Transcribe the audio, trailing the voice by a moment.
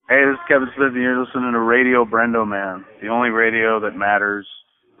Kevin Smith, and you're listening to Radio Brendo Man, the only radio that matters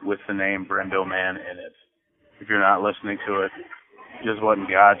with the name Brendo Man in it. If you're not listening to it, just what in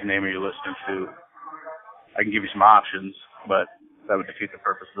God's name are you listening to? I can give you some options, but that would defeat the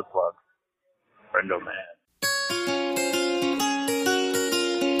purpose of the plug. Brendo Man.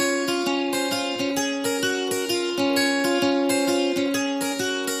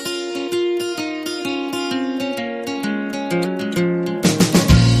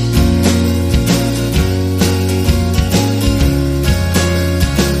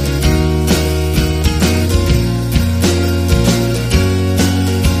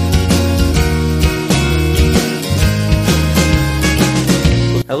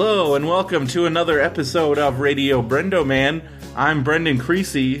 Hello and welcome to another episode of Radio Brendo Man. I'm Brendan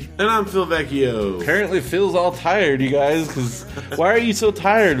Creasy. And I'm Phil Vecchio. Apparently Phil's all tired, you guys, because why are you so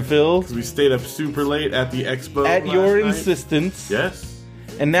tired, Phil? We stayed up super late at the expo At your night. insistence. Yes.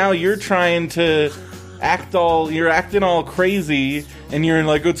 And now you're trying to you're acting all crazy, and you're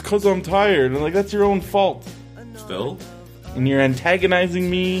like, it's because I'm tired. And like, that's your own fault. Still? And you're antagonizing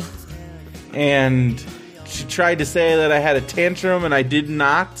me, and she tried to say that I had a tantrum, and I did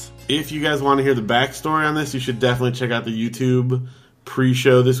not. If you guys want to hear the backstory on this, you should definitely check out the YouTube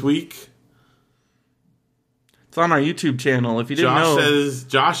pre-show this week. It's on our YouTube channel, if you didn't know.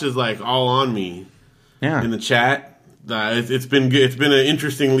 Josh is like all on me in the chat. It's been good. It's been an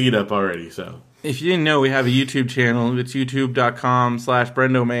interesting lead up already. So if you didn't know, we have a YouTube channel. It's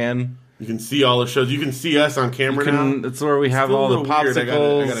youtube.com/BrendoMan. You can see all the shows. You can see us on camera now. That's where we have all the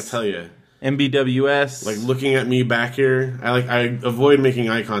popsicles. I gotta tell you. MBWS. Like looking at me back here, I avoid making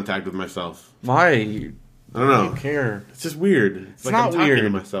eye contact with myself. Why? I don't know. I don't care. It's just weird. It's like not I'm talking weird to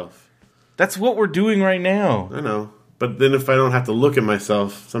myself. That's what we're doing right now. I know. But then if I don't have to look at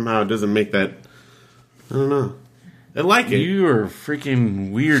myself, somehow it doesn't make that... I don't know. I like it. You are freaking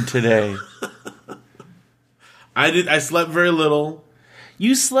weird today. I slept very little.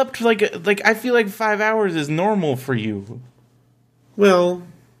 You slept like I feel like 5 hours is normal for you. Well,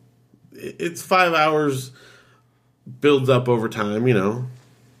 it's 5 hours builds up over time, you know.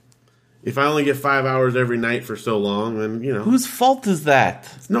 If I only get 5 hours every night for so long, then, you know. Whose fault is that?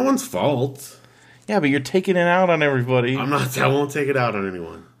 It's no one's fault. Yeah, but you're taking it out on everybody. I won't take it out on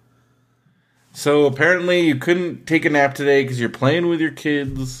anyone. So apparently you couldn't take a nap today because you're playing with your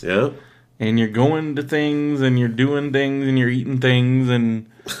kids. Yep. And you're going to things, and you're doing things, and you're eating things, and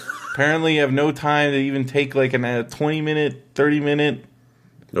apparently you have no time to even take like a 20-minute, 30-minute.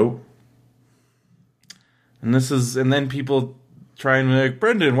 Nope. And then people try and be like,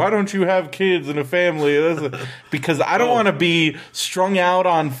 Brendan, why don't you have kids and a family? Because I don't want to be strung out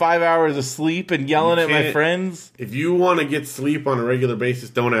on 5 hours of sleep and yelling at my friends. If you want to get sleep on a regular basis,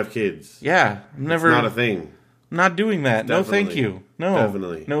 don't have kids. Yeah, it's not a thing. I'm not doing that. No, thank you. No,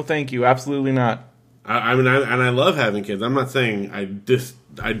 definitely. No, thank you. Absolutely not. I mean, I love having kids. I'm not saying I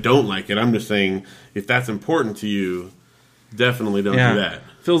don't like it. I'm just saying if that's important to you, definitely don't do that.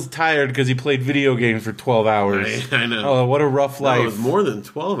 Phil's tired because he played video games for 12 hours. I know. Oh, what a rough life. It was more than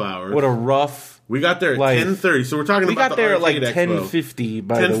 12 hours. What a rough We got there at 10:30, so we're talking about the arcade expo. We got there at like 10:50,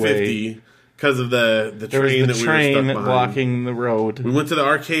 by the way. 10:50, because of the train that we were stuck behind. Blocking the road. We went to the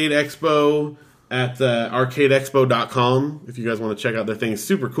arcade expo at arcadeexpo.com, if you guys want to check out their things.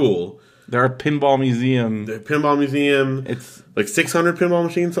 Super cool. They're a pinball museum. The pinball museum. It's like 600 pinball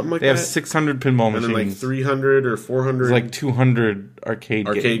machines, something like that. They have 600 pinball machines. And then like 300 or 400. It's like 200 arcade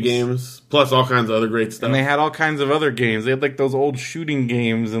games. Plus all kinds of other great stuff. And they had all kinds of other games. They had like those old shooting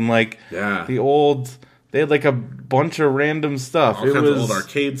games and like they had like a bunch of random stuff. All kinds of old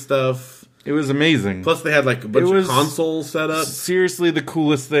arcade stuff. It was amazing. Plus they had like a bunch of consoles set up. Seriously the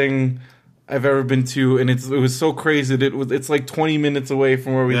coolest thing I've ever been to, and it was so crazy that it's like 20 minutes away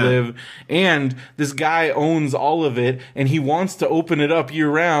from where we live, and this guy owns all of it, and he wants to open it up year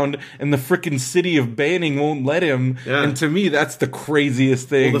round, and the frickin' city of Banning won't let him, and to me, that's the craziest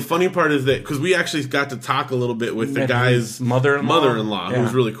thing. Well, the funny part is that, because we actually got to talk a little bit with the guy's mother-in-law, who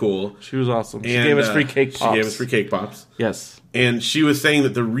was really cool. She was awesome. She gave us free cake pops. Yes. And she was saying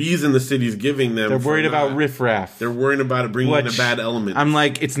that the reason the city's giving them... They're worried about riffraff. They're worried about it bringing in a bad element. I'm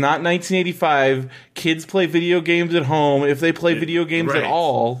like, it's not 1985. Kids play video games at home, if they play video games at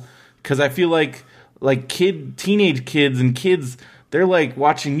all. Because I feel like teenage kids and kids... They're like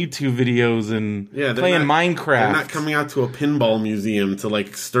watching YouTube videos and playing Minecraft. They're not coming out to a pinball museum to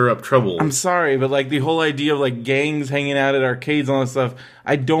like stir up trouble. I'm sorry, but like the whole idea of like gangs hanging out at arcades and all that stuff,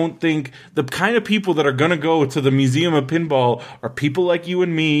 I don't think the kind of people that are going to go to the Museum of Pinball are people like you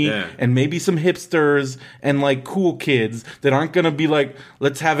and me and maybe some hipsters and like cool kids that aren't going to be like,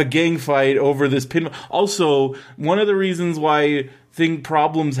 let's have a gang fight over this pinball. Also, one of the reasons why think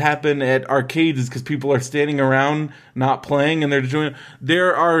problems happen at arcades is because people are standing around not playing and they're doing.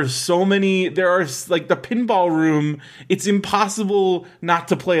 There are so many. There are like the pinball room. It's impossible not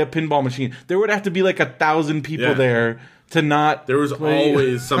to play a pinball machine. There would have to be like 1,000 people there to not. There was play.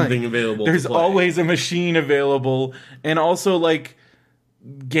 always something available. There's to play. always a machine available, and also like.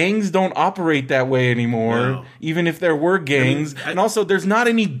 Gangs don't operate that way anymore, No. even if there were gangs. And also, there's not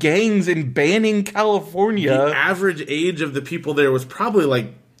any gangs in Banning, California. The average age of the people there was probably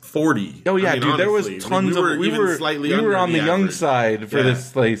like 40. Oh yeah, I mean, dude, there was honestly. tons of. We were on the young average. side for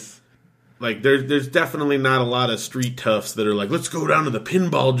this place. Like there's definitely not a lot of street toughs that are like, let's go down to the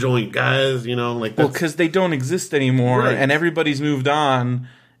pinball joint, guys. You know, like Well, because they don't exist anymore, Right. and everybody's moved on.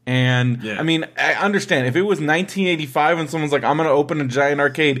 And Yeah. I mean, I understand if it was 1985 and someone's like, "I'm going to open a giant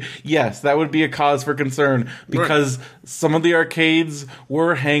arcade," yes, that would be a cause for concern because some of the arcades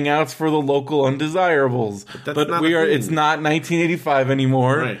were hangouts for the local undesirables. that's But not a thing. it's not 1985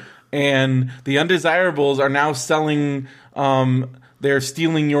 anymore, Right. and the undesirables are now selling. They're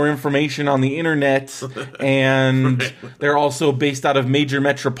stealing your information on the internet, and they're also based out of major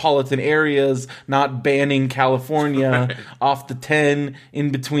metropolitan areas, not Banning, California, off the 10 in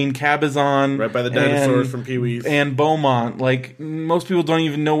between Cabazon. Right by the dinosaurs from Pee-wee's. And Beaumont. Like, most people don't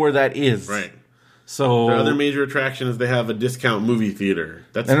even know where that is. Right. So, Their other major attraction is they have a discount movie theater.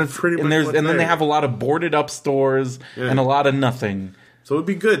 That's pretty much what's and then they there. have a lot of boarded up stores and a lot of nothing. So it'd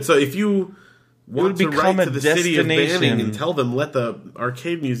be good. So if you want to become write a to the city of Banning destination. and tell them, let the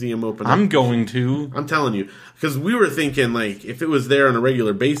arcade museum open up. I'm going to. I'm telling you. Because we were thinking, like, if it was there on a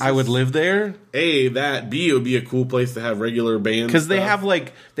regular basis, I would live there. A, that. B, it would be a cool place to have regular bands. Because they have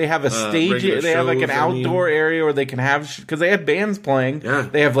a stage, regular they have like an shows, I mean. outdoor area where they can have, because they had bands playing. Yeah.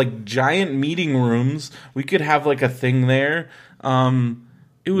 They have like giant meeting rooms. We could have like a thing there.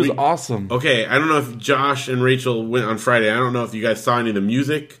 It was awesome. Okay, I don't know if Josh and Rachel went on Friday. I don't know if you guys saw any of the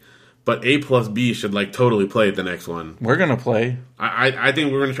music, but A plus B should like totally play at the next one. We're gonna play. I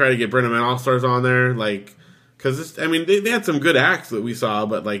think we're going to try to get Brendan Man All Stars on there, like, because I mean they had some good acts that we saw,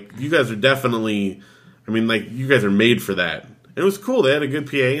 but like you guys are definitely, I mean like you guys are made for that. It was cool. They had a good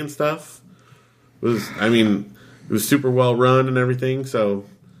PA and stuff. It was super well run and everything. So,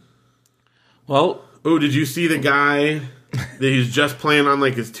 Well, oh, did you see the guy that he's just playing on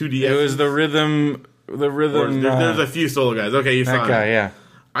like his 2DS? it was the rhythm. There's a few solo guys. Okay, you saw that him. guy. Yeah,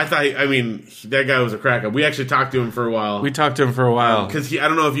 I mean, that guy was a crack up. We actually talked to him for a while. we talked to him for a while. Because I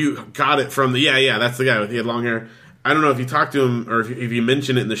don't know if you got it from that's the guy. He had long hair. I don't know if you talked to him or if you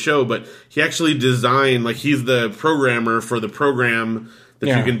mentioned it in the show, but he actually designed, like, he's the programmer for the program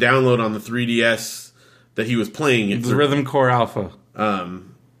that you can download on the 3DS that he was playing. It's Rhythm Core Alpha.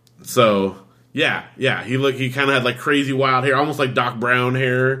 So, yeah. He kind of had, like, crazy wild hair, almost like Doc Brown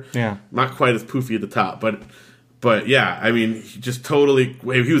hair. Yeah. Not quite as poofy at the top, but yeah, I mean, he just totally,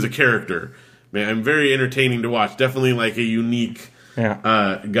 he was a character. Man, I'm very entertaining to watch. Definitely, like, a unique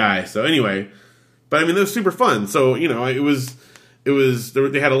guy. So anyway, but I mean, it was super fun. So, you know,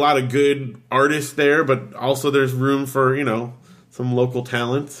 they had a lot of good artists there, but also there's room for, you know, some local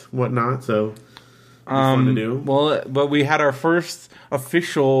talent, whatnot. So, it was fun to do. Well, but we had our first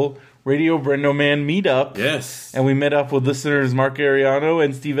official Radio Brendo Man meetup. Yes. And we met up with listeners Mark Ariano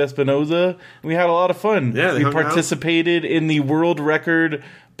and Steve Espinoza. And we had a lot of fun. Yeah, they we hung out. participated in the world record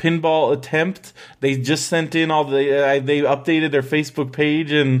pinball attempt. They just sent in all they updated their Facebook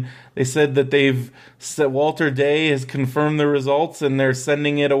page and they said that Walter Day has confirmed the results and they're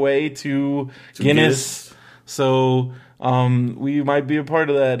sending it away to Guinness. So we might be a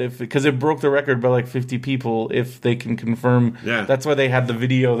part of that because it broke the record by like 50 people if they can confirm. Yeah. That's why they had the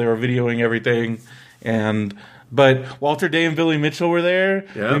video. They were videoing everything. But Walter Day and Billy Mitchell were there.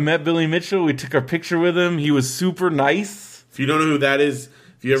 Yeah. We met Billy Mitchell. We took our picture with him. He was super nice. If you don't know who that is,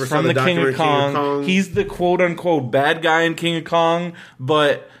 if you ever saw From the the King documentary of Kong. King of Kong, He's the quote unquote bad guy in King of Kong,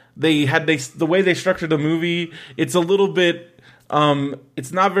 but the way they structured the movie, it's a little bit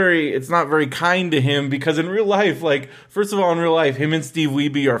it's not very kind to him because in real life, like, first of all, in real life, him and Steve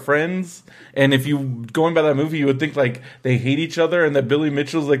Wiebe are friends. And if you going by that movie, you would think like they hate each other and that Billy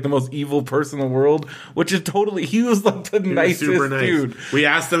Mitchell's like the most evil person in the world, which is totally, he was like the nicest super nice dude. We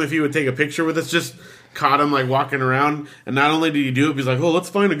asked him if he would take a picture with us, just caught him like walking around, and not only did he do it, he's like, "Oh, let's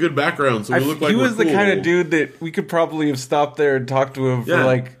find a good background so we look like he we're was the cool." kind of dude that we could probably have stopped there and talked to him for Yeah.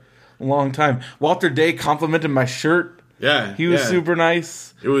 like a long time. Walter Day complimented my shirt. Yeah, He was super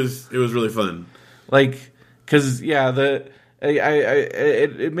nice. It was really fun. Like, because it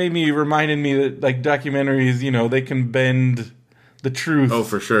made me reminded me that like documentaries, you know, they can bend the truth. Oh,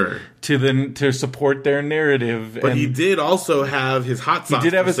 for sure. to support their narrative. But and he did also have his hot sauce. he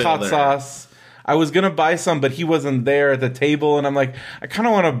did have for his sale hot there. sauce. I was gonna buy some, but he wasn't there at the table, and I'm like, I kind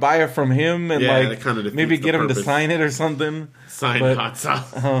of want to buy it from him and maybe get him to sign it or something. Sign hot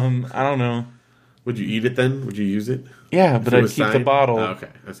sauce. I don't know. Would you eat it then? Would you use it? Yeah, but I'd keep the bottle. Oh, okay,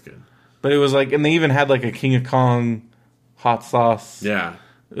 that's good. But it was like, and they even had like a King of Kong hot sauce. Yeah,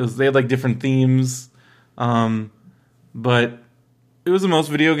 they had like different themes, but it was the most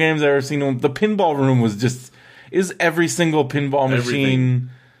video games I've ever seen. The pinball room is every single pinball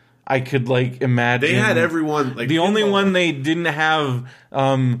machine I could like imagine. They had everyone. Like the only one they didn't have,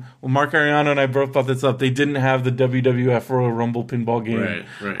 Mark Ariano and I both brought this up. They didn't have the WWF Royal Rumble pinball game.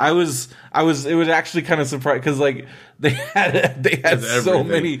 Right. I was. It was actually kind of surprised because like they had so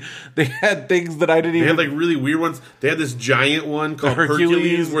many. They had things that I didn't even. They had like really weird ones. They had this giant one called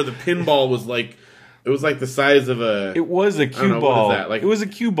Hercules, where the pinball was like. It was like the size of a... It was a cue ball. What is that? Like, it was a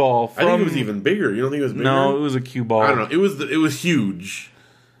cue ball. I think it was even bigger. You don't think it was bigger? No, it was a cue ball. I don't know. It was huge.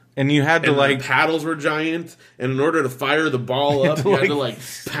 And you had to the paddles were giant, and in order to fire the ball up, you had to like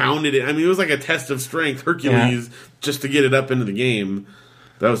pound it in. I mean, it was like a test of strength, Hercules, just to get it up into the game.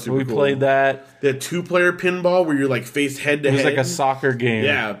 That was super cool. We played that. They had 2-player pinball where you're like face head to head. It was like a soccer game.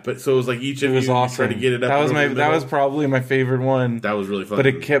 Yeah, but so it was like each of you try to get it up. That was probably my favorite one. That was really fun. But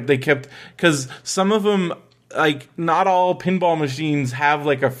they kept because some of them, like not all pinball machines have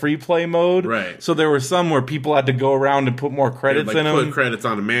like a free play mode. Right. So there were some where people had to go around and put more credits in them. Put credits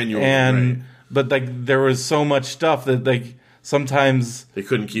on a manual. But like there was so much stuff that like sometimes they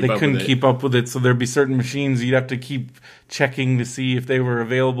couldn't keep up with it. So there'd be certain machines you'd have to keep checking to see if they were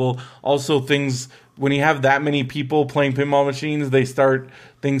available. Also, things when you have that many people playing pinball machines, things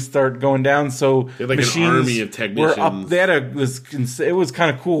start going down. So like an army of technicians. Were up. They had it was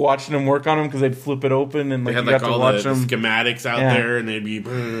kind of cool watching them work on them because they'd flip it open and like they had you got to watch them. Schematics out there, and they'd be.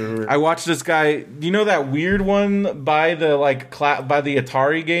 I watched this guy. Do you know that weird one by the by the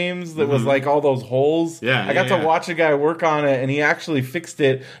Atari games that was like all those holes? Yeah, I got to watch a guy work on it, and he actually fixed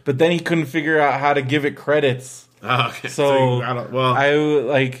it, but then he couldn't figure out how to give it credits. Oh, okay. So I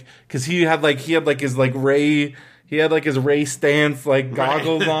like because he had his Ray stance like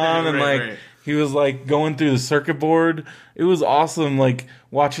goggles on and he was like going through the circuit board. It was awesome, like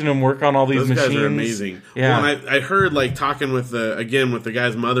watching him work on all these machines. Those guys are amazing. Yeah, well, and I heard like talking with the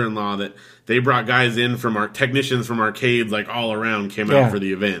guy's mother-in-law that they brought guys in from our technicians from arcades like all around came out for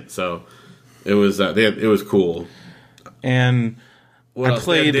the event. So it was it was cool. And I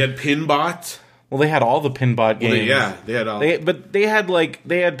played. They had Pinbot. Well, they had all the Pinbot games. They had all. But they had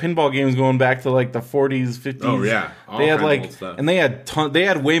pinball games going back to like the 40s, 50s. Oh yeah, they had like, old stuff. And they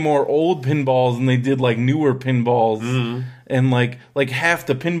had way more old pinballs than they did like newer pinballs. Mm-hmm. And like half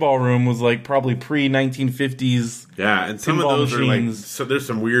the pinball room was like probably pre-1950s. Yeah, and some of those machines. Are like so. There's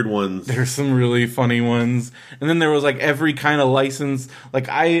some weird ones. There's some really funny ones, and then there was like every kind of license. Like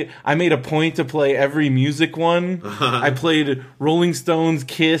I made a point to play every music one. I played Rolling Stones,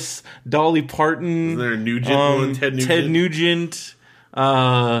 Kiss, Dolly Parton. Is there a Nugent one? Ted Nugent.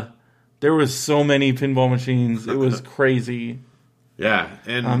 There was so many pinball machines. It was crazy. Yeah,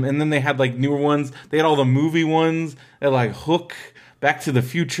 and then they had like newer ones. They had all the movie ones. They had like Hook, Back to the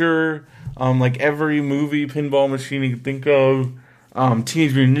Future, like every movie pinball machine you could think of.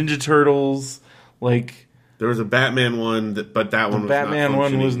 Teenage Mutant Ninja Turtles, like there was a Batman one, but that one was Batman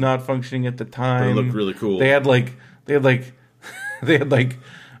one was not functioning at the time. But it looked really cool. They had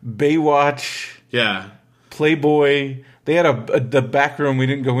Baywatch, Playboy. They had the back room we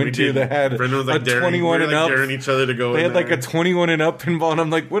didn't go into that had was like a 21 and up. Daring each other to go. They had like a 21 and up pinball, and I'm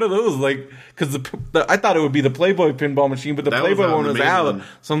like, what are those? Like, because I thought it would be the Playboy pinball machine, but the Playboy one was out.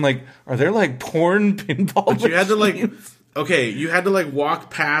 So I'm like, are there like porn pinball? But you had to you had to walk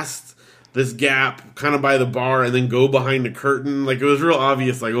past this gap kind of by the bar and then go behind the curtain. Like it was real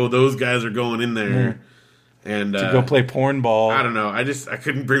obvious. Like, oh, those guys are going in there. Yeah. And to go play porn ball. I don't know. I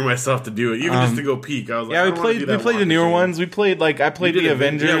couldn't bring myself to do it. Even just to go peek. I was like, we played the newer ones. We played I played the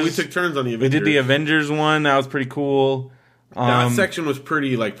Avengers. Yeah, we took turns on the Avengers. We did the Avengers one. That was pretty cool. That section was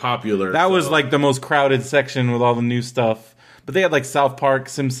pretty popular. That was the most crowded section with all the new stuff. But they had South Park,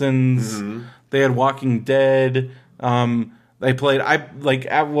 Simpsons. Mm-hmm. They had Walking Dead. They played.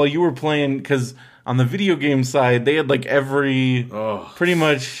 While you were playing, because on the video game side, they had pretty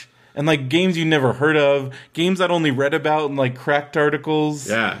much. And games you never heard of, games I'd only read about in cracked articles.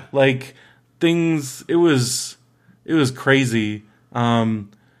 Yeah, things. It was crazy. Phil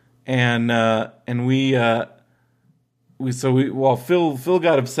got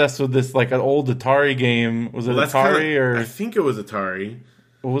obsessed with this an old Atari game. Was it Atari I think it was Atari.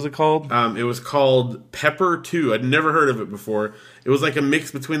 What was it called? It was called Pepper 2. I'd never heard of it before. It was a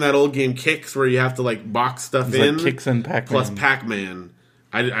mix between that old game Kix, where you have to box stuff in, Kix and Pac-Man. plus Pac-Man.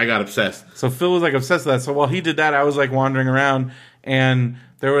 I got obsessed. So Phil was like obsessed with that. So while he did that, I was like wandering around, and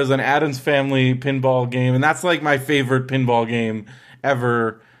there was an Addams Family pinball game, and that's like my favorite pinball game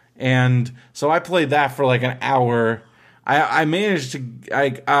ever. And so I played that for like an hour. I managed to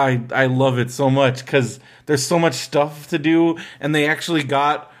I love it so much because there's so much stuff to do, and they actually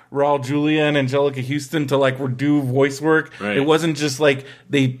got Raul Julia and Angelica Houston to like do voice work. Right. It wasn't just like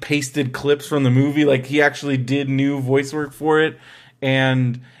they pasted clips from the movie. Like he actually did new voice work for it.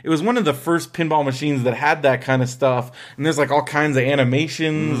 And it was one of the first pinball machines that had that kind of stuff. And there's like all kinds of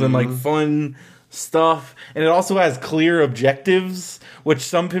animations and like fun stuff. And it also has clear objectives, which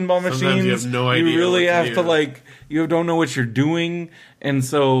some pinball machines you have no idea. You really have to like, you don't know what you're doing. And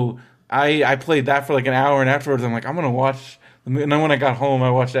so I played that for like an hour, and afterwards I'm like, I'm going to watch. And then when I got home, I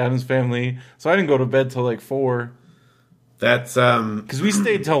watched Addams Family. So I didn't go to bed till like 4. That's because we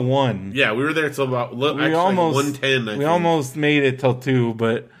stayed till 1. Yeah, we were there till about we almost 1:10. We almost made it till 2,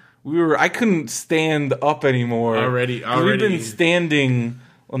 but I couldn't stand up anymore. Already, we've been standing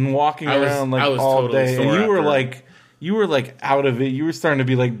and walking around like all totally day, sore and after. you were like out of it. You were starting to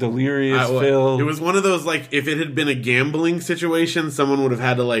be like delirious, Phil. It was one of those like if it had been a gambling situation, someone would have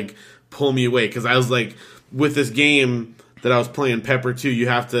had to like pull me away because I was like with this game that I was playing, Pepper 2,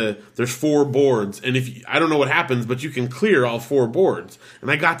 there's 4 boards, and I don't know what happens, but you can clear all 4 boards.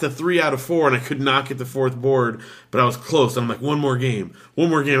 And I got to 3 out of 4, and I could not get the 4th board, but I was close. I'm like, one more game, I'm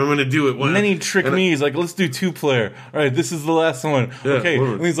going to do it. And then he tricked me. He's like, let's do 2-player. All right, this is the last one. Yeah, okay.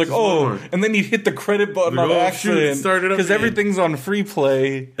 And he's like, and then he hit the credit button on accident because everything's on free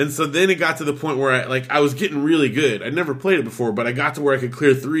play. And so then it got to the point where I was getting really good. I'd never played it before, but I got to where I could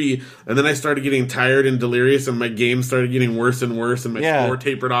clear 3, and then I started getting tired and delirious, and my game started getting worse and worse, and my score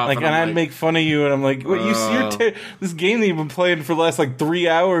tapered off. And I'd make fun of you, and I'm like, "What? This game that you've been playing for the last like 3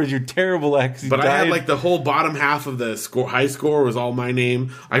 hours, you're terrible at." But I had like the whole bottom half of the high score was all my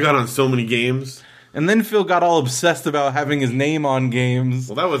name. I got on so many games. And then Phil got all obsessed about having his name on games.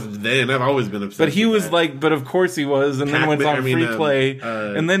 Well, that was then. I've always been obsessed. But he was that. like, but of course he was. And then went on free play.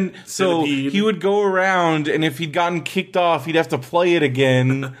 And then, so he would go around, and if he'd gotten kicked off, he'd have to play it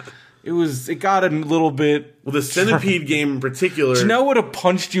again. It got a little bit. Well, the Centipede game in particular. Janelle would have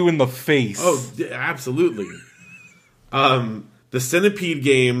punched you in the face. Oh, absolutely. The Centipede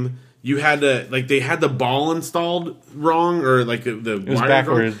game, you had to, like, they had the ball installed wrong, or like the wire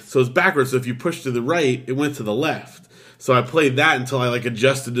backwards. So it was backwards. So if you pushed to the right, it went to the left. So I played that until I like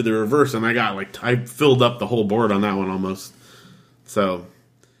adjusted to the reverse, and I filled up the whole board on that one almost. So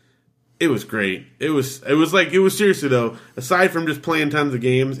it was great. It was seriously though, aside from just playing tons of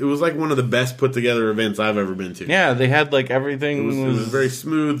games, it was like one of the best put together events I've ever been to. Yeah, they had like everything. It was very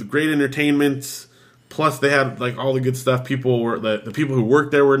smooth, great entertainment. Plus they had like all the good stuff. The people who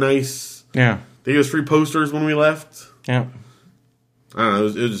worked there were nice. Yeah. They gave us free posters when we left. Yeah. I don't know, it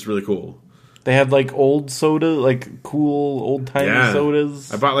was just really cool. They had like old soda, like cool old timey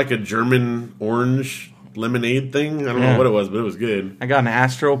sodas. I bought like a German orange lemonade thing. I don't know what it was, but it was good. I got an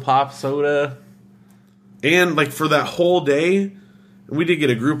Astro Pop soda. And like for that whole day, we did get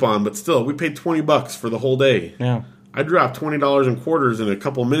a Groupon, but still, we paid $20 for the whole day. Yeah. I dropped $20 in quarters in a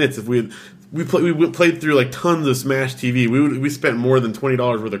couple minutes. If we played through like tons of Smash TV, we spent more than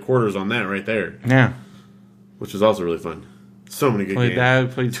 $20 worth of quarters on that right there. Yeah. Which was also really fun. So many good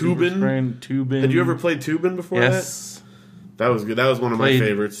games. Played Tubin. Had you ever played Tubin before? Yes. That was good. That was one of my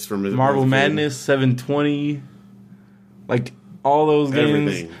favorites from Marble Madness 720. Like all those games.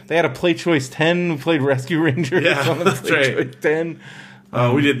 Everything. They had a Play Choice 10. We played Rescue Rangers on the Play Choice 10.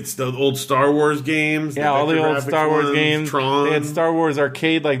 We did the old Star Wars games. Yeah, all the old Star Wars games. Tron. They had Star Wars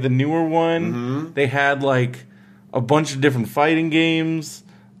Arcade, like the newer one. Mm-hmm. They had like a bunch of different fighting games.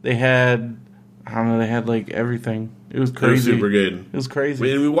 They had, I don't know, they had like everything. It was crazy. It was super good. It was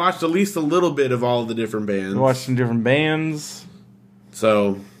crazy. And we watched at least a little bit of all the different bands. We watched some different bands.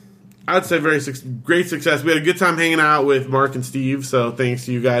 So, I'd say great success. We had a good time hanging out with Mark and Steve, so thanks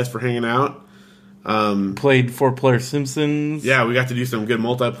to you guys for hanging out. Played 4-player Simpsons. Yeah, we got to do some good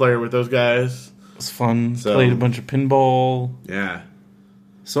multiplayer with those guys. It was fun. Played a bunch of pinball. Yeah.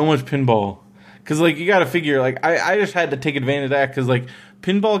 So much pinball. Because, like, you got to figure, like, I just had to take advantage of that because, like,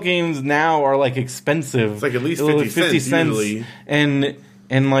 pinball games now are, like, expensive. It's like at least 50 cents usually. And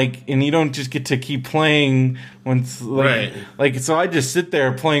you don't just get to keep playing once, like, right. Like, so I just sit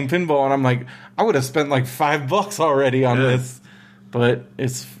there playing pinball, and I'm like, I would have spent, like, $5 already on this. But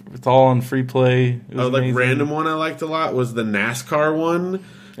it's all on free play. Like random one I liked a lot was the NASCAR one.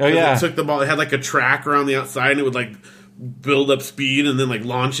 Oh yeah, it took the ball. It had like a track around the outside, and it would like build up speed and then like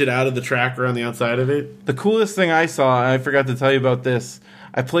launch it out of the track around the outside of it. The coolest thing I saw, I forgot to tell you about this.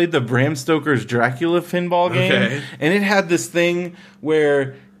 I played the Bram Stoker's Dracula pinball game, and it had this thing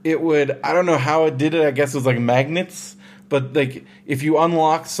where it would, I don't know how it did it, I guess it was like magnets, but like if you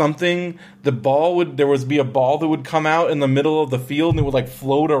unlocked something, the ball would, there would be a ball that would come out in the middle of the field and it would like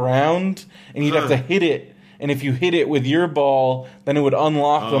float around, and you'd have to hit it, and if you hit it with your ball, then it would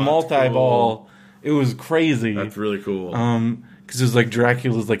unlock the multi-ball. Cool. It was crazy. That's really cool. Because it was like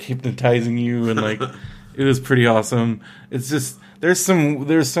Dracula's like hypnotizing you, and like it was pretty awesome. It's just there's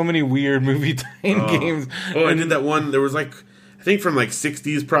so many weird movie tie-in games. Oh, I did that one. There was like, I think from like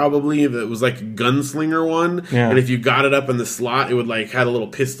 60s probably, that was like a gunslinger one. Yeah. And if you got it up in the slot, it would like had a little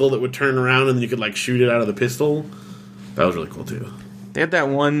pistol that would turn around, and then you could like shoot it out of the pistol. That was really cool too. They had that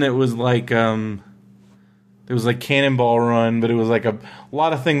one that was like it was like Cannonball Run, but it was like a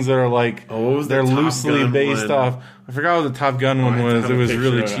lot of things that are like they're loosely based off. I forgot what the Top Gun one was. It was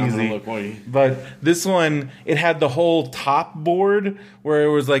really cheesy. But this one, it had the whole top board where it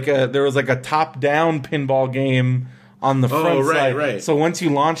was like there was like a top down pinball game on the front side. Right. So once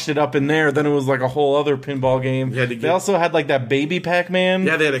you launched it up in there, then it was like a whole other pinball game. They also had like that Baby Pac-Man.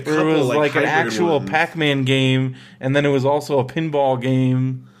 Yeah, they had a couple. It was like an actual ones. Pac-Man game, and then it was also a pinball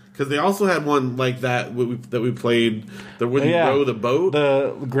game. Because they also had one like that that we played, that when you row the boat.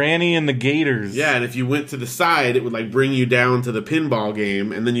 The Granny and the Gators. Yeah, and if you went to the side, it would like bring you down to the pinball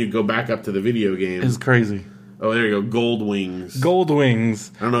game, and then you'd go back up to the video game. It's crazy. Oh, there you go. Gold Wings. Gold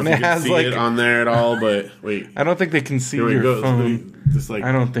Wings. I don't know if you can see it on there at all, but wait. I don't think they can see your phone. Just like,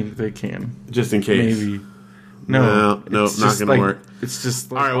 I don't think they can. Just in case. Maybe. No, not going to work. It's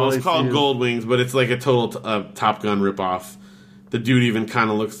just... All right, well, it's called Gold Wings, but it's like a total Top Gun ripoff. The dude even kind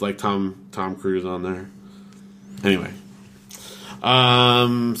of looks like Tom Cruise on there. Anyway.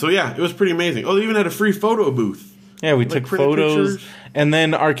 So yeah, it was pretty amazing. Oh, they even had a free photo booth. Yeah, we took photos. Pictures. And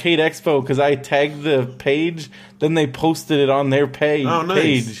then Arcade Expo, because I tagged the page, then they posted it on their page. Oh,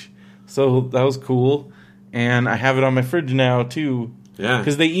 nice. So that was cool. And I have it on my fridge now, too. Yeah.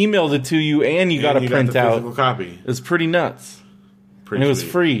 Because they emailed it to you, and you got a printout. Got the physical copy. It's pretty nuts. And it was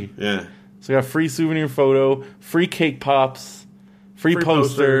free. Yeah. So we got free souvenir photo, free cake pops, free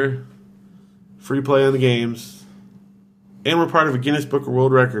poster, free play on the games, and we're part of a Guinness Book of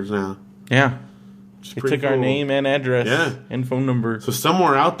World Records now. Yeah, they took our name and address, and phone number. So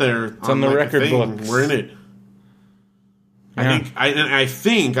somewhere out there, it's on the record books. We're in it. Yeah. I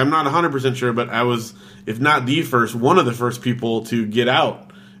think I'm not 100% sure, but I was, if not the first, one of the first people to get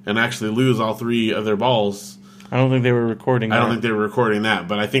out and actually lose all three of their balls. I don't think they were recording that. I don't think they were recording that,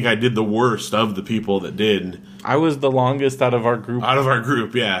 but I think I did the worst of the people that did. I was the longest out of our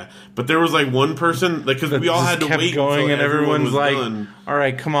group. Yeah. But there was like one person, like, because we all had to wait going, until and everyone's like, done. "All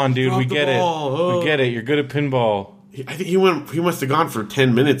right, come on, dude, we get it. We get it. You're good at pinball." I think he must have gone for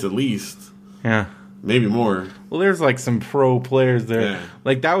 10 minutes at least. Yeah. Maybe more. Well, there's like some pro players there. Yeah.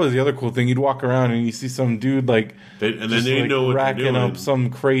 Like that was the other cool thing. You'd walk around and you see some dude like racking up some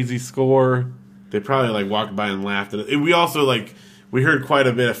crazy score. They probably like walked by and laughed at it. We also we heard quite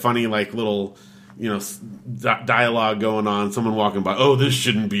a bit of funny like little dialogue going on. Someone walking by. Oh, this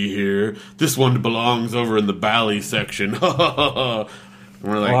shouldn't be here. This one belongs over in the Bally section. And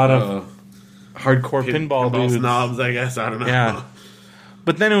we're like, a lot of hardcore pinball dudes. Snobs, I guess. I don't know. Yeah.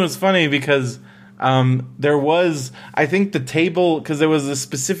 But then it was funny because there was, I think the table, because there was a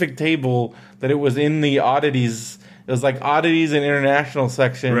specific table that it was in the oddities. It was like oddities and international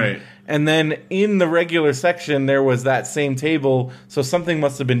section. Right. And then in the regular section, there was that same table. So something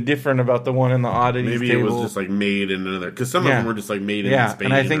must have been different about the one in the oddities Maybe table. It was just like made in another, because some of them were just like made in Spain.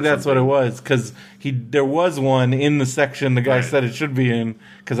 And I think that's what it was, because there was one in the section the guy said it should be in,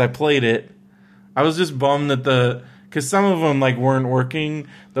 because I played it. I was just bummed that because some of them like weren't working.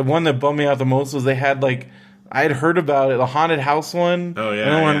 The one that bummed me out the most was they had like, I had heard about it, the haunted house one. Oh yeah,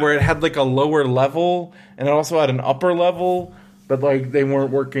 and the one where it had like a lower level and it also had an upper level, but like they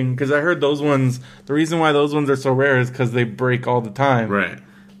weren't working. Because I heard those ones. The reason why those ones are so rare is because they break all the time. Right.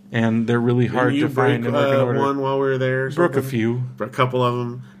 And they're really hard to find in working order. One while we were there. Broke a few. A couple of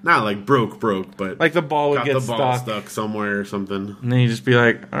them. Not like broke, but like the ball would get stuck somewhere or something. And then you just be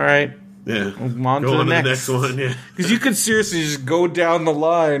like, all right. Yeah. On to the next one, yeah. Because you could seriously just go down the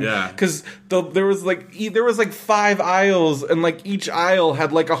line. Yeah. Because there was like 5 aisles, and like each aisle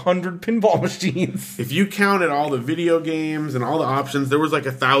had like 100 pinball machines. If you counted all the video games and all the options, there was like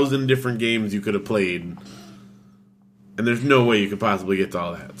 1,000 different games you could have played. And there's no way you could possibly get to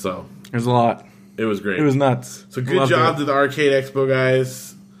all that. So there's a lot. It was great. It was nuts. So good job to the Arcade Expo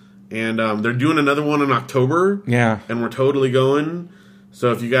guys. And they're doing another one in October. Yeah. And we're totally going.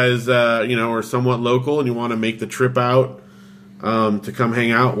 So if you guys, are somewhat local and you want to make the trip out to come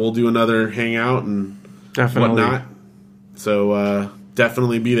hang out, we'll do another hangout and definitely whatnot. So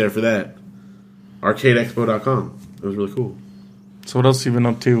definitely be there for that. ArcadeExpo.com. It was really cool. So what else have you been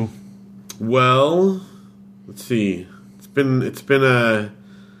up to? Well, let's see. It's been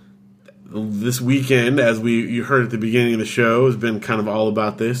this weekend, as you heard at the beginning of the show, has been kind of all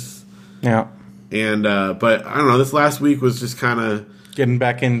about this. Yeah. And but I don't know. This last week was just kind of getting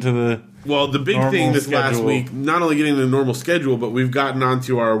back into the big thing this schedule. Last week. Not only getting the normal schedule, but we've gotten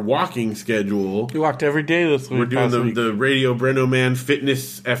onto our walking schedule. You walked every day this week. We're doing the Radio Brendo Man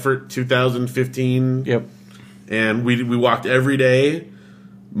Fitness Effort 2015. Yep. And we walked every day,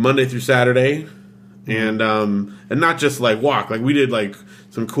 Monday through Saturday, and not just like walk. Like we did like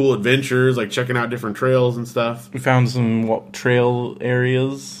some cool adventures, like checking out different trails and stuff. We found some trail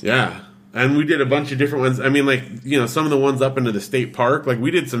areas. Yeah. And we did a bunch of different ones. I mean, like, you know, some of the ones up into the state park. Like,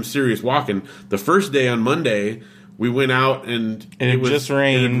 we did some serious walking. The first day on Monday, we went out and it was just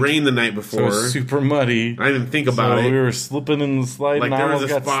rained. It had rained the night before. So it was super muddy. I didn't think about it. We were slipping in the slide. Like, and there I was a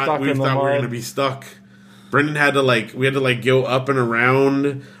got spot stuck we in the thought we were mud. going to be stuck. Brendan had to go up and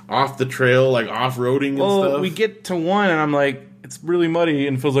around off the trail, like off-roading and stuff. We get to one, and I'm like, it's really muddy,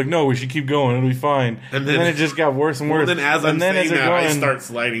 and Phil's like, no, we should keep going, it'll be fine. And then it just got worse and worse. Well, then as I'm saying that, I start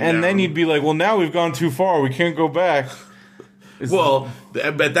sliding down. And then you'd be like, well, now we've gone too far, we can't go back. Well,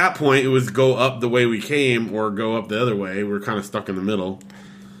 at that point, it was go up the way we came or go up the other way. We're kind of stuck in the middle.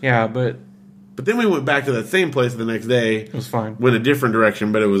 Yeah, but then we went back to that same place the next day. It was fine. Went a different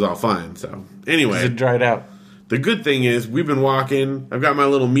direction, but it was all fine. So, anyway. It dried out. The good thing is, we've been walking. I've got my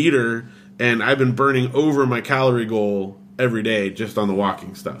little meter, and I've been burning over my calorie goal every day just on the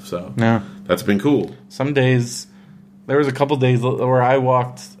walking stuff. So, yeah, that's been cool. Some days, there was a couple days where I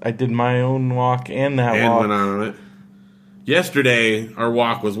walked. I did my own walk and walk. Went on it. Yesterday, our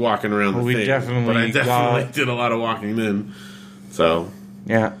walk was walking around the thing. But I definitely did a lot of walking then. So,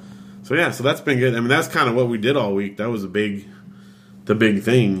 yeah. So that's been good. I mean, that's kind of what we did all week. That was the big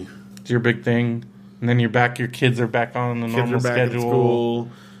thing. It's your big thing. And then you're back. Your kids are back on the normal back schedule. In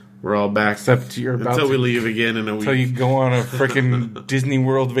school. We're all back. Except you're about until we leave again in a week. Until you go on a freaking Disney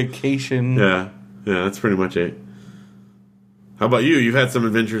World vacation. Yeah, that's pretty much it. How about you? You've had some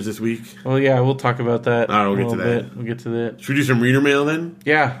adventures this week. Well, yeah, we'll talk about that. All right, we'll get to that. We'll get to that. Should we do some reader mail then?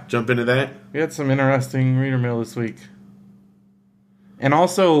 Yeah. Jump into that? We had some interesting reader mail this week. And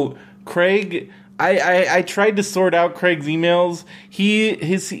also, Craig, I tried to sort out Craig's emails.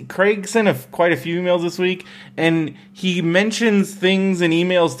 Craig sent quite a few emails this week, and he mentions things in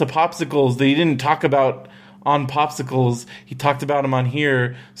emails to Popsicles that he didn't talk about on Popsicles. He talked about them on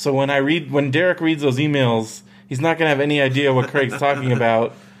here. So when Derek reads those emails, he's not going to have any idea what Craig's talking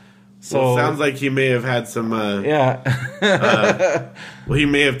about. So well, it sounds like he may have had some. Yeah. Well, he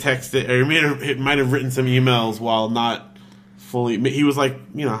may have texted, or he might have written some emails while not fully. He was like,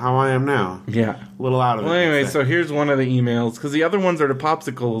 how I am now. Yeah. A little out of it. Well, anyway, so here's one of the emails, because the other ones are the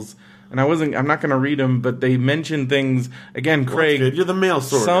Popsicles, and I'm not going to read them, but they mention things. Again, Craig, you're the mail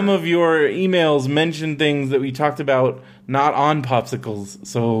sorter. Some of your emails mention things that we talked about not on Popsicles.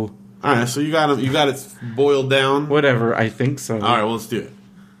 So, all right, so you got it boiled down. Whatever, I think so. All right, well, let's do it.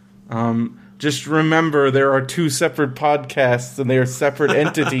 Just remember, there are two separate podcasts, and they are separate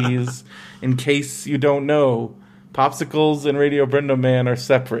entities. In case you don't know, Popsicles and Radio Brendo Man are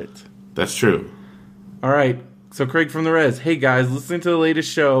separate. That's true. All right. So Craig from the Res. Hey guys, listening to the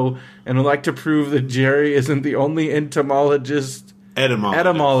latest show and would like to prove that Jerry isn't the only entomologist, not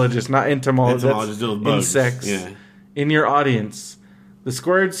entomologist, insects, in your audience. The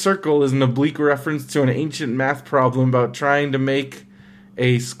squared circle is an oblique reference to an ancient math problem about trying to make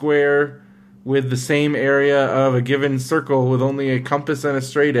a square with the same area of a given circle with only a compass and a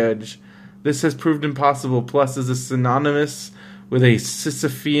straight edge. This has proved impossible, plus is synonymous with a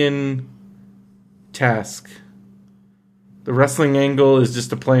Sisyphean task. The wrestling angle is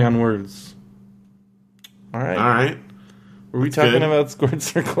just a play on words. All right. Were we talking about squared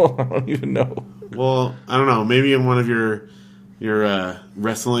circle? I don't even know. Well, I don't know. Maybe in one of your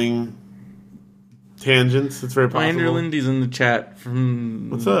wrestling tangents. It's very possible. Andrew Lindy's in the chat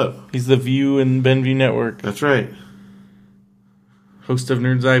from... What's up? He's the View and Benview Network. That's right. Host of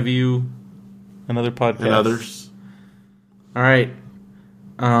Nerd's Eye View, another podcast. And others. All right.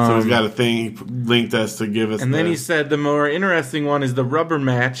 So he's got a thing he linked us to give us. And then he said the more interesting one is the rubber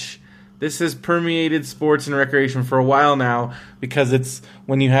match. This has permeated sports and recreation for a while now because it's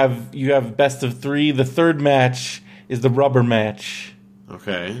when you have best of three. The third match is the rubber match.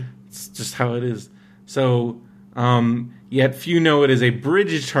 Okay. It's just how it is. So, yet few know it is a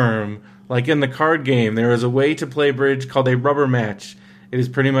bridge term. Like in the card game, there is a way to play bridge called a rubber match. It is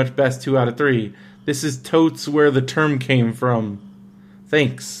pretty much best 2 out of 3. This is totes where the term came from.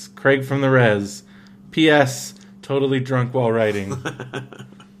 Thanks, Craig from the Res. P.S. Totally drunk while writing.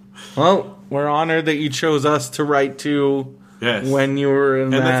 Well, we're honored that you chose us to write to when you were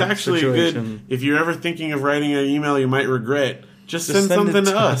in that situation. And that's actually good. If you're ever thinking of writing an email you might regret, just send something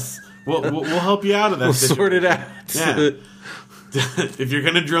to us. We'll help you out of that We'll situation. sort it out. Yeah. If you're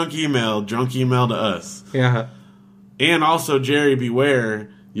going to drunk email to us. Yeah. And also, Jerry, beware.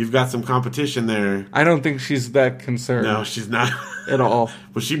 You've got some competition there. I don't think she's that concerned. No, she's not. At all.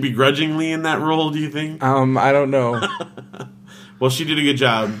 Was she begrudgingly in that role, do you think? I don't know. Well, she did a good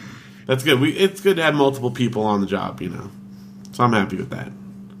job. That's good. It's good to have multiple people on the job, So I'm happy with that.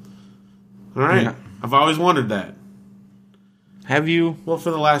 All right. Yeah. I've always wondered that. Have you? Well,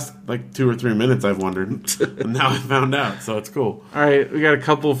 for the last 2 or 3 minutes I've wondered. And now I found out, so it's cool. All right, we got a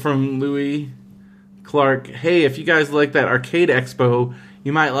couple from Louis Clark. Hey, if you guys like that arcade expo,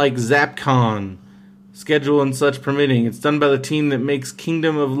 you might like ZapCon. Schedule and such permitting. It's done by the team that makes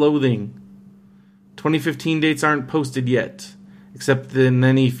Kingdom of Loathing. 2015 dates aren't posted yet. Except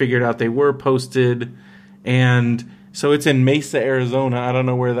then he figured out they were posted. And so it's in Mesa, Arizona. I don't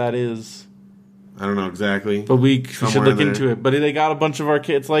know where that is. I don't know exactly. But we should look into it. But they got a bunch of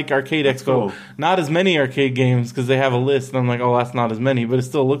arcade. It's like Arcade Expo. Cool. Not as many arcade games because they have a list. And I'm like, oh, that's not as many. But it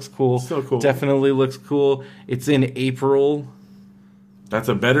still looks cool. Still cool. Definitely looks cool. It's in April. That's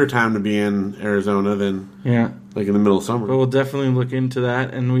a better time to be in Arizona than in the middle of summer. But we'll definitely look into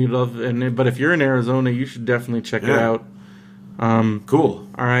that. And we love. But if you're in Arizona, you should definitely check it out. Cool.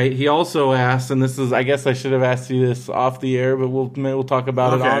 All right. He also asked, and this is, I guess I should have asked you this off the air, but we'll talk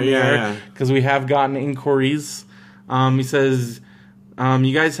about it on the air because we have gotten inquiries. He says,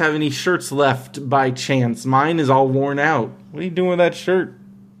 you guys have any shirts left by chance? Mine is all worn out. What are you doing with that shirt?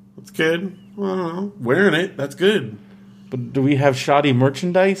 That's good. Well, I don't know. Wearing it. That's good. But do we have shoddy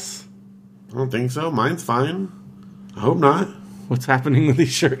merchandise? I don't think so. Mine's fine. I hope not. What's happening with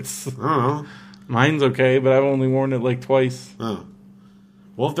these shirts? I don't know. Mine's okay, but I've only worn it twice. Oh.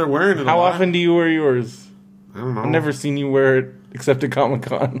 Well, if they're wearing it How often do you wear yours? I don't know. I've never seen you wear it except at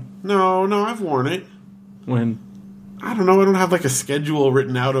Comic-Con. No, I've worn it. When? I don't know. I don't have a schedule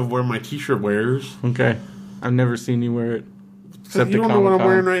written out of where my t-shirt wears. Okay. I've never seen you wear it. Except you don't know what I'm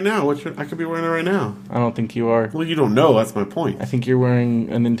wearing right now. I could be wearing it right now. I don't think you are. Well, you don't know. That's my point. I think you're wearing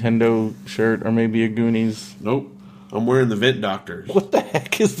a Nintendo shirt or maybe a Goonies. Nope. I'm wearing the Vent Doctors. What the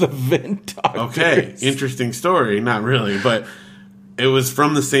heck is the Vent Doctors? Okay, interesting story. Not really, but it was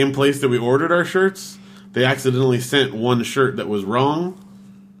from the same place that we ordered our shirts. They accidentally sent one shirt that was wrong.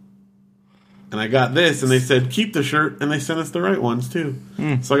 And I got this, and they said, keep the shirt, and they sent us the right ones, too.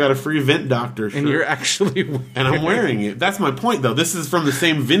 So I got a free Vent Doctor shirt. And you're actually wearing it. And I'm wearing it. That's my point, though. This is from the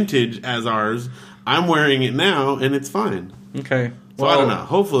same vintage as ours. I'm wearing it now, and it's fine. Okay. So I don't know.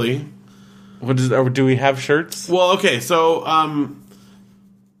 Hopefully... do we have shirts? Well, okay, so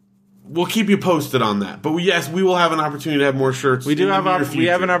we'll keep you posted on that. But yes, we will have an opportunity to have more shirts. We have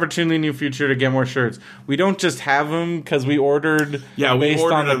an opportunity in the near future to get more shirts. We don't just have them because we ordered based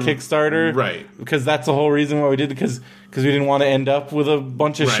on the Kickstarter, right? Because that's the whole reason why we did it. Because we didn't want to end up with a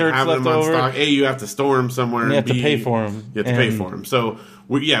bunch of shirts have left them on over. Stock. A, you have to store them somewhere, and you have to pay for them. You have to pay for them. So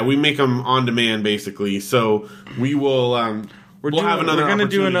we make them on demand basically. So we will. We're going to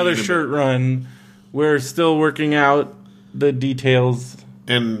do another shirt run. We're still working out the details.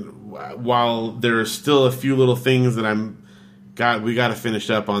 And while there are still a few little things that we got to finish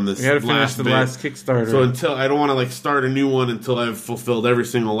up on this. We got to finish the last Kickstarter. So I don't want to start a new one until I've fulfilled every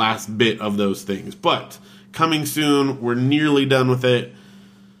single last bit of those things. But coming soon, we're nearly done with it.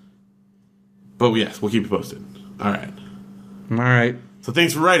 But yes, we'll keep you posted. All right. All right. So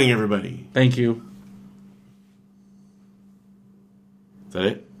thanks for writing, everybody. Thank you. Is that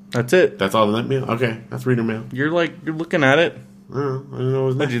it? That's it. That's all the net mail? Okay, that's reader mail. You're looking at it. I don't know what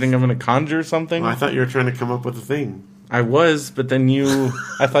was next. Do you think I'm going to conjure something? Well, I thought you were trying to come up with a thing. I was, but then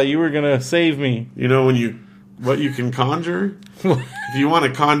I thought you were going to save me. You know what you can conjure? If you want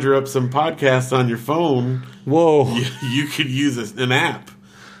to conjure up some podcasts on your phone, whoa, you could use an app.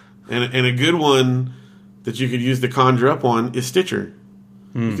 And a good one that you could use to conjure up on is Stitcher.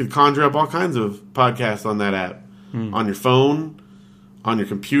 You could conjure up all kinds of podcasts on that app. On your phone, on your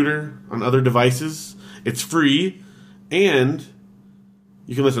computer, on other devices. It's free, and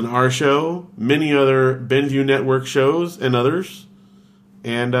you can listen to our show, many other Benview Network shows, and others.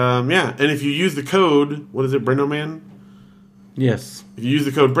 And, and if you use the code, what is it, Brendoman? Yes. If you use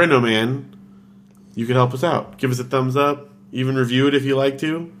the code Brendoman, you can help us out. Give us a thumbs up, even review it if you like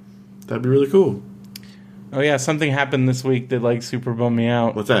to. That'd be really cool. Oh, yeah, something happened this week that, super bummed me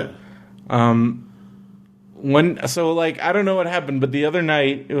out. What's that? I don't know what happened, but the other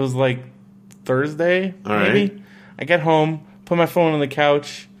night, it was Thursday, maybe. Right. I get home, put my phone on the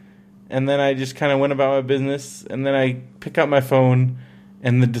couch, and then I just kind of went about my business, and then I pick up my phone,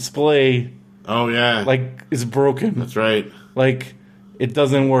 and the display, is broken. That's right. Like, it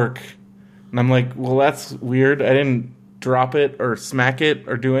doesn't work. And I'm like, well, that's weird. I didn't drop it or smack it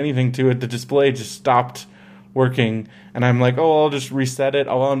or do anything to it. The display just stopped working. And I'm like, oh, I'll just reset it.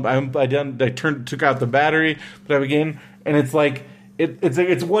 I took out the battery, put it up again, and it's like,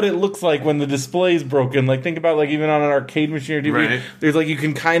 it's what it looks like when the display's broken. Like, think about, like, even on an arcade machine or TV, right. There's, like, you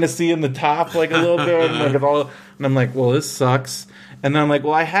can kind of see in the top, like, a little bit, and I'm like, well, this sucks. And then I'm like,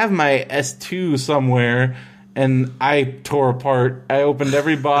 well, I have my S2 somewhere, and I tore apart. I opened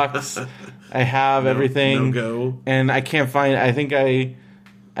every box. I have everything. No go. And I can't find it. I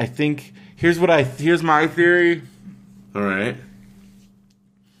think here's my theory. All right.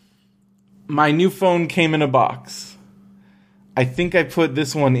 My new phone came in a box. I think I put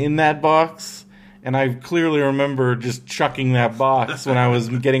this one in that box, and I clearly remember just chucking that box when I was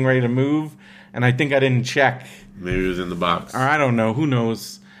getting ready to move, and I think I didn't check. Maybe it was in the box. Or I don't know. Who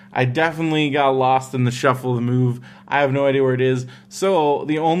knows? I definitely got lost in the shuffle of the move. I have no idea where it is. So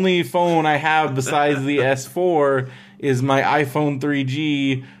the only phone I have besides the S4 is my iPhone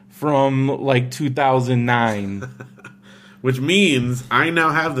 3G from like 2009. Which means I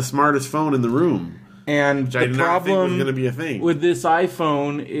now have the smartest phone in the room. And which I did not think was going to be a thing. With this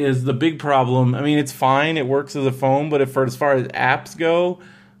iPhone is the big problem. I mean, it's fine. It works as a phone. But as far as apps go,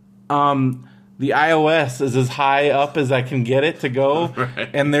 the iOS is as high up as I can get it to go. Right.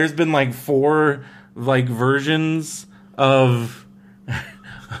 And there's been like 4 like versions of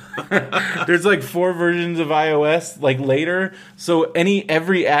there's like 4 versions of iOS like later. So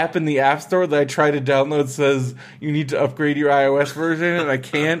every app in the App Store that I try to download says you need to upgrade your iOS version, and I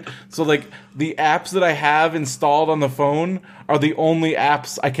can't. So like the apps that I have installed on the phone are the only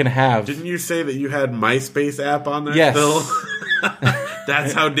apps I can have. Didn't you say that you had MySpace app on there? Yes. Still?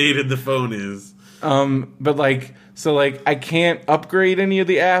 That's how dated the phone is. But I can't upgrade any of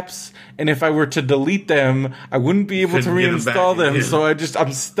the apps, and if I were to delete them, I wouldn't be able to reinstall them. Yeah. So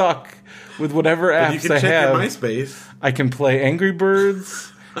I'm stuck with whatever apps I have. You can check your MySpace. I can play Angry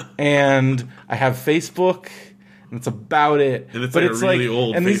Birds, and I have Facebook, and that's about it. And it's really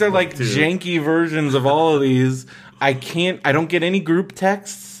old. And Facebook these are like too. Janky versions of all of these. I don't get any group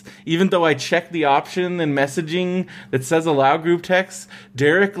texts. Even though I checked the option in messaging that says allow group texts,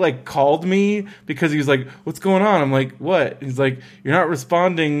 Derek like called me because he was like, "What's going on?" I'm like, "What?" He's like, "You're not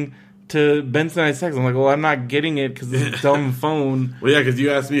responding to Benson and I's text." I'm like, "Well, I'm not getting it because it's a dumb phone." Well, yeah, because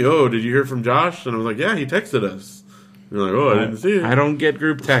you asked me, "Oh, did you hear from Josh?" And I was like, "Yeah, he texted us." You're like, "Oh, I didn't see it." I don't get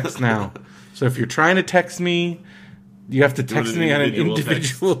group texts now. So if you're trying to text me, you have to text me on an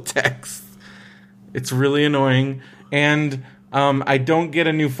individual text. It's really annoying. And I don't get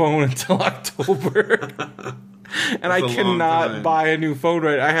a new phone until October. And I cannot buy a new phone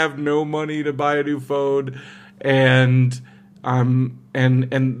right. I have no money to buy a new phone. And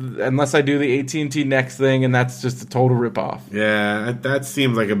unless I do the AT&T Next thing, and that's just a total ripoff. Yeah, that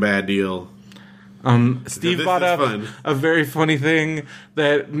seems like a bad deal. Steve brought up a very funny thing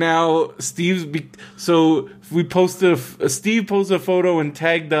that now Steve posted a photo and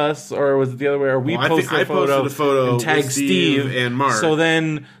tagged us, or was it the other way? Or I posted a photo and tagged Steve and Mark. So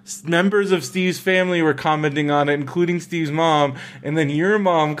then members of Steve's family were commenting on it, including Steve's mom, and then your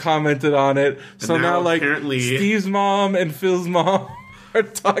mom commented on it. So now like Steve's mom and Phil's mom are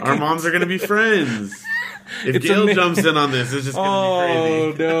talking. Our moms are going to be friends. If Gail jumps in on this, it's just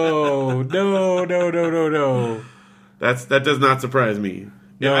going to be crazy. No. That does not surprise me.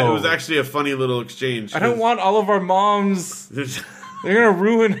 No. Yeah, it was actually a funny little exchange. I don't want all of our moms. They're going to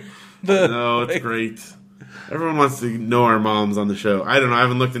ruin the... No, it's great. Everyone wants to know our moms on the show. I don't know. I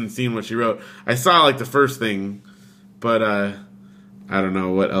haven't looked and seen what she wrote. I saw like the first thing, but I don't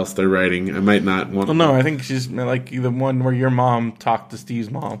know what else they're writing. I might not want Well, no, I think she's like the one where your mom talked to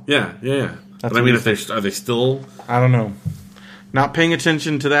Steve's mom. Yeah. But I mean, are they still? I don't know. Not paying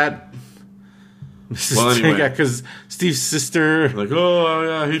attention to that. Well, anyway, because Steve's sister, like, oh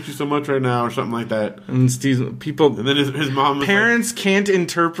yeah, I hate you so much right now, or something like that. And Steve's people, and then his mom. Was parents can't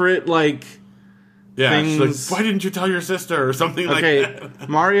interpret like. Yeah, things. She's like, why didn't you tell your sister or something like that? Okay,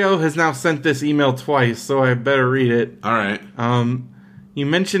 Mario has now sent this email twice, so I better read it. All right. You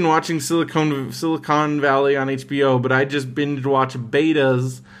mentioned watching Silicon Valley on HBO, but I just binge watched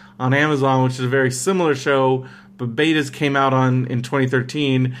Betas on Amazon, which is a very similar show, but Betas came out in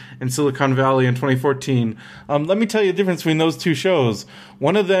 2013 and Silicon Valley in 2014. Let me tell you the difference between those two shows.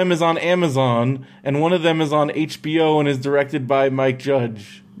 One of them is on Amazon, and one of them is on HBO and is directed by Mike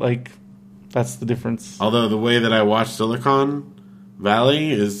Judge. Like, that's the difference. Although the way that I watch Silicon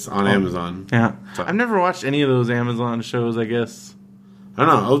Valley is on Amazon. Yeah. So. I've never watched any of those Amazon shows, I guess. I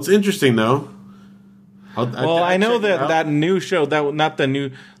don't know. It's interesting though. I know that new show the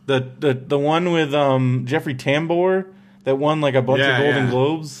one with Jeffrey Tambor that won like a bunch of Golden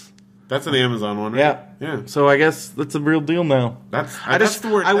Globes. That's an Amazon one, right? Yeah. So I guess that's a real deal now.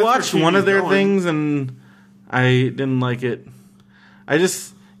 I watched one of their things and I didn't like it. I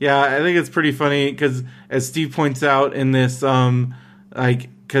think it's pretty funny because, as Steve points out in this,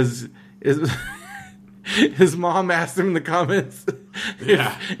 because his mom asked him in the comments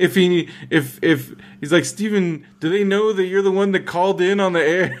if he's like, Steven, do they know that you're the one that called in on the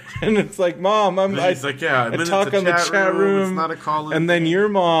air? And it's like, Mom, I talk on the chat room. It's not a call in. And then your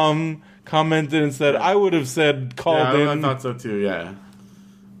mom commented and said, I would have said called in. I thought so too. Yeah,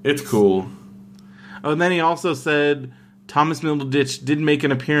 it's cool. Oh, and then he also said Thomas Middleditch did make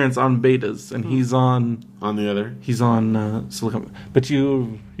an appearance on Betas, and he's on the other. He's on Silicon. But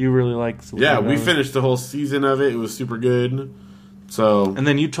you really like Silicon. Yeah, we finished the whole season of it. It was super good. So, and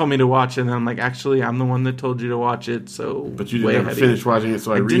then you told me to watch it, and I'm like, actually, I'm the one that told you to watch it. So, but you didn't finish watching it,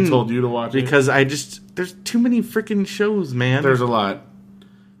 so I retold you to watch it because there's too many freaking shows, man. There's a lot.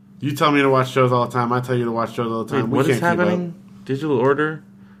 You tell me to watch shows all the time. I tell you to watch shows all the time. Wait, what is happening? Digital Order.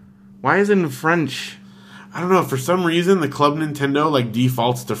 Why is it in French? I don't know. For some reason, the Club Nintendo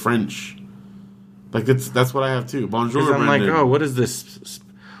defaults to French. That's what I have too. Bonjour, I'm Brendan. like, oh, what is this?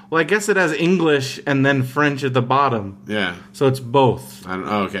 Well, I guess it has English and then French at the bottom. Yeah. So it's both.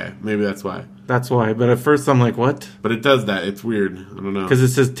 Okay. Maybe that's why. That's why. But at first I'm like, what? But it does that. It's weird. I don't know. Because it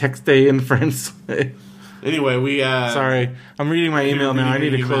says Texte in French. Anyway, we... Sorry. I'm reading my email now. I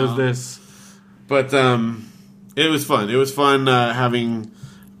need to close this. But it was fun. It was fun having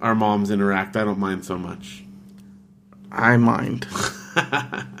our moms interact. I don't mind so much. I mind.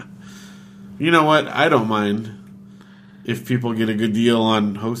 You know what? I don't mind if people get a good deal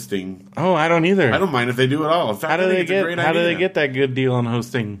on hosting. Oh, I don't either. I don't mind if they do it all. In fact, how do they get that good deal on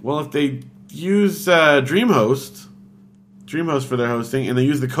hosting? Well, if they use DreamHost for their hosting, and they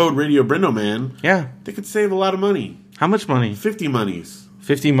use the code Radio Brendoman, they could save a lot of money. How much money? 50 monies.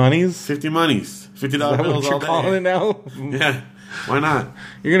 50 monies? 50 monies. $50 Is that bills what you're all day. calling it now? Yeah. Why not?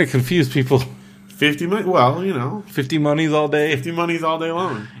 You're going to confuse people. 50 money? Well, you know. 50 monies all day? 50 monies all day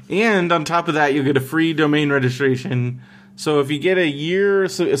long. And on top of that, you'll get a free domain registration. So if you get a year,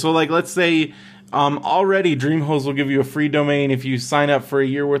 so like let's say already DreamHost will give you a free domain if you sign up for a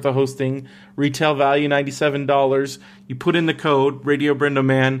year worth of hosting. Retail value $97. You put in the code Radio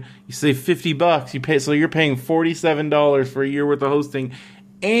Brendoman. You save $50. You pay, so you're paying $47 for a year worth of hosting,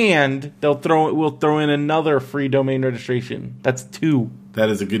 and we'll throw in another free domain registration. That's 2. That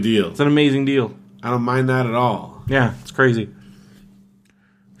is a good deal. It's an amazing deal. I don't mind that at all. Yeah, it's crazy.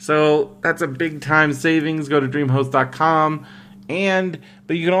 So that's a big time savings. Go to dreamhost.com.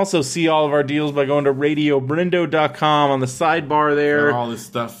 But you can also see all of our deals by going to radiobrendo.com on the sidebar there. All this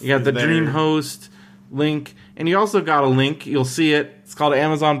stuff. You got the DreamHost link. And you also got a link. You'll see it. It's called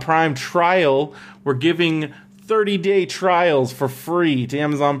Amazon Prime Trial. We're giving 30-day trials for free to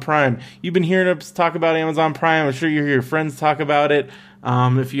Amazon Prime. You've been hearing us talk about Amazon Prime. I'm sure you hear your friends talk about it.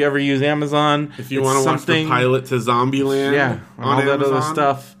 If you ever use Amazon, if you want to watch the pilot to Zombieland, all that Amazon. Other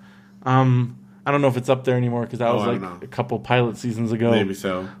stuff. I don't know if it's up there anymore because that was a couple pilot seasons ago. Maybe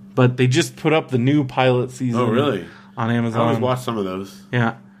so. But they just put up the new pilot season. Oh, really? On Amazon. I always watch some of those.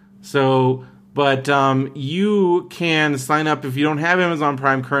 Yeah. So, but you can sign up if you don't have Amazon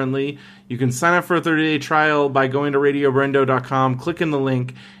Prime currently. You can sign up for a 30-day trial by going to radiobrendo.com, clicking the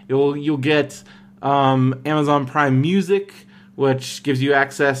link. You'll get Amazon Prime Music, which gives you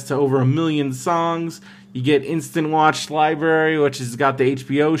access to over 1 million songs. You get Instant Watch Library, which has got the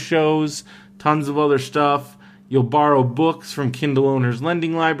HBO shows, tons of other stuff. You'll borrow books from Kindle Owners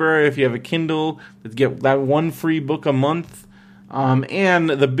Lending Library. If you have a Kindle, you get that one free book a month. And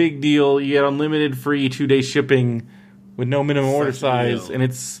the big deal, you get unlimited free 2-day shipping with no minimum order size, and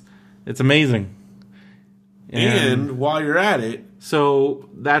it's amazing. And while you're at it, so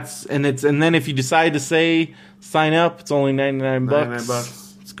and then if you decide to sign up, it's only $99.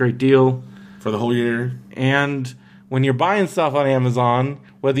 $99. It's a great deal for the whole year. And when you're buying stuff on Amazon,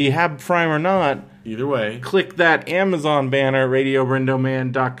 whether you have Prime or not, either way, click that Amazon banner,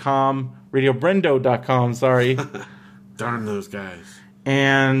 radiobrendo.com, sorry. Darn those guys.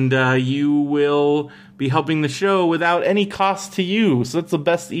 And you will be helping the show without any cost to you. So that's the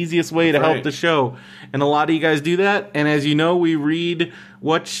best, easiest way to help the show. And a lot of you guys do that. And as you know, we read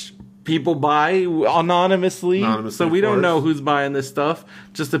what people buy anonymously. So we don't know who's buying this stuff.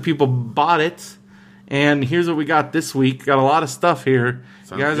 Just that people bought it. And here's what we got this week. Got a lot of stuff here.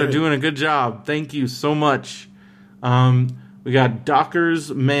 You guys are doing a good job. Thank you so much. We got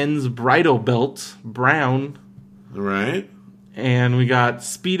Dockers Men's Bridal Belt, brown. All right. And we got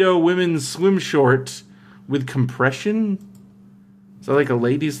Speedo women's swim short with compression. Is that like a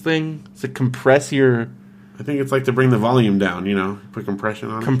ladies thing? Does it compress your... I think it's like to bring the volume down, put compression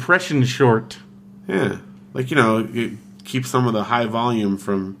on it. Compression short. Yeah. Like, it keeps some of the high volume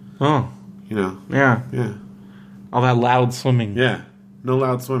from, Yeah. Yeah. All that loud swimming. Yeah. No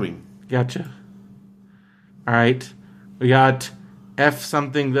loud swimming. Gotcha. All right. We got F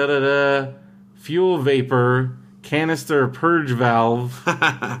something, fuel vapor, canister purge valve.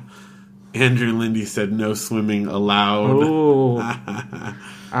 Andrew Lindy said no swimming allowed. Oh.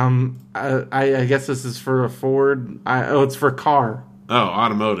 I guess this is for a Ford. It's for car. Oh,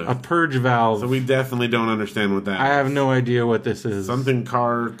 automotive. A purge valve. So we definitely don't understand what that is. I have no idea what this is. Something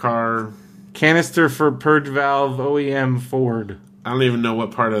car. Canister for purge valve, OEM Ford. I don't even know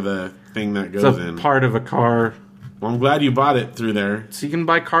what part of the thing that goes in. Part of a car. Well, I'm glad you bought it through there. So you can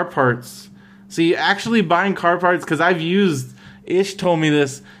buy car parts. See, actually buying car parts, because I've used... Ish told me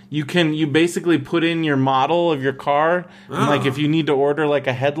this. You basically put in your model of your car, and like if you need to order like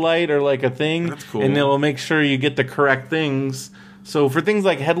a headlight or like a thing, that's cool. And it'll make sure you get the correct things. So for things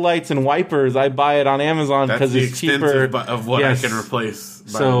like headlights and wipers, I buy it on Amazon because it's cheaper. Of what I can replace.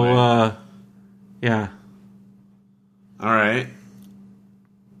 Yeah. All right,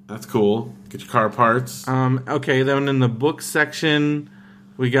 that's cool. Get your car parts. Okay, then in the book section,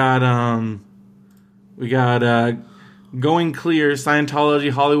 we got Going Clear, Scientology,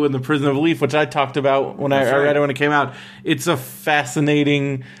 Hollywood, and the Prison of Belief, which I talked about when I read it when it came out. It's a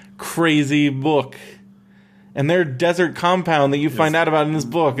fascinating, crazy book. And their desert compound that you find out about in this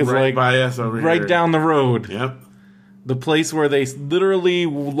book is right like by us over right here. down the road. Yep. The place where they literally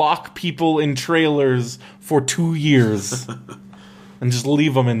lock people in trailers for 2 years and just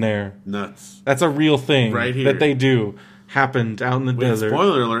leave them in there. Nuts. That's a real thing right here. that they do. Happened out in the desert.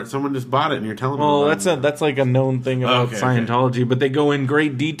 Spoiler alert, someone just bought it and you're telling me about it. That's like a known thing about Scientology, but they go in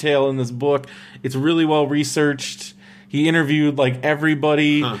great detail in this book. It's really well researched. He interviewed like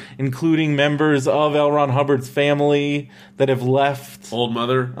everybody, including members of L. Ron Hubbard's family that have left. Old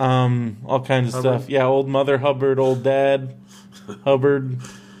mother? All kinds of stuff. Yeah, old mother Hubbard, old dad Hubbard,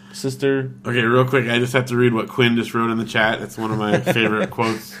 sister. Okay, real quick, I just have to read what Quinn just wrote in the chat. It's one of my favorite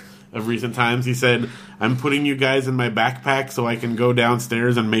quotes of recent times. He said, "I'm putting you guys in my backpack so I can go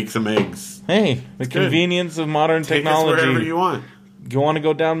downstairs and make some eggs." Hey, the convenience of modern technology. Take us wherever you want. You want to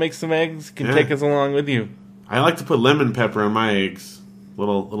go down, make some eggs? You can take us along with you. I like to put lemon pepper on my eggs.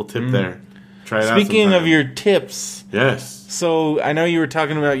 Little tip there. Try it out. Speaking of your tips, yes. So I know you're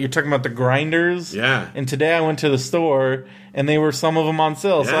talking about the grinders. Yeah. And today I went to the store and they were some of them on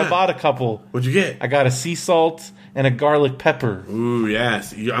sale, so I bought a couple. What'd you get? I got a sea salt and a garlic pepper. Ooh,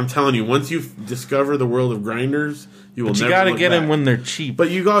 yes. I'm telling you, once you discover the world of grinders, you will never look back. But you got to get them when they're cheap. But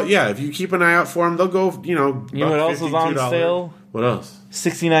if you keep an eye out for them, they'll go, You know what else is on sale? What else?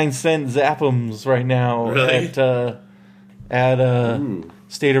 69-cent Zappums right now at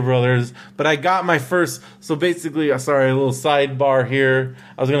Stater Brothers. But I got my first. So basically, sorry, a little sidebar here.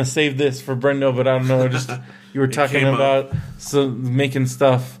 I was gonna save this for Brendo, but I don't know. Just you were talking about making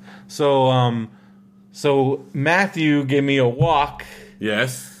stuff. So Matthew gave me a wok.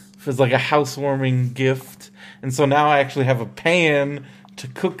 Yes. It's like a housewarming gift, and so now I actually have a pan to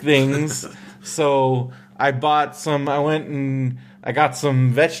cook things. So I bought some. I got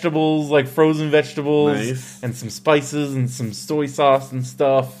some vegetables, like frozen vegetables, and some spices and some soy sauce and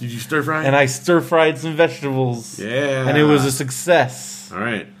stuff. Did you stir fry? And I stir fried some vegetables. Yeah. And it was a success. All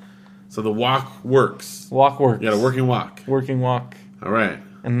right. So the wok works. Wok works. You got a working wok. Working wok. All right.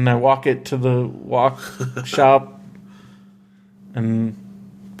 And I walk it to the wok shop and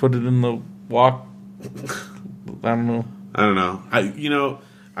put it in the wok. I don't know.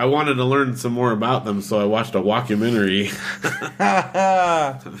 I wanted to learn some more about them, so I watched a wockumentary.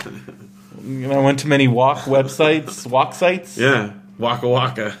 I went to many wok sites. Yeah, Waka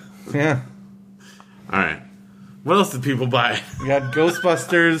Waka. Yeah. All right. What else did people buy? We got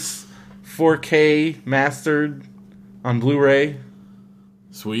Ghostbusters 4K mastered on Blu-ray.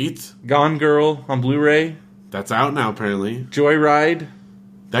 Sweet. Gone Girl on Blu-ray. That's out now, apparently. Joyride.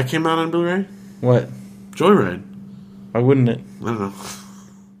 That came out on Blu-ray? What? Joyride. Why wouldn't it? I don't know.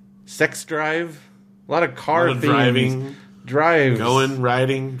 Sex Drive. A lot of car themes. Driving. Drives. Going,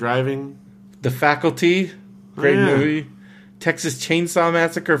 riding, driving. The Faculty. Great movie. Texas Chainsaw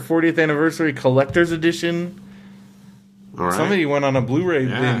Massacre 40th Anniversary Collector's Edition. All right. Somebody went on a Blu-ray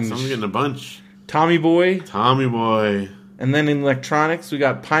binge. Someone's getting a bunch. Tommy Boy. And then in electronics, we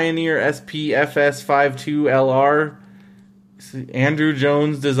got Pioneer SPFS52LR. Andrew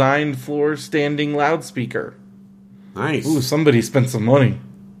Jones designed floor standing loudspeaker. Nice. Ooh, somebody spent some money.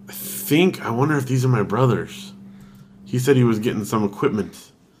 I wonder if these are my brothers. He said he was getting some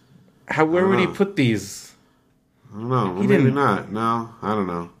equipment. Where would he put these? I don't know. Well, maybe not. No, I don't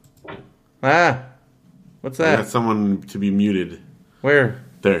know. What's that? I got someone to be muted. Where?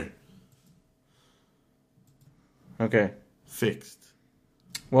 There. Okay. Fixed.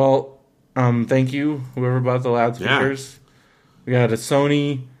 Well, thank you, whoever bought the loudspeakers. Yeah. We got a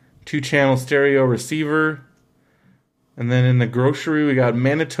Sony 2-channel stereo receiver. And then in the grocery, we got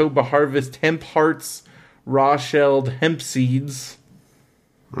Manitoba Harvest hemp hearts, raw shelled hemp seeds.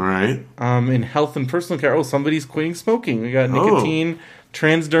 All right. In health and personal care. Oh, somebody's quitting smoking. We got nicotine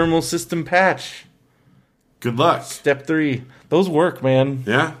transdermal system patch. Good luck. Step 3. Those work, man.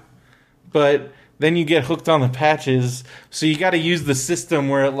 Yeah. But then you get hooked on the patches, so you got to use the system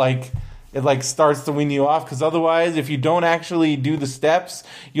where it starts to wean you off, because otherwise, if you don't actually do the steps,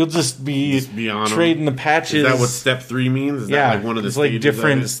 you'll just be trading the patches. Is that what step 3 means? Is that like one of the stages? It's like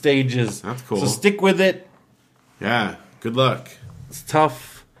different stages. That's cool. So stick with it. Yeah. Good luck. It's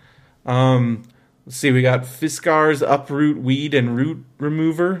tough. Let's see. We got Fiskars Uproot Weed and Root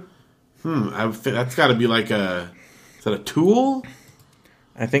Remover. That's got to be like is that a tool?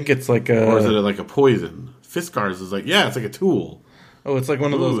 I think it's like a... Or is it like a poison? Fiskars is like, it's like a tool. Oh, it's like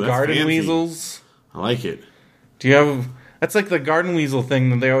one of those garden fancy. Weasels. I like it. Do you have... That's like the garden weasel thing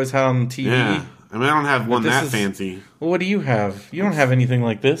that they always had on TV. Yeah. I mean, I don't have one that fancy. Well, what do you have? You don't have anything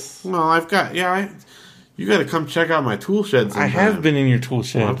like this. Well, I've got... you got to come check out my tool shed sometime. I have been in your tool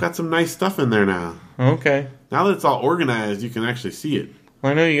shed. Well, I've got some nice stuff in there now. Okay. Now that it's all organized, you can actually see it.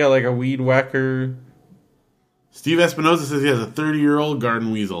 Well, I know you got like a weed whacker. Steve Espinoza says he has a 30-year-old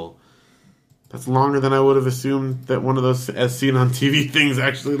garden weasel. That's longer than I would have assumed that one of those as seen on TV things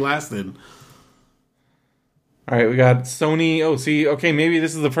actually lasted. All right, we got Sony. Oh, see, okay, maybe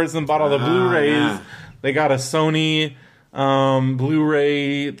this is the person that bought all the Blu-rays. Yeah. They got a Sony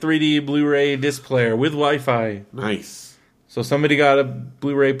Blu-ray 3D Blu-ray disc player with Wi-Fi. Nice. So somebody got a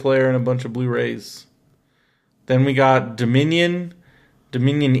Blu-ray player and a bunch of Blu-rays. Then we got Dominion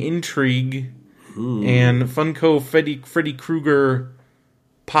Intrigue, and Funko Freddy Krueger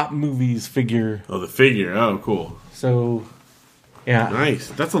Pop Movies figure. Oh, the figure. Oh, cool. So, yeah. Nice.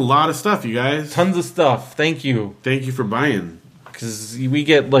 That's a lot of stuff, you guys. Tons of stuff. Thank you. Thank you for buying. Because we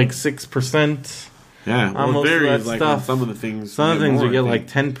get like 6%. Yeah, well, it varies like on some of the things. Some of the things we get like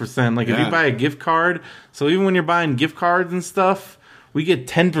 10%. Like if you buy a gift card, so even when you're buying gift cards and stuff, we get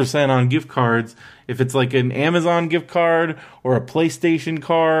 10% on gift cards. If it's like an Amazon gift card or a PlayStation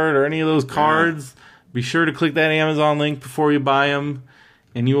card or any of those cards, be sure to click that Amazon link before you buy them,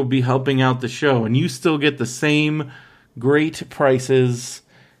 and you will be helping out the show. And you still get the same great prices,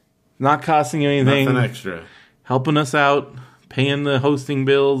 not costing you anything. Nothing extra. Helping us out, paying the hosting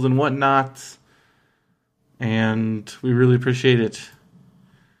bills and whatnot. And we really appreciate it.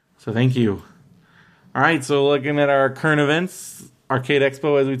 So thank you. All right, so looking at our current events, Arcade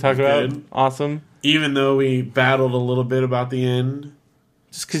Expo, as we talked about, awesome. Even though we battled a little bit about the end.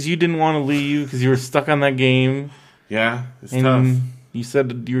 Just because you didn't want to leave, because you were stuck on that game. Yeah, it's tough. You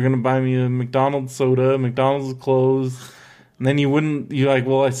said you were going to buy me a McDonald's soda. McDonald's was closed. And then you wouldn't. You're like,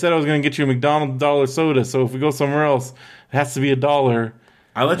 well, I said I was going to get you a McDonald's dollar soda, so if we go somewhere else, it has to be $1.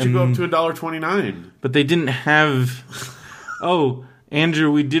 I let you go up to $1.29. But they didn't have... Oh, Andrew,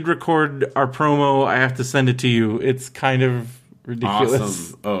 we did record our promo. I have to send it to you. It's kind of ridiculous.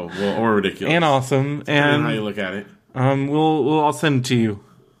 Awesome. Oh, well, or ridiculous. And awesome. And how you look at it. I'll send it to you.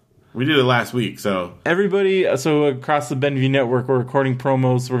 We did it last week, so... Everybody, so across the Benview Network, we're recording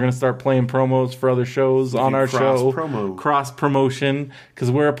promos. We're going to start playing promos for other shows on our show. Cross promotion. Because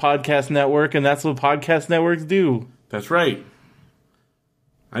we're a podcast network, and that's what podcast networks do. That's right.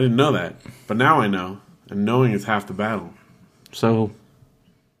 I didn't know that, but now I know, and knowing is half the battle. So,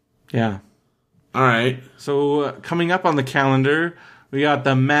 yeah. All right. So, coming up on the calendar, we got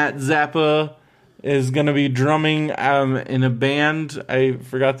the Matt Zappa is going to be drumming in a band. I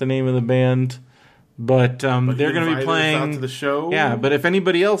forgot the name of the band, but they're going to be playing out to the show. Yeah, but if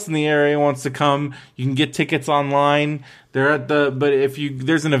anybody else in the area wants to come, you can get tickets online. They're at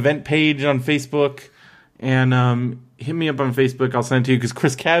there's an event page on Facebook, and hit me up on Facebook. I'll send it to you because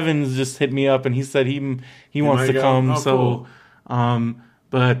Chris Cavins just hit me up and he said he wants to come. Cool.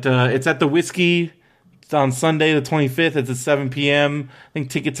 But it's at the Whiskey. It's on Sunday the 25th. It's at 7 p.m. I think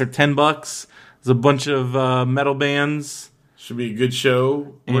tickets are $10. There's a bunch of metal bands. Should be a good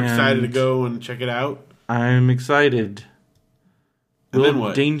show. We're excited to go and check it out. I'm excited. And then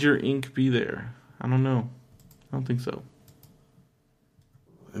what? Danger Inc. be there? I don't know. I don't think so.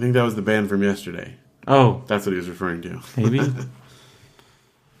 I think that was the band from yesterday. Oh. That's what he was referring to. Maybe.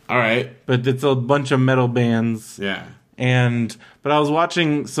 All right. But it's a bunch of metal bands. Yeah. But I was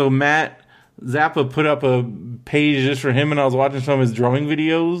watching, so Matt Zappa put up a page just for him, and I was watching some of his drumming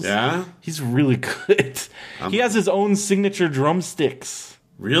videos. Yeah? He's really good. He has his own signature drumsticks.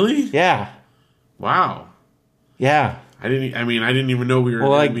 Really? Yeah. Wow. Yeah. I didn't even know we were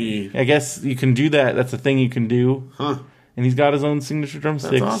going to be... I guess you can do that. That's a thing you can do. Huh. And he's got his own signature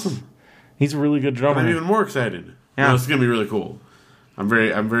drumsticks. That's awesome. He's a really good drummer. But I'm even more excited. Yeah. No, it's going to be really cool. I'm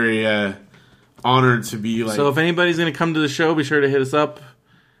very honored to be like... So if anybody's going to come to the show, be sure to hit us up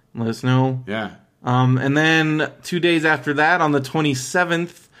and let us know. Yeah. And then 2 days after that, on the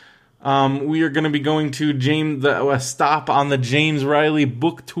 27th, we are going to be going to a stop on the James Riley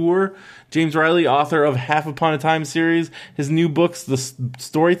book tour. James Riley, author of Half Upon a Time series. His new books, The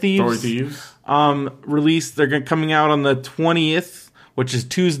Story Thieves. Released. They're coming out on the 20th, which is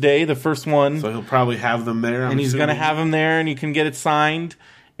Tuesday, the first one. So he'll probably have them there. And he's going to have them there, and you can get it signed.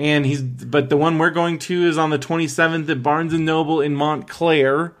 But the one we're going to is on the 27th at Barnes & Noble in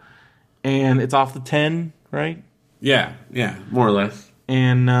Montclair. And it's off the 10, right? Yeah, more or less.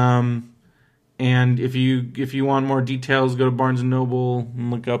 And if you want more details, go to Barnes & Noble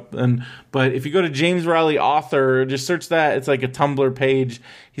and look up. But if you go to James Riley Author, just search that. It's like a Tumblr page.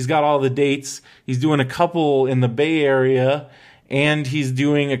 He's got all the dates. He's doing a couple in the Bay Area, and he's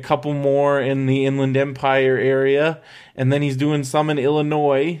doing a couple more in the Inland Empire area, and then he's doing some in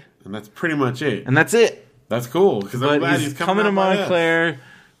Illinois. And that's pretty much it. And that's it. That's cool, because I'm glad he's coming to Montclair,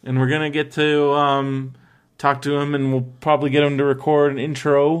 and we're going to get to talk to him, and we'll probably get him to record an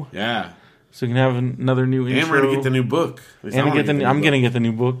intro. Yeah. So you can have another new intro. And we're going to get the new book. I'm going to get the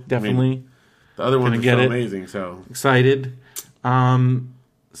new book, definitely. The other ones are so amazing, so. Excited.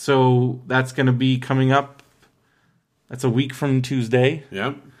 So that's going to be coming up. That's a week from Tuesday.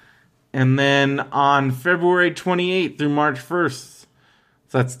 Yep. And then on February 28th through March 1st,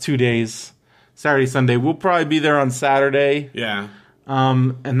 so that's 2 days, Saturday, Sunday. We'll probably be there on Saturday. Yeah.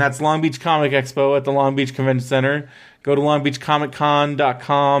 And that's Long Beach Comic Expo at the Long Beach Convention Center. Go to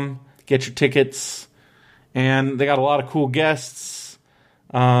longbeachcomiccon.com. Get your tickets. And they got a lot of cool guests.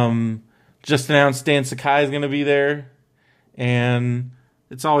 Just announced Dan Sakai is going to be there. And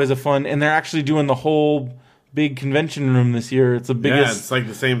it's always a fun... And they're actually doing the whole big convention room this year. It's the biggest... Yeah, it's like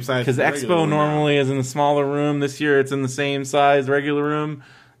the same size. Because Expo normally is in the smaller room. This year it's in the same size, regular room.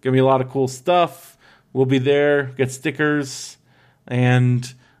 Going to be a lot of cool stuff. We'll be there. Get stickers.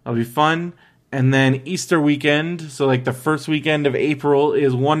 And it'll be fun. And then Easter weekend, so like the first weekend of April,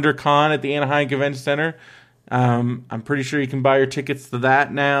 is WonderCon at the Anaheim Convention Center. I'm pretty sure you can buy your tickets to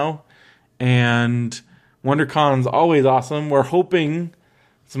that now. And WonderCon's always awesome. We're hoping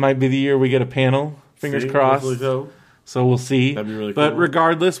this might be the year we get a panel. Fingers crossed. So we'll see. That'd be really cool. But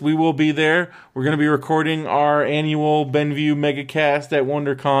regardless, we will be there. We're going to be recording our annual Benview Megacast at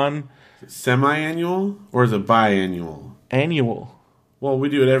WonderCon. Semi-annual or is it biannual? Annual. Well, we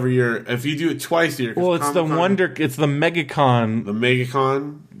do it every year. If you do it twice a year, well, it's it's the MegaCon. The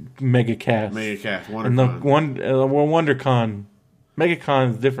MegaCon, Megacast, WonderCon, and the WonderCon.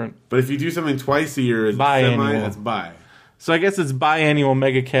 MegaCon is different. But if you do something twice a year, it's biannual. That's bi. So I guess it's biannual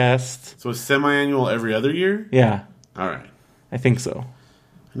Megacast. So it's semi-annual every other year. Yeah. All right. I think so.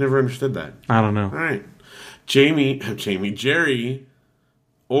 I never understood that. I don't know. All right. Jerry,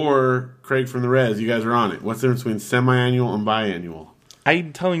 or Craig from the Res, you guys are on it. What's the difference between semi-annual and biannual?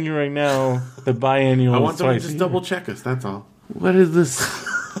 I'm telling you right now, the biannual. I want them to just double check us. That's all. What is this?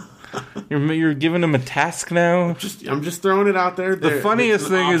 You're giving them a task now. I'm just throwing it out there. The funniest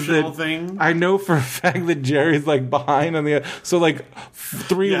thing is that I know for a fact that Jerry's like behind on the. So like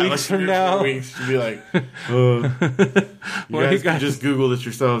 3 weeks from now, 4 weeks to be like, you guys can just Google this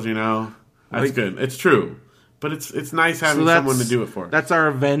yourselves. You know, that's good. It's true, but it's nice having someone to do it for us. That's our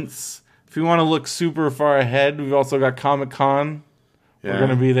events. If you want to look super far ahead, we've also got Comic-Con. Yeah. We're going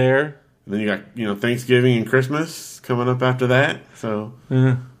to be there. And then you got, Thanksgiving and Christmas coming up after that. So,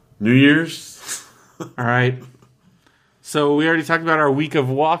 New Year's. All right. So, we already talked about our week of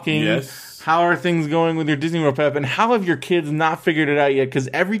walking. Yes. How are things going with your Disney World prep? And how have your kids not figured it out yet? Because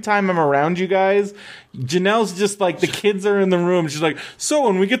every time I'm around you guys, Janelle's just like, the kids are in the room. She's like, so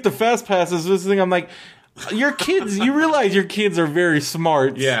when we get the Fast Passes, this thing, I'm like, your kids, you realize your kids are very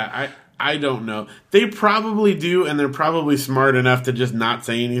smart. Yeah, I don't know. They probably do, and they're probably smart enough to just not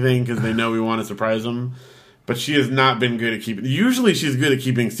say anything because they know we want to surprise them. But she has not been good at keeping... Usually she's good at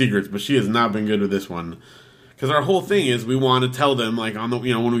keeping secrets, but she has not been good with this one. Because our whole thing is we want to tell them, like, on the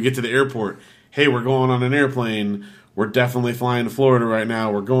when we get to the airport, hey, we're going on an airplane. We're definitely flying to Florida right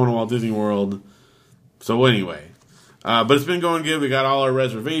now. We're going to Walt Disney World. So anyway. But it's been going good. We got all our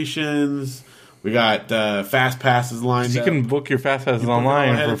reservations. We got Fast Passes lined up. You can book your Fast Passes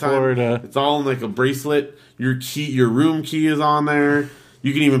online for Florida. It's all in like a bracelet. Your room key is on there.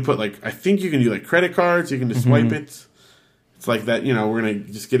 You can even put I think you can do credit cards. You can just swipe it. It's like that, we're going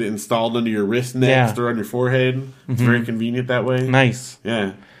to just get it installed under your wrist next or on your forehead. It's very convenient that way. Nice.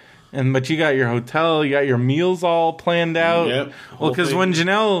 Yeah. But you got your hotel, you got your meals all planned out. Yep. Well, because when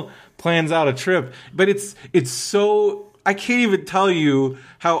Janelle plans out a trip, but it's so, I can't even tell you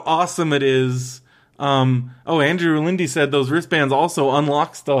how awesome it is. Andrew Lindy said those wristbands also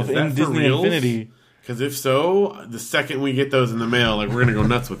unlock stuff in Disney Infinity. Because if so, the second we get those in the mail, we're going to go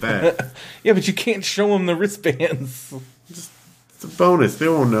nuts with that. Yeah, but you can't show them the wristbands. It's a bonus. They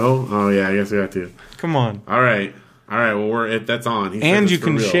won't know. Oh, yeah, I guess we have to. Come on. All right. Well, that's on. And you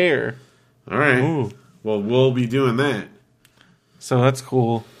can share. All right. Ooh. Well, we'll be doing that. So that's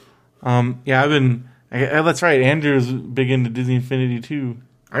cool. That's right. Andrew's big into Disney Infinity too.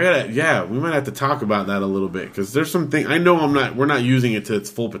 We might have to talk about that a little bit because there's something I know we're not using it to its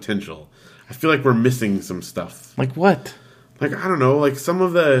full potential. I feel like we're missing some stuff. Like what? I don't know. Some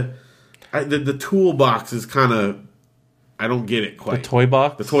of the toolbox is kind of, I don't get it quite. The toy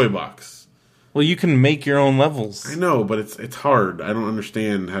box? The toy box. Well, you can make your own levels. I know, but it's hard. I don't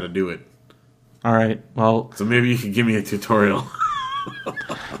understand how to do it. All right. Well, so maybe you could give me a tutorial.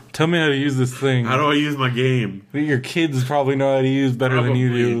 Tell me how to use this thing. How do I use my game? Your kids probably know how to use better than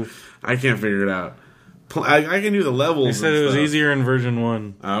you do. I can't figure it out. I can do the levels. They said it was easier in version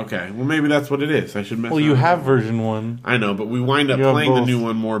 1. Okay. Well, maybe that's what it is. I should mess. Well, you have version 1. I know, but we wind up playing the new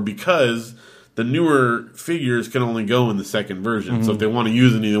one more because the newer figures can only go in the second version. Mm-hmm. So if they want to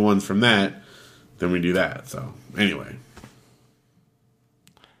use any of the ones from that, then we do that. So anyway.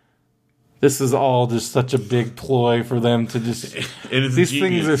 This is all just such a big ploy for them to just... These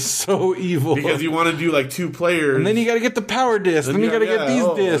things are so evil. Because you want to do 2 players. And then you got to get the power disc. Then you got to get these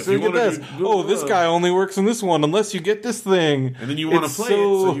discs. Then you get this. This guy only works in this one unless you get this thing. And then you want to play it,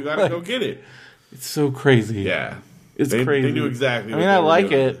 so you got to go get it. It's so crazy. Yeah. It's crazy. They knew exactly I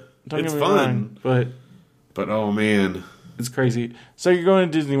like it. It's fun. But oh, man. It's crazy. So you're going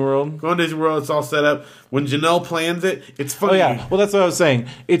to Disney World? Going to Disney World. It's all set up. When Janelle plans it, it's funny. Oh, yeah. Well, that's what I was saying.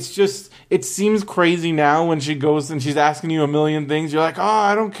 It's just, it seems crazy now when she goes and she's asking you a million things. You're like, oh,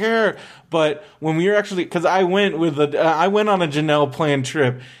 I don't care. But when we were actually, because I went on a Janelle planned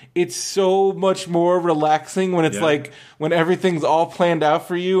trip. It's so much more relaxing when it's when everything's all planned out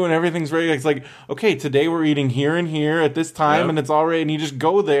for you and everything's ready. It's like, okay, today we're eating here and here at this time, and it's already, and you just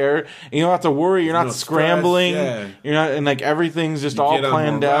go there and you don't have to worry. You're not scrambling. You're not, and everything's just all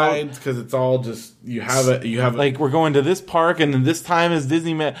planned out because it's all just you have it. We're going to this park and then this time is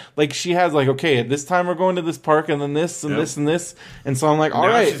Disneyland. She has okay, at this time we're going to this park and then this and this and this, and so I'm like, all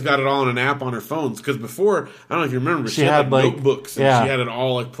right. She's got it all in an app on her phones because before, I don't know if you remember, but she had notebooks and she had it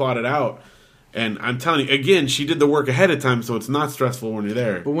all plotted out. And I'm telling you, again, she did the work ahead of time, so it's not stressful when you're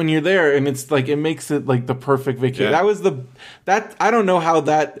there. But when you're there, and it's it makes it the perfect vacation. That I don't know how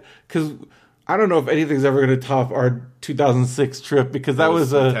because I don't know if anything's ever going to top our 2006 trip because that was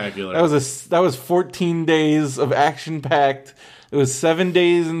spectacular. That was 14 days of action packed. It was 7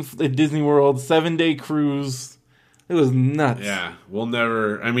 days in Disney World, 7-day cruise. It was nuts. Yeah, we'll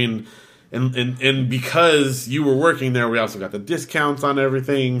never. I mean. And because you were working there, we also got the discounts on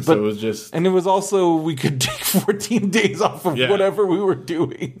everything. So it was just... And it was also, we could take 14 days off of whatever we were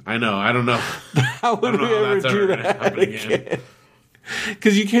doing. I know. I don't know. How would we ever do that again?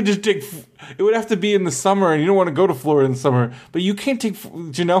 Because you can't just take... It would have to be in the summer, and you don't want to go to Florida in the summer. But you can't take...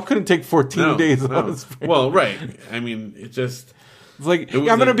 Janelle couldn't take 14 days off. Well, right. I mean, it just... It's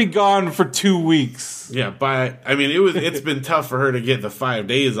I'm going to be gone for 2 weeks. Yeah, it's been tough for her to get the 5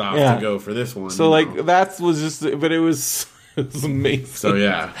 days off to go for this one. So, that was just, but it was amazing. So,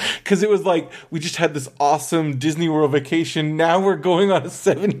 yeah. Because it was we just had this awesome Disney World vacation. Now we're going on a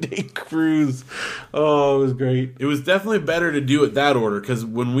 7-day cruise. Oh, it was great. It was definitely better to do it that order, because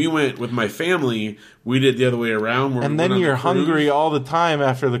when we went with my family, we did it the other way around. And then you're hungry all the time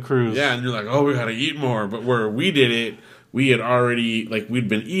after the cruise. Yeah, and you're like, oh, we got to eat more. But where we did it, we had already, we'd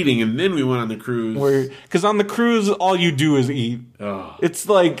been eating, and then we went on the cruise. Because on the cruise, all you do is eat. Oh, it's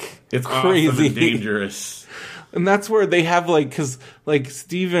it's crazy. Awesome and dangerous. And that's where they have, because,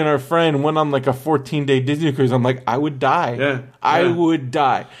 Steven, our friend, went on, a 14-day Disney cruise. I'm like, I would die. Yeah. I would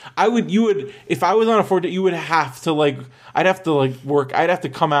die. If I was on a 14-day, you would have to, I'd have to, work. I'd have to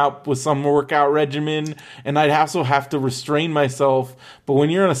come out with some workout regimen, and I'd also have to restrain myself. But when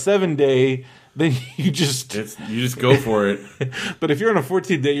you're on a 7-day... Then you just go for it. But if you're on a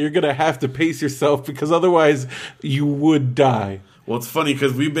 14-day, you're going to have to pace yourself because otherwise you would die. Well, it's funny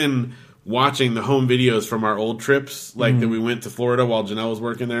because we've been watching the home videos from our old trips, that we went to Florida while Janelle was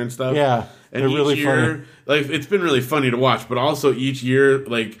working there and stuff. Yeah, and they're really funny. It's been really funny to watch, but also each year,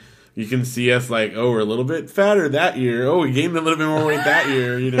 you can see us like, oh, we're a little bit fatter that year. Oh, we gained a little bit more weight that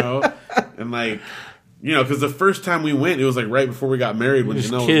year, you know? And like, you know, because the first time we went, it was like right before we got married when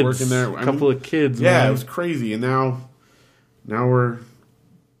Janelle was working there. A couple of kids, yeah, man. It was crazy. And now we're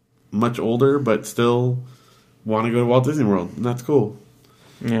much older, but still want to go to Walt Disney World. And that's cool.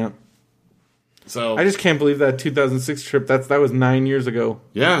 Yeah. So I just can't believe that 2006 trip. That was 9 years ago.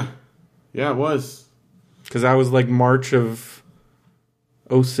 Yeah. Yeah, it was. Because that was like March of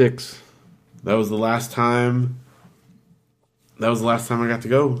 2006. That was the last time I got to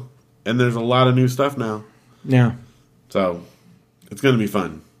go. And there's a lot of new stuff now. Yeah. So, it's going to be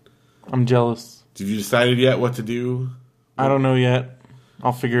fun. I'm jealous. Have you decided yet what to do? I don't know yet.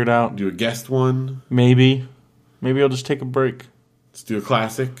 I'll figure it out. Do a guest one? Maybe I'll just take a break. Let's do a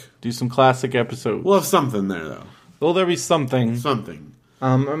classic. Do some classic episodes. We'll have something there, though. Will there be something? Something.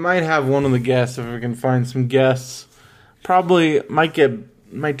 I might have one of the guests if we can find some guests. Probably might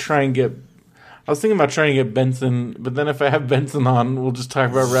try and get... I was thinking about trying to get Benson, but then if I have Benson on, we'll just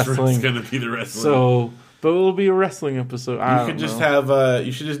talk about wrestling. It's going to be the wrestling. So, but it'll be a wrestling episode.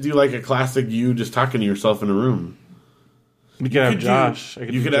 You should just do like a classic you just talking to yourself in a room. We could have Josh.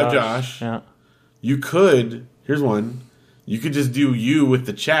 You could have Josh. Yeah. You could, here's one. You could just do you with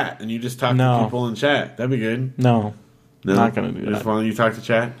the chat and you just talk to people in chat. That'd be good. No. Not going to do that. Just why don't you talk to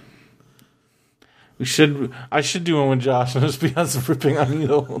chat? I should do one with Josh and just be us ripping on you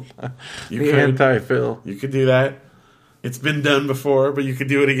the whole time. Anti-Phil. You could do that. It's been done before, but you could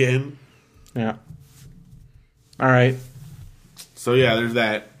do it again. Yeah. All right. So yeah, there's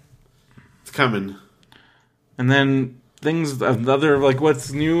that. It's coming. And then other like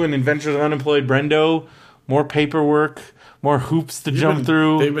what's new in Adventures of Unemployed Brendo, more paperwork, more hoops to jump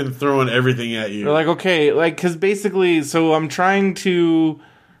through. They've been throwing everything at you. They're like, okay, like because basically, so I'm trying to.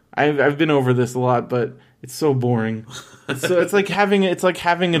 I've been over this a lot, but it's so boring. So it's like having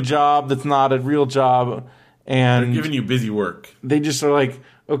a job that's not a real job, and they're giving you busy work. They just are like,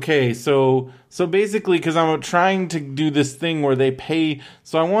 okay, so basically, because I'm trying to do this thing where they pay.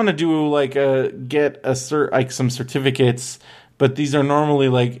 So I want to do like some certificates, but these are normally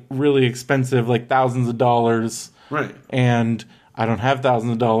like really expensive, like thousands of dollars. Right. And I don't have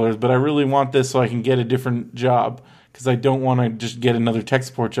thousands of dollars, but I really want this so I can get a different job. Because I don't want to just get another tech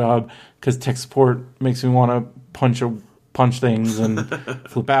support job, because tech support makes me want to punch things and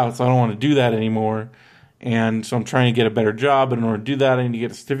flip out, so I don't want to do that anymore. And so I'm trying to get a better job, and in order to do that, I need to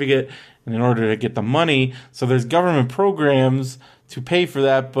get a certificate, and in order to get the money, so there's government programs to pay for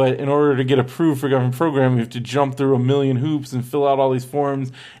that, but in order to get approved for government program, you have to jump through a million hoops and fill out all these forms.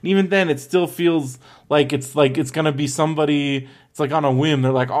 And even then, it still feels like it's going to be somebody, it's like on a whim.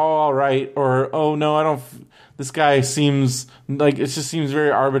 They're like, oh, all right, or, oh, no, I don't... This guy seems like it just seems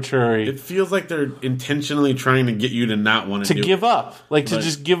very arbitrary. It feels like they're intentionally trying to get you to not want to give up, to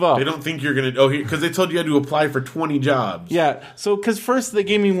just give up. They don't think you're gonna. Because they told you had to apply for 20 jobs. Yeah. So because first they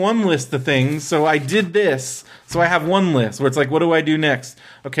gave me one list of things, so I did this. So I have one list where it's like, what do I do next?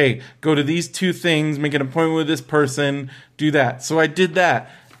 Okay, go to these two things, make an appointment with this person, do that. So I did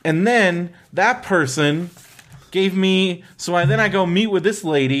that, and then that person gave me, then I go meet with this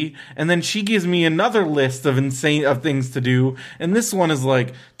lady, and then she gives me another list of things to do, and this one is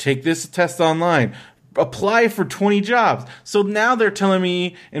like, take this test online, apply for 20 jobs. So now they're telling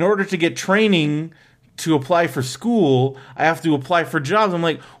me, in order to get training to apply for school, I have to apply for jobs. I'm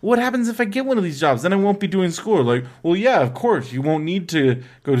like, what happens if I get one of these jobs? Then I won't be doing school. Like, well, yeah, of course, you won't need to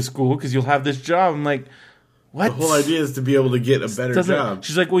go to school because you'll have this job. I'm like, what? The whole idea is to be able to get a better job.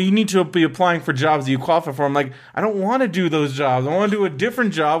 She's like, well, you need to be applying for jobs that you qualify for. I'm like, I don't want to do those jobs. I want to do a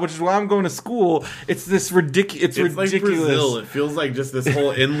different job, which is why I'm going to school. It's this ridiculous. It's ridiculous. Like Brazil. It feels like just this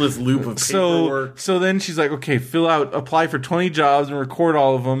whole endless loop of paperwork. So then she's like, okay, apply for 20 jobs and record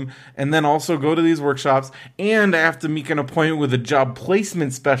all of them, and then also go to these workshops, and I have to make an appointment with a job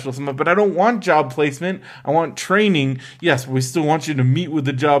placement specialist. But I don't want job placement. I want training. Yes, we still want you to meet with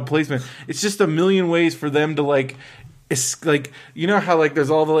the job placement. It's just a million ways for them to like. It's like, you know how like there's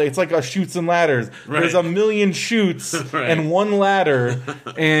all the, it's like a chutes and ladders. Right. There's a million chutes and one ladder,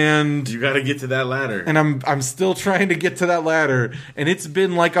 and you got to get to that ladder. And I'm still trying to get to that ladder, and it's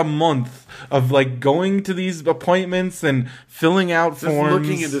been like a month of like going to these appointments and filling out forms.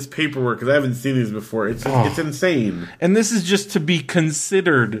 Looking at this paperwork, because I haven't seen these before. It's insane. And this is just to be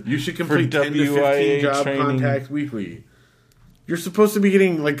considered. You should complete 10 to 15 job contacts weekly. You're supposed to be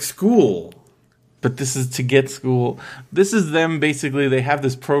getting like school. But this is to get school. This is them basically, they have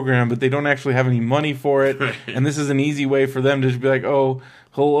this program, but they don't actually have any money for it. Right. And this is an easy way for them to just be like, oh,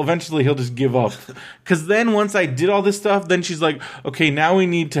 He'll just give up. Because then once I did all this stuff, then she's like, okay, now we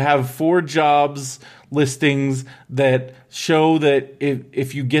need to have 4 jobs listings that show that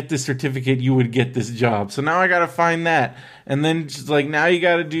if you get this certificate, you would get this job. So now I got to find that. And then she's like, now you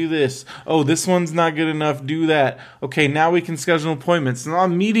got to do this. Oh, this one's not good enough. Do that. Okay, now we can schedule appointments. Now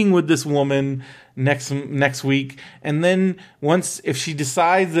I'm meeting with this woman next week, and then if she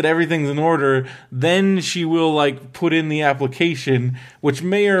decides that everything's in order, then she will like put in the application, which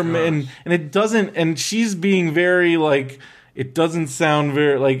may or may, and it doesn't, and she's being very like, it doesn't sound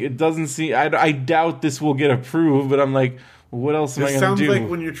very like, it doesn't seem, I doubt this will get approved, but I'm like, what else am I going to do? It sounds like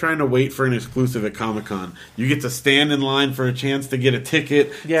when you're trying to wait for an exclusive at Comic-Con. You get to stand in line for a chance to get a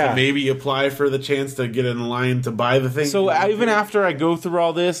ticket, to maybe apply for the chance to get in line to buy the thing. So even after I go through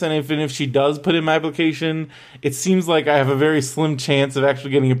all this, and if she does put in my application, it seems like I have a very slim chance of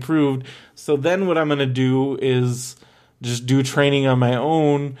actually getting approved. So then what I'm going to do is just do training on my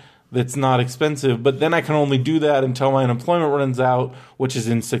own that's not expensive. But then I can only do that until my unemployment runs out, which is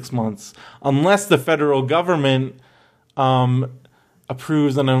in 6 months. Unless the federal government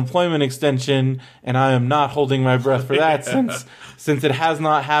approves an unemployment extension, and I am not holding my breath for that since it has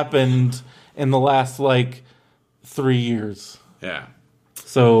not happened in the last like 3 years. Yeah.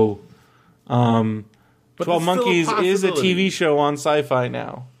 So, 12 Monkeys is a TV show on Sci-Fi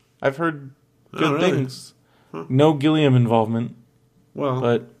now. I've heard good things. Huh. No Gilliam involvement. Well,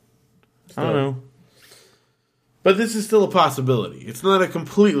 but I don't know. But this is still a possibility. It's not a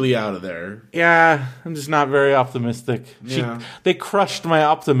completely out of there. Yeah, I'm just not very optimistic. They crushed my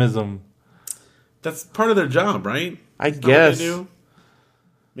optimism. That's part of their job, right? I guess. What they do?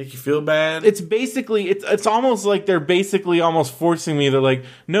 Make you feel bad? It's basically, it's almost like they're basically almost forcing me. They're like,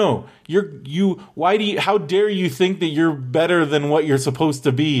 no, how dare you think that you're better than what you're supposed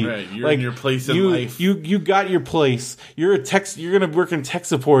to be? Right, you're like, in your place in life. You got your place. You're going to work in tech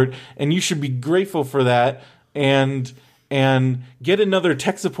support, and you should be grateful for that. And get another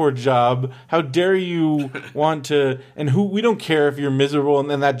tech support job. How dare you want to? And we don't care if you're miserable and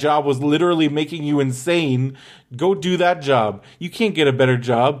then that job was literally making you insane. Go do that job. You can't get a better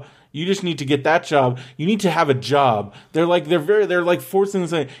job. You just need to get that job. You need to have a job. They're like forcing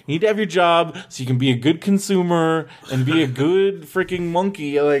this. You need to have your job so you can be a good consumer and be a good freaking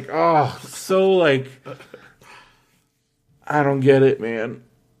monkey. Like, oh, so like, I don't get it, man.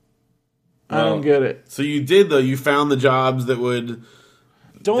 I don't get it. So you did, though. You found the jobs that would...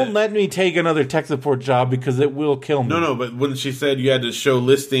 Don't let me take another tech support job because it will kill me. No, but when she said you had to show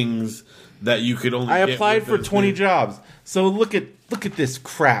listings that you could only I applied for 20 jobs. So look at this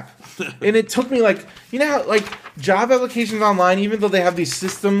crap. And it took me like... You know how like job applications online, even though they have these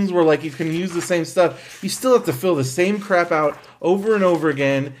systems where like you can use the same stuff, you still have to fill the same crap out over and over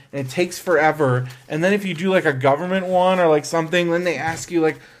again, and it takes forever. And then if you do like a government one or like something, then they ask you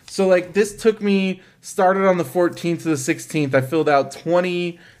like... So, like, this took me, started on the 14th to the 16th. I filled out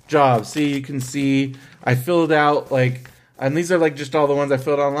 20 jobs. See, you can see I filled out, like, and these are, like, just all the ones I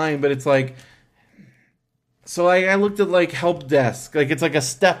filled online, but it's, like, so I looked at, like, help desk. Like, it's, like, a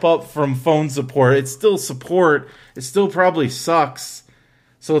step up from phone support. It's still support. It still probably sucks.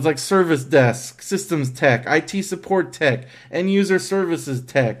 So, it's, like, service desk, systems tech, IT support tech, end user services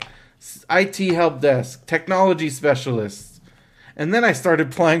tech, IT help desk, technology specialist. And then I started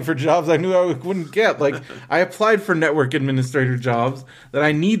applying for jobs I knew I wouldn't get. Like, I applied for network administrator jobs that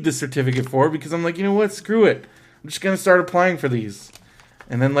I need the certificate for because I'm like, you know what? Screw it. I'm just going to start applying for these.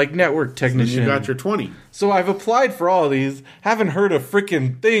 And then, like, network technician. So you got your 20. So I've applied for all of these. Haven't heard a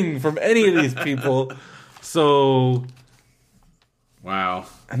freaking thing from any of these people. So... Wow.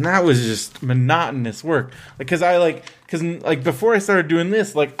 And that was just monotonous work. Because before I started doing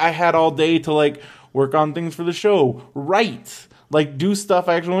this, like, I had all day to, like, work on things for the show. Write. Like, do stuff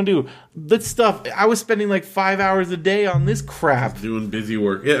I actually want to do. This stuff, I was spending like 5 hours a day on this crap. Doing busy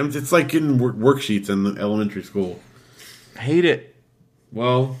work. Yeah, it's like getting worksheets in elementary school. I hate it.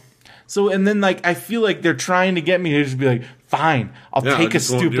 Well. So, and then, like, I feel like they're trying to get me to just be like, fine, I'll take a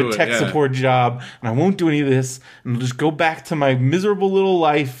stupid tech support job, and I won't do any of this, and I'll just go back to my miserable little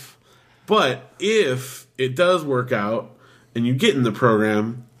life. But if it does work out, and you get in the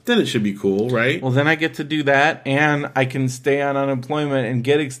program... Then it should be cool, right? Well, then I get to do that, and I can stay on unemployment and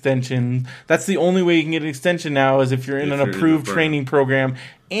get extension. That's the only way you can get an extension now is if you're in an approved training program.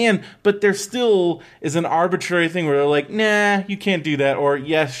 But there still is an arbitrary thing where they're like, nah, you can't do that, or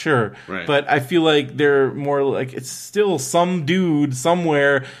yes, sure. Right. But I feel like they're more like it's still some dude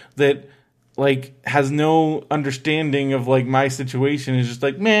somewhere that like has no understanding of like my situation. Is just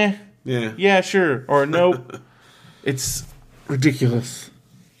like, meh, yeah, sure, or nope. It's ridiculous.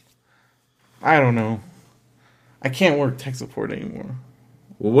 I don't know. I can't work tech support anymore.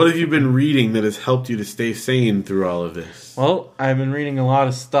 Well, what have you been reading that has helped you to stay sane through all of this? Well, I've been reading a lot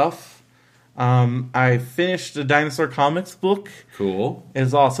of stuff. I finished the Dinosaur Comics book. Cool.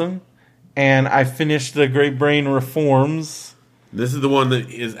 It's awesome. And I finished the Great Brain Reforms. This is the one that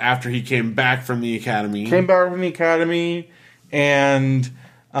is after he came back from the academy. And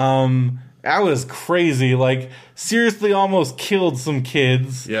that was crazy. Like, seriously almost killed some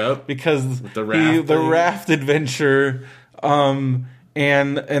kids. Yep. Because the raft adventure,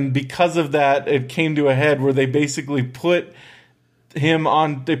 and because of that, it came to a head where they basically put Tom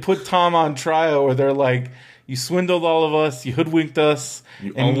on trial, where they're like, you swindled all of us, you hoodwinked us,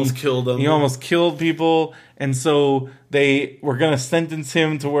 you almost killed them. You almost killed people, and so they were going to sentence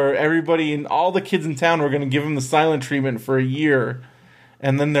him to where everybody and all the kids in town were going to give him the silent treatment for a year.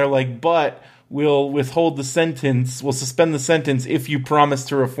 And then they're like, but we'll withhold the sentence, we'll suspend the sentence if you promise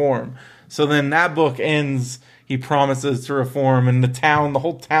to reform. So then that book ends, he promises to reform, and the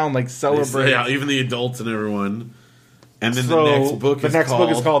whole town like celebrates. Yeah, even the adults and everyone. And then the next book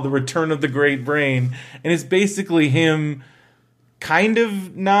is called The Return of the Great Brain. And it's basically him kind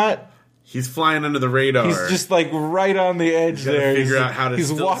of not... He's flying under the radar. He's just like right on the edge there. Figure out how to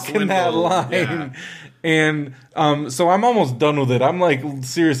he's walking swindle. that line. Yeah. And so I'm almost done with it. I'm like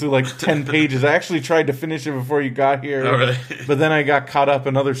seriously like 10 pages. I actually tried to finish it before you got here. Oh, really? But then I got caught up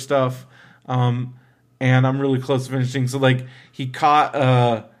in other stuff. And I'm really close to finishing. So like he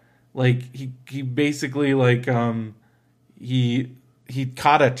caught he basically like he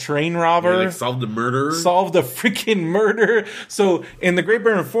caught a train robber. He like solved a murder. Solved a freaking murder. So in the Great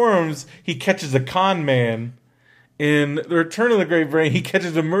Brain Reforms, he catches a con man. In The Return of the Great Brain, he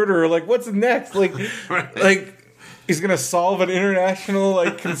catches a murderer. Like, what's next? Like, right. like he's gonna solve an international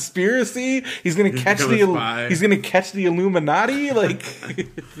like conspiracy. He's gonna catch the Illuminati. Like,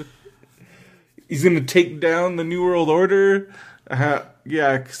 he's gonna take down the New World Order.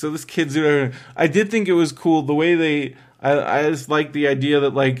 Yeah. So this kid's doing. I did think it was cool the way I just like the idea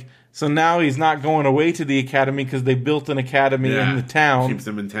that like. So now he's not going away to the academy because they built an academy in the town. Keeps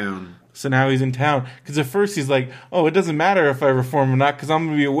him in town. So now he's in town. Because at first he's like, oh, it doesn't matter if I reform or not because I'm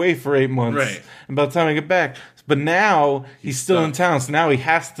going to be away for 8 months. Right. And by the time I get back. But now he's still in town. So now he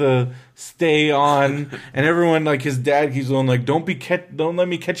has to stay on. And everyone, like his dad keeps going like, don't let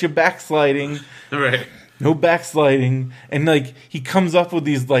me catch you backsliding. Right. No backsliding. And like he comes up with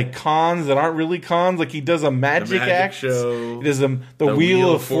these like cons that aren't really cons. Like he does a magic act show. He does the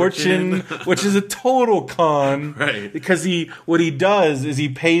Wheel of Fortune, which is a total con. Right. Because what he does is he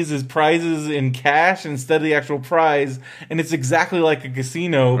pays his prizes in cash instead of the actual prize, and it's exactly like a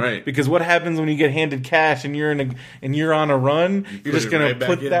casino. Right. Because what happens when you get handed cash and you're on a run? You're just gonna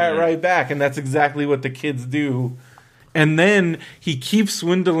put that right back, and that's exactly what the kids do. And then he keeps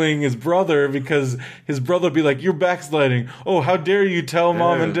swindling his brother because his brother will be like, you're backsliding. Oh, how dare you tell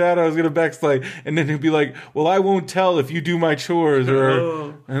mom and dad I was going to backslide. And then he'll be like, well, I won't tell if you do my chores.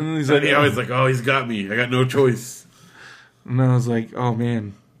 And then he's like, always like, oh, he's got me. I got no choice. And I was like, oh,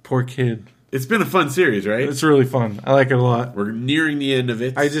 man, poor kid. It's been a fun series, right? It's really fun. I like it a lot. We're nearing the end of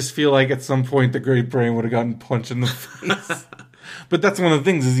it. I just feel like at some point the Great Brain would have gotten punched in the face. But that's one of the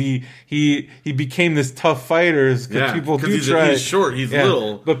things is he became this tough fighter because people do try. He's short, he's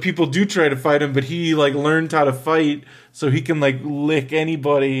little, but people do try to fight him. But he like learned how to fight, so he can like lick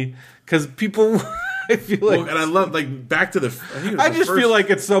anybody. Because people, I feel like, and I love like back to the. I just feel like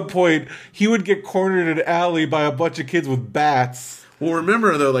at some point he would get cornered in an alley by a bunch of kids with bats. Well,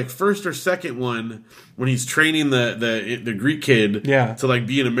 remember though, like first or second one, when he's training the Greek kid to like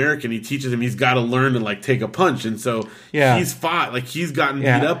be an American, he teaches him he's got to learn to like take a punch, and so he's fought, like he's gotten beat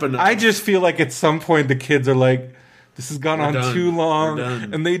up enough. I just feel like at some point the kids are like, this has gone on too long,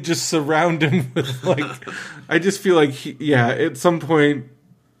 and they just surround him with like. I just feel like at some point,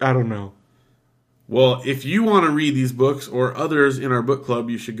 I don't know. Well, if you want to read these books or others in our book club,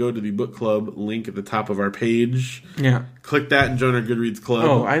 you should go to the book club link at the top of our page. Yeah. Click that and join our Goodreads club.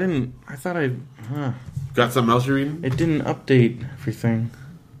 Oh, I didn't. I thought I. Got something else you're reading? It didn't update everything.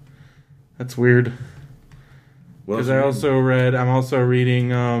 That's weird. Because I'm also reading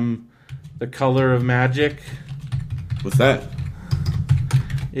The Color of Magic. What's that?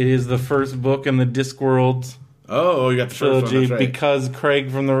 It is the first book in the Discworld. Oh, you got the first trilogy, one, that's right. Because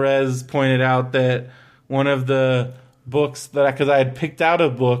Craig from the Res pointed out that one of the books because I had picked out a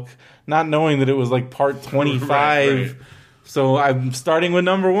book, not knowing that it was like part 25. Right. So I'm starting with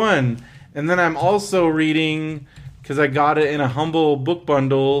number 1. And then I'm also reading, because I got it in a Humble book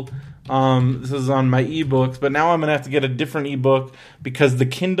bundle. This is on my ebooks, but now I'm going to have to get a different ebook because the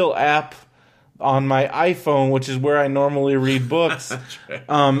Kindle app on my iPhone, which is where I normally read books,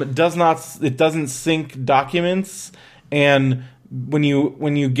 doesn't sync documents, and when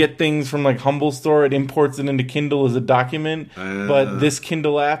you get things from like Humble Store, it imports it into Kindle as a document. But this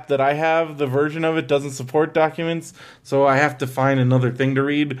Kindle app that I have, the version of it doesn't support documents, so I have to find another thing to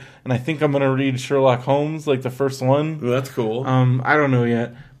read. And I think I'm gonna read Sherlock Holmes, like the first one. Well, that's cool. I don't know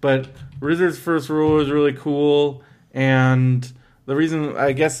yet, but Wizard's First Rule is really cool, and the reason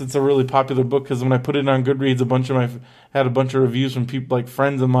I guess it's a really popular book because when I put it on Goodreads, had a bunch of reviews from people like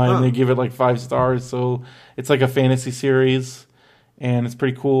friends of mine, and they give it like 5 stars. So it's like a fantasy series, and it's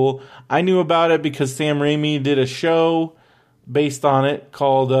pretty cool. I knew about it because Sam Raimi did a show based on it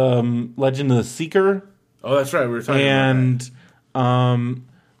called Legend of the Seeker. Oh, that's right. We were talking about that.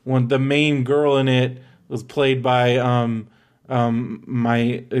 When the main girl in it was played by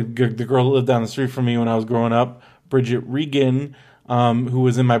the girl who lived down the street from me when I was growing up, Bridget Regan, who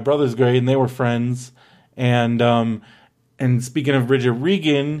was in my brother's grade, and they were friends. And speaking of Bridget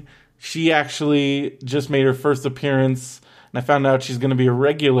Regan, she actually just made her first appearance, and I found out she's going to be a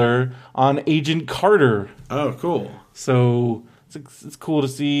regular on Agent Carter. Oh, cool. So it's cool to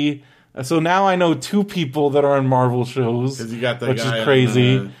see. So now I know 2 people that are on Marvel shows, 'Cause you got the which guy is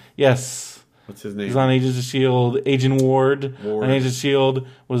crazy. on, Yes. What's his name? He's on Agents of S.H.I.E.L.D. Agent Ward. On Agents of S.H.I.E.L.D.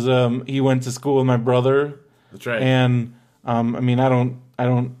 was he went to school with my brother. That's right. And I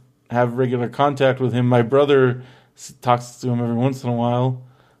don't have regular contact with him. My brother talks to him every once in a while,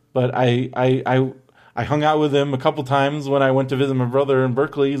 but I hung out with him a couple times when I went to visit my brother in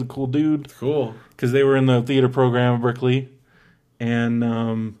Berkeley. He's a cool dude. Cool. Because they were in the theater program at Berkeley,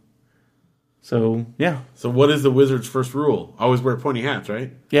 and so yeah. So what is the wizard's first rule? Always wear pointy hats,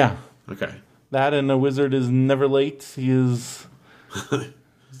 right? Yeah. Okay. That and a wizard is never late. He is.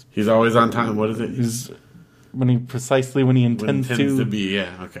 He's always on time. What is it? He's precisely when he intends to be.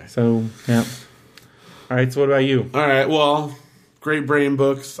 Yeah. Okay. So yeah. All right. So what about you? All right. Well, Great Brain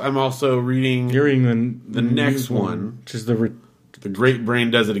books. I'm also reading. You're reading the next one, which is the Great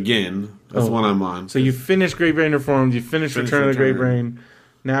Brain Does It Again. That's the one I'm on. So you finished Great Brain Reformed. You finished Return of the Great Brain.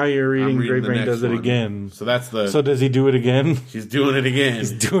 Now you're reading Great Brain Does It Again. So that's the. So does he do it again? He's doing it again.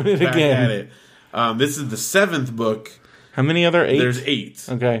 He's doing it Back again. At it. This is the 7th book. How many other 8? There's 8.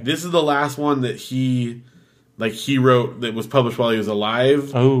 Okay. This is the last one that he wrote that was published while he was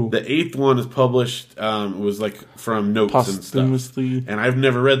alive. Oh. The 8th one is published. Was like from notes posthumously. And stuff. And I've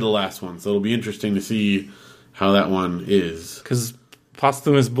never read the last one, so it'll be interesting to see how that one is. Because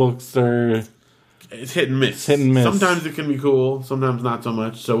posthumous books are. It's hit and miss. It's hit and miss. Sometimes it can be cool, sometimes not so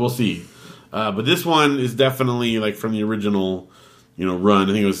much. So we'll see. But this one is definitely like from the original, run.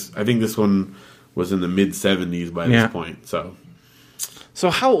 I think this one was in the mid 70s by this point. So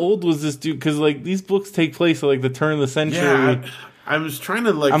how old was this dude? Because like these books take place at like the turn of the century. Yeah, I was trying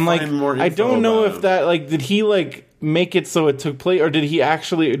to find more info I don't know if him. that did he make it so it took place, or did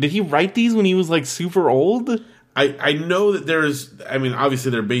he write these when he was like super old? I know that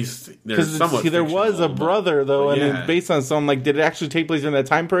obviously they're somewhat there was a brother though, and yeah. it's based on some did it actually take place in that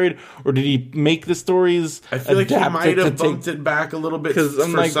time period, or did he make the stories? I feel like he might have bumped it back a little bit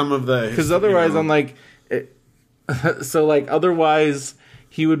for some of the. Because otherwise, I'm like, otherwise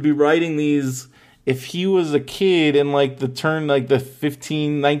he would be writing these if he was a kid in the turn the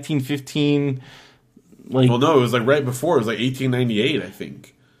 1915. Well, no, it was right before. It was 1898, I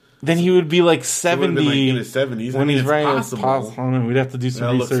think. Then he would be 70 in his 70s when he's writing. Possible. I don't know. We'd have to do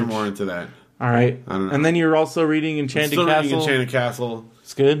some research. Look some more into that. All right. I don't know. And then you're also reading Enchanted Castle. Reading Enchanted Castle.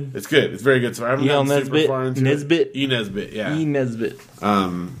 It's good. It's good. It's very good. So I haven't gotten super far into Nesbit. E. Nesbit. Yeah. E. Nesbit.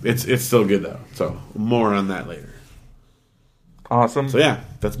 It's still good though. So more on that later. Awesome. So yeah,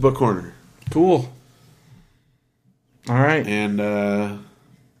 that's Book Corner. Cool. All right. And no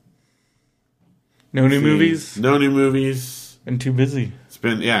new movies. No new movies. Been too busy. It's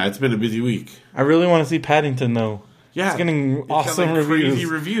been a busy week. I really want to see Paddington though. Yeah, it's getting awesome crazy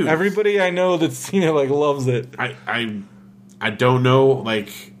reviews. Everybody I know that's seen it loves it. I don't know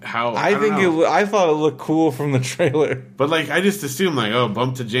how. I thought it looked cool from the trailer, but I just assumed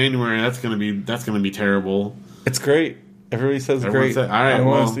bump to January. That's gonna be terrible. It's great. Everybody says great. All right, I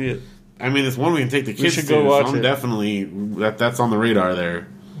want to see it. I mean, it's one we can take the kids to. Go watch it. Definitely that's on the radar there.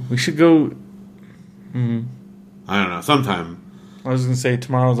 We should go. I don't know. Sometime. I was gonna say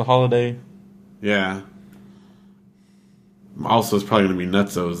tomorrow's a holiday. Yeah. Also, it's probably gonna be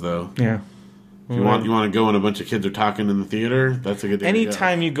nutsos though. Yeah. If you want to go and a bunch of kids are talking in the theater, that's a good day.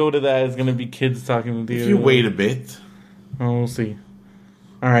 Anytime you go to that, it's gonna be kids talking in the theater. If you wait a bit. Oh, we'll see.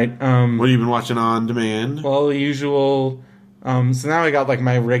 All right. What have you been watching on demand? Well, the usual. So now I got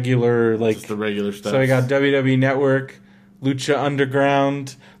my regular just the regular stuff. So I got WWE Network, Lucha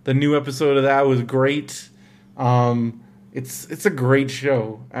Underground. The new episode of that was great. It's a great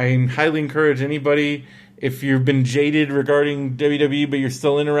show. I highly encourage anybody if you've been jaded regarding WWE, but you're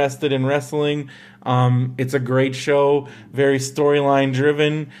still interested in wrestling, it's a great show. Very storyline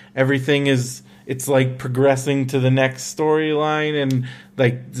driven. Everything it's like progressing to the next storyline, and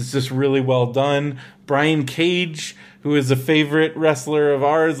like it's just really well done. Brian Cage, who is a favorite wrestler of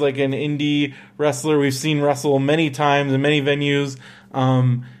ours, like an indie wrestler we've seen wrestle many times in many venues,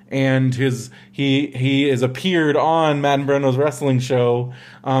 and he has appeared on Matt and Brendo's wrestling show.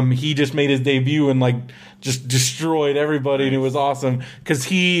 He just made his debut and like just destroyed everybody, and it was awesome because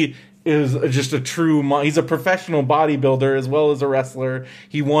he is just a true. He's a professional bodybuilder as well as a wrestler.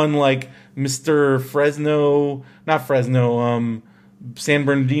 He won like Mr. San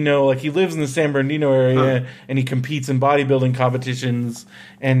Bernardino, like he lives in the San Bernardino area, and he competes in bodybuilding competitions,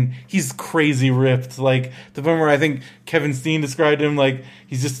 and he's crazy ripped, like the point where I think Kevin Steen described him like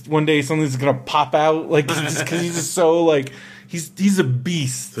he's just one day something's gonna pop out, like just because he's just so like he's a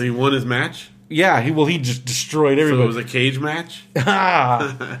beast. So he won his match. Yeah, he just destroyed everybody. So it was a cage match.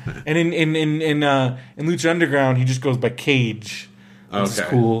 And in Lucha Underground, he just goes by Cage. That's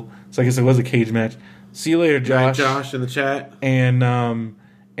cool. So I guess it was a cage match. See you later, Josh. Right, Josh in the chat. And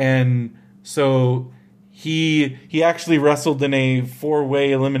so he actually wrestled in a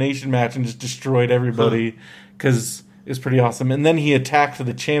 4-way elimination match and just destroyed everybody because it was pretty awesome. And then he attacked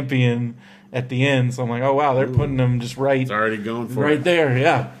the champion at the end. So I'm like, oh wow, they're putting him just right. It's already going for right there,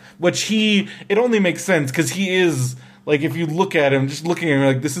 yeah. Which it only makes sense because he is like, if you look at him, just looking at him,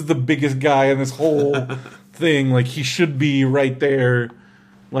 like this is the biggest guy in this whole thing. Like he should be right there.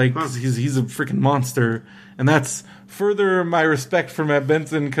 Like, he's a freaking monster. And that's further my respect for Matt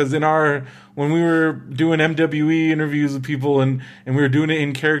Benson, because when we were doing MWE interviews with people and we were doing it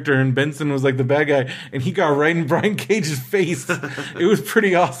in character, and Benson was like the bad guy, and he got right in Brian Cage's face. It was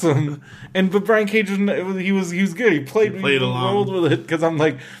pretty awesome. But Brian Cage was good. He played along, rolled with it, because I'm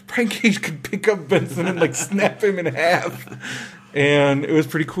like, Brian Cage could pick up Benson and like snap him in half. And it was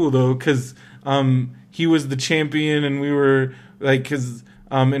pretty cool though, because he was the champion, and we were like,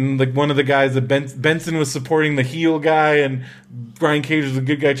 and like one of the guys that Benson was supporting the heel guy, and Brian Cage was a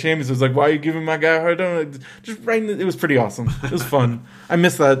good guy champion. So it was like, why are you giving my guy a hard time? Just right. It was pretty awesome. It was fun. I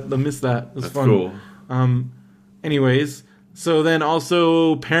missed that. It was That's fun. Cool. Anyways, so then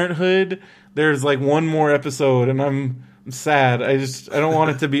also Parenthood. There's like one more episode, and I'm sad. I don't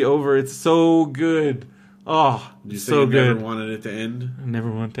want it to be over. It's so good. Oh, Did you say so you good. never wanted it to end? I never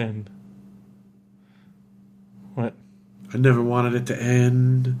want it to end. What? I never wanted it to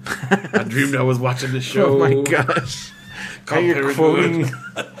end. I dreamed I was watching the show. Oh my gosh. Now you're quoting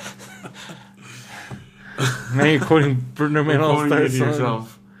Bruno Man All-Star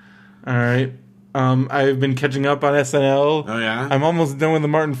yourself. Alright. I've been catching up on SNL. Oh yeah? I'm almost done with the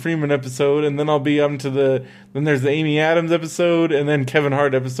Martin Freeman episode, and then I'll be up to then there's the Amy Adams episode, and then Kevin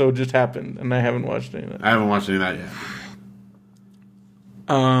Hart episode just happened, and I haven't watched any of that. I haven't watched any of that yet.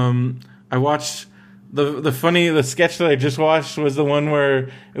 I watched the sketch that I just watched was the one where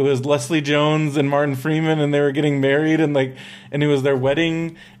it was Leslie Jones and Martin Freeman, and they were getting married, and it was their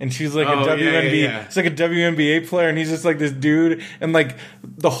wedding, and she's like a WNBA, yeah. It's like a WNBA player, and he's just like this dude, and like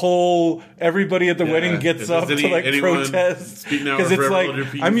everybody at the wedding gets up to like protest because it's like,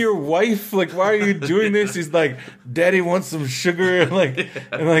 I'm your wife, like why are you doing this? He's like, Daddy wants some sugar, and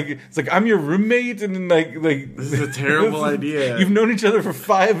it's like, I'm your roommate, and like this is a terrible idea. You've known each other for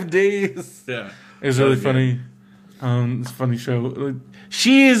 5 days. Yeah. It was really funny. It's a funny show.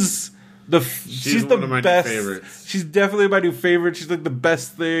 She's the one of my best. New favorites. She's definitely my new favorite. She's like the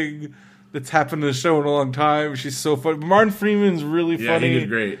best thing that's happened to the show in a long time. She's so funny. Martin Freeman's really funny. Yeah, he did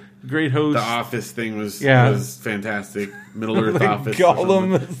great. Great host. The Office thing was fantastic. Middle Earth like Office.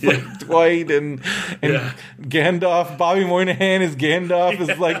 Gollum is like Dwight, and Gandalf. Bobby Moynihan is Gandalf.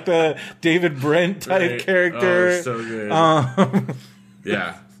 Is like the David Brent type character. Oh, so good.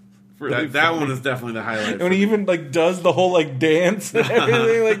 Yeah. Really that one is definitely the highlight. And when he even like does the whole like dance and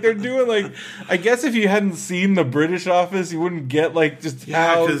everything, like they're doing like, I guess if you hadn't seen the British Office, you wouldn't get like just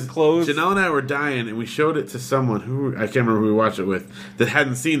how close. Janelle and I were dying, and we showed it to someone who I can't remember who we watched it with that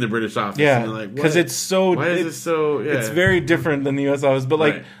hadn't seen the British Office. Yeah, because it's so. Why is it so? Yeah. It's very different than the U.S. Office, but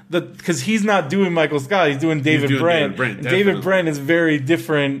like because he's not doing Michael Scott, he's doing David Brent. David Brent is very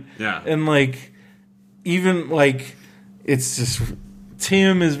different. Yeah, and like even like it's just.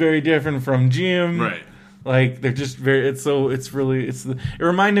 Tim is very different from Jim. Right. Like they're just very. It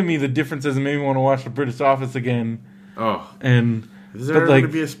reminded me the differences and made me want to watch the British Office again. Oh. And is there going to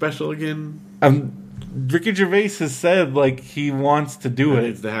be a special again? Ricky Gervais has said like he wants to do it.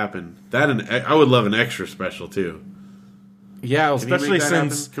 Needs to happen. I would love an extra special too. Yeah, especially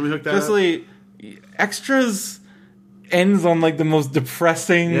since can we hook that up? Extras ends on like the most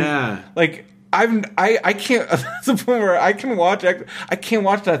depressing. Yeah. Like I can't. That's the point where I can't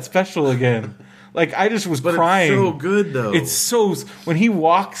watch that special again. Like I just was crying. It's so good though. It's so when he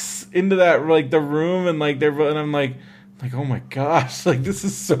walks into that like the room and like and I'm like oh my gosh, like this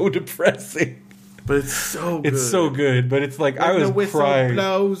is so depressing. But it's so good. It's so good. But it's like I was crying.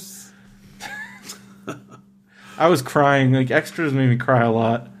 Blows. I was crying. Like Extras made me cry a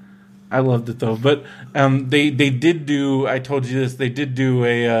lot. I loved it though. But they did do. I told you this. They did do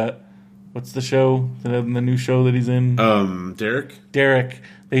a what's the show? The new show that he's in. Derek.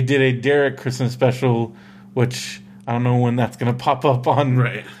 They did a Derek Christmas special, which I don't know when that's going to pop up on.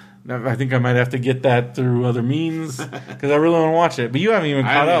 Right. I think I might have to get that through other means because I really want to watch it. But you haven't even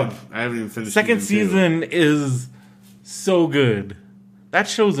caught up. I haven't even finished. Second season is so good. That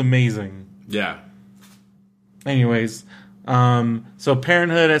show's amazing. Yeah. Anyways, so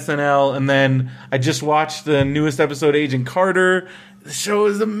Parenthood, SNL, and then I just watched the newest episode, Agent Carter. The show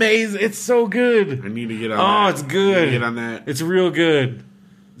is amazing. It's so good. I need to get on that. Oh, it's good. I need to get on that. It's real good.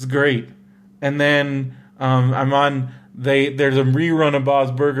 It's great. And then I'm on. There's a rerun of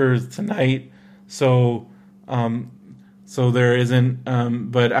Bob's Burgers tonight, so there isn't.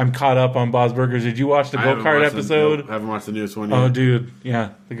 But I'm caught up on Bob's Burgers. Did you watch the go-kart episode? I haven't watched the newest one yet. Oh, dude,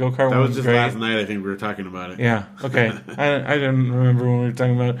 yeah, the go-kart one. That was just great. last night. I think we were talking about it. Yeah. Okay. I didn't remember when we were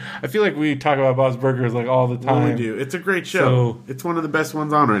talking about it. I feel like we talk about Bob's Burgers like all the time. Well, we do. It's a great show. So, it's one of the best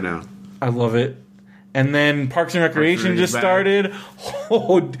ones on right now. I love it. And then Parks and Recreation just started.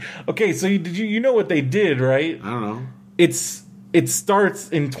 Oh, okay. So you know what they did, right? I don't know. It starts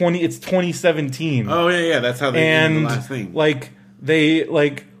in 2017. Oh yeah. That's how they did the last thing.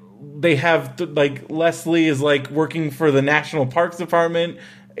 They have Leslie is like working for the National Parks Department.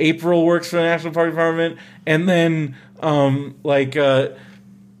 April works for the National Park Department, and then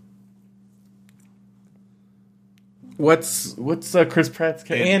what's Chris Pratt's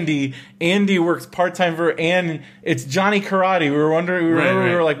Andy works part-time for, and it's Johnny Karate. We were wondering, we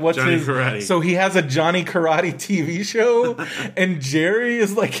were like, what's Johnny his Karate. So he has a Johnny Karate TV show and Jerry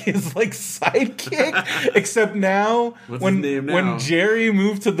is like his like sidekick, except now when Jerry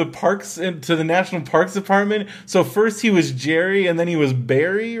moved to the parks and to the National Parks Department, so first he was Jerry and then he was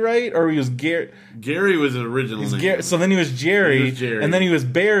Barry, right? Or he was Gary was his original name. So then he was Jerry, and then he was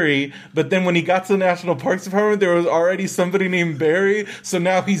Barry, but then when he got to the National Parks Department, there was already somebody named Barry, so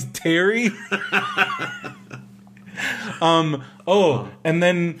now he's Terry. And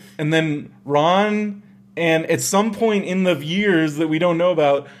then Ron, and at some point in the years that we don't know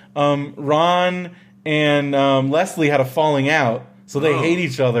about, Ron and Leslie had a falling out, so they hate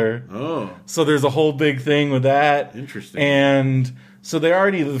each other. Oh, so there's a whole big thing with that. Interesting. And so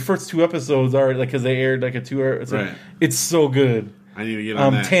the first two episodes are like, because they aired like a 2-hour. Right. It's so good. I need to get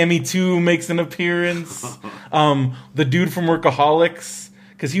on that. Tammy 2 makes an appearance. The dude from Workaholics,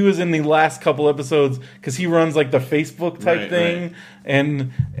 because he was in the last couple episodes, because he runs like the Facebook type thing,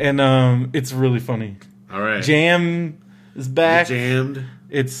 and it's really funny. All right. Jam is back. Jammed.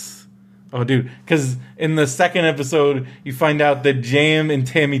 Because in the second episode, you find out that Jam and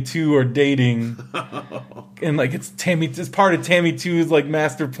Tammy 2 are dating. And like it's part of Tammy 2's like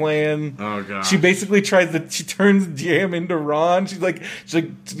master plan. Oh god. She basically she turns Jam into Ron. He's like,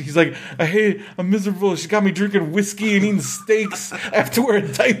 I'm miserable. She got me drinking whiskey and eating steaks. I have to wear a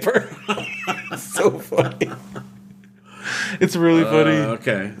diaper. It's so funny. It's really funny.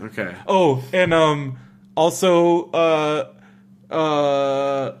 Okay. Oh, and also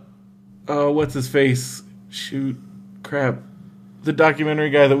what's his face? Shoot, crap. The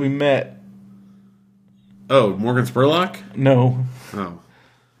documentary guy that we met. Oh, Morgan Spurlock? No. Oh.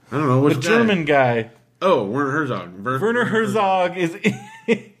 I don't know. The German guy. Oh, Werner Herzog. Werner Herzog is in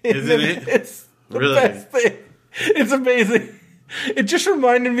it? It's the really? best thing. It's amazing. It just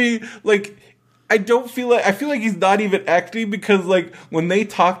reminded me, like, I feel like he's not even acting, because like when they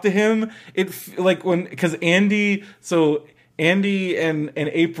talk to him, because Andy and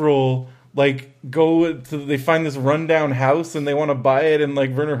April like they find this rundown house and they want to buy it, and like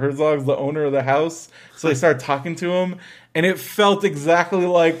Werner Herzog's the owner of the house, so they start talking to him, and it felt exactly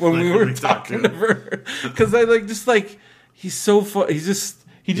like when we were talking to Werner, because I he's so fun. He's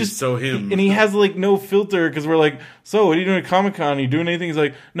just so him, and he has like no filter, because we're like, so what are you doing at Comic-Con? Are you doing anything? He's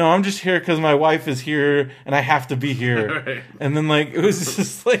like, no, I'm just here because my wife is here and I have to be here. Right. And then like it was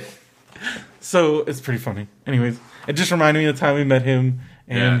just like, so it's pretty funny. Anyways, it just reminded me of the time we met him,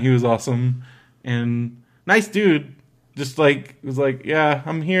 and he was awesome and nice dude. Just like was like, yeah,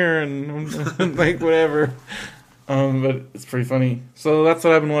 I'm here, and I'm like whatever. But it's pretty funny. So that's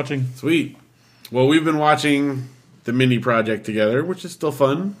what I've been watching. Sweet. Well, we've been watching The Mini Project together, which is still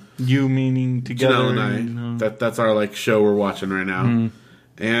fun. You meaning together? Janelle and I. That's our like show we're watching right now.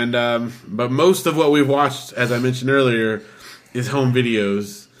 And but most of what we've watched, as I mentioned earlier, is home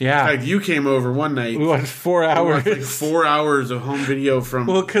videos. Yeah. In fact, you came over one night. We watched 4 hours. We watched like 4 hours of home video from...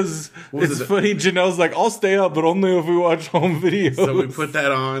 Well, because it's funny, Janelle's like, I'll stay up, but only if we watch home videos. So we put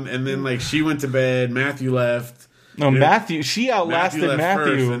that on, and then like she went to bed, Matthew left. No, Matthew, she outlasted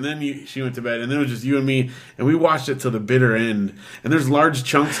Matthew. First, and then she went to bed, and then it was just you and me, and we watched it till the bitter end. And there's large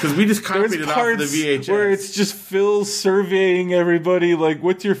chunks, because we just copied it off of the VHS. Where it's just Phil surveying everybody, like,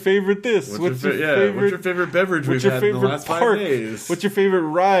 what's your favorite this? What's your favorite beverage we've had in the last 5 days? What's your favorite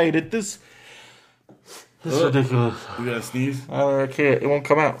ride at this? This is ridiculous. You gotta sneeze? I can't. It won't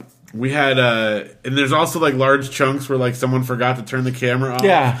come out. We had, and there's also like large chunks where like someone forgot to turn the camera off.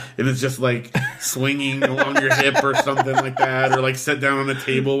 Yeah. And it's just like swinging along your hip or something like that, or like set down on a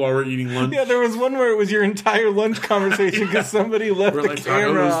table while we're eating lunch. Yeah, there was one where it was your entire lunch conversation because somebody left we're the like,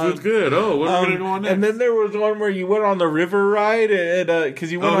 camera on. Food's good. Oh, what are we going to go on next? And then there was one where you went on the river ride, because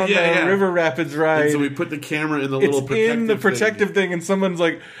you went on the River Rapids ride. And so we put the camera in the little protective thing, and someone's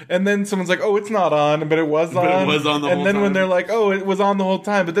like, oh, it's not on, but it was on. But it was on the whole time. And then when they're like, oh, it was on the whole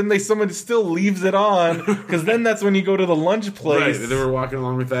time, but then someone still leaves it on, because then that's when you go to the lunch place. Right, they were walking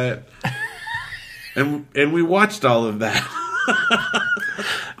along with that. and we watched all of that.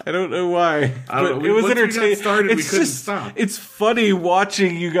 I don't know why. But it was entertaining. We couldn't stop. It's funny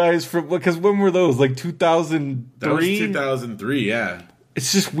watching you guys because when were those? Like 2003? That was 2003, yeah.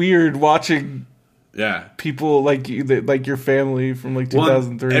 It's just weird watching people like you, like your family from like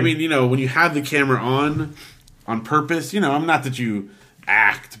 2003. Well, I mean, when you have the camera on purpose, I'm not that you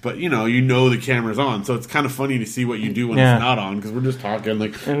act, but the camera's on, so it's kind of funny to see what you do when it's not on, because we're just talking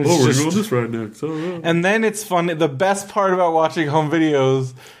like, we're doing this right next. And then it's funny. The best part about watching home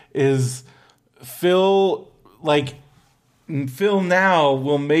videos is Phil now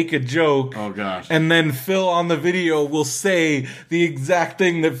will make a joke. Oh gosh. And then Phil on the video will say the exact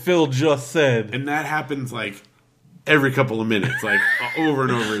thing that Phil just said. And that happens like every couple of minutes, like over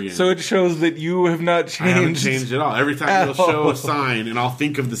and over again. So it shows that you have not changed. I haven't changed at all. Every time he'll show a sign, and I'll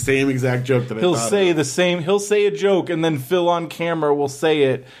think of the same exact joke that he'll say the same. He'll say a joke, and then Phil on camera will say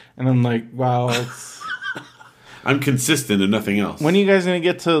it, and I'm like, wow. I'm consistent and nothing else. When are you guys going to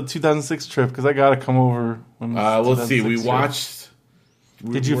get to 2006 trip? Because I got to come over. Let's see. We watched.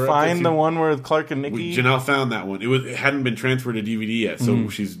 Did you find the one where Clark and Nikki? Janelle found that one. It hadn't been transferred to DVD yet, so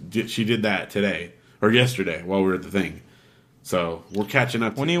she did that today. Or yesterday, while we were at the thing. So, we're catching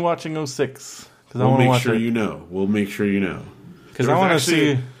up. When are you watching 06? We'll make sure you know. We'll make sure you know. Because I want to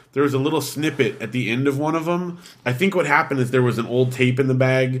see... There was a little snippet at the end of one of them. I think what happened is there was an old tape in the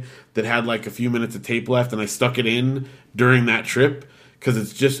bag that had like a few minutes of tape left, and I stuck it in during that trip. Because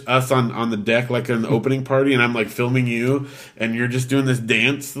it's just us on the deck, like in the opening party, and I'm like filming you, and you're just doing this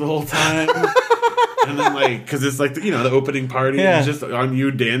dance the whole time. And then, because it's like, the opening party, and it's just on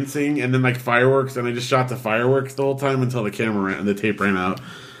you dancing, and then, fireworks, and I just shot the fireworks the whole time until the camera and the tape ran out.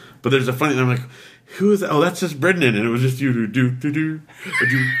 But there's a funny, I'm like, who is that? Oh, that's just Brendan, and it was just you, for,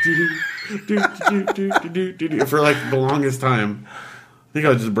 the longest time. I think I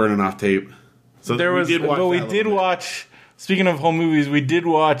was just burning off tape. So we did watch, speaking of home movies, we did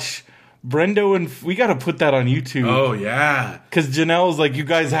watch... Brendo, and we got to put that on YouTube. Oh, yeah. Because Janelle's like, you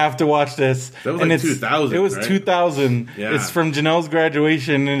guys have to watch this. That was 2000, It was right? 2000. Yeah. It's from Janelle's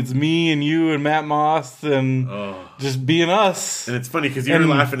graduation, and it's me and you and Matt Moss and just being us. And it's funny because you were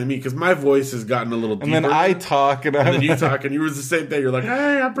laughing at me because my voice has gotten a little deeper. And then I talk. And then you talk, and you were the same thing. You're like,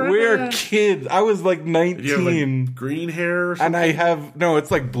 hey, I'm Brendo. We're kids. I was like 19. You have green hair or something? And it's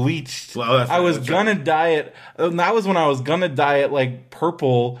like bleached. Well, that's right, I was gonna dye it. And that was when I was gonna dye it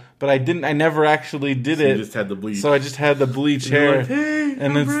purple. But I didn't. I never actually did it. You just had the bleach. So I just had the bleach hair. Like, hey,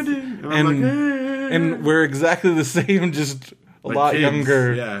 and I'm Brendan. And I'm like, hey. And we're exactly the same, just a lot kids.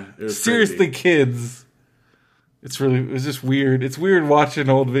 younger. Yeah, it was seriously, crazy. Kids. It was just weird. It's weird watching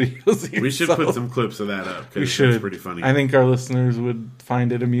old videos. We should put some clips of that up. We should. It's pretty funny. I think our listeners would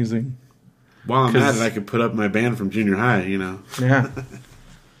find it amusing. While I'm at it, I could put up my band from junior high. Yeah.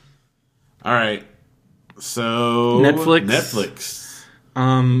 All right. So Netflix.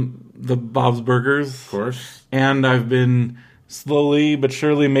 The Bob's Burgers, of course, and I've been slowly but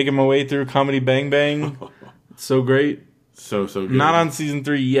surely making my way through Comedy Bang Bang. It's so great, so good. Not on season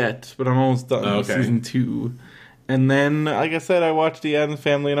 3 yet, but I'm almost done with season 2. And then, like I said, I watched The Addams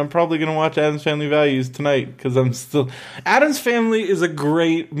Family, and I'm probably going to watch Addams Family Values tonight because I'm still. Addams Family is a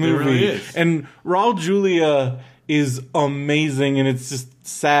great movie, it really is. And Raul Julia is amazing, and it's just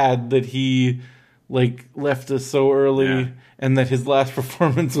sad that he left us so early. Yeah. And that his last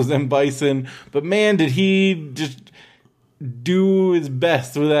performance was M. Bison. But man, did he just... do his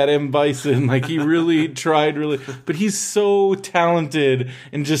best with that M. Bison. Like, he really tried but he's so talented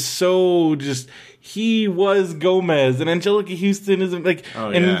and he was Gomez, and Angelica Houston isn't like,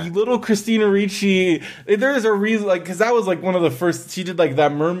 and little Christina Ricci. There is a reason, like, because that was like one of the first. She did like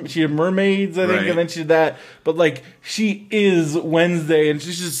that. She had Mermaids, I think, and then she did that. But like, she is Wednesday, and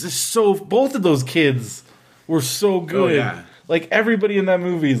she's just so. Both of those kids were so good. Oh, yeah. Like, everybody in that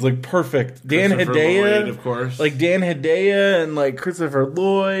movie is like perfect. Dan Hedaya, Lloyd, of course. Like Dan Hedaya and like Christopher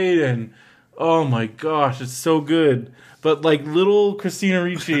Lloyd, and oh my gosh, it's so good. But like little Christina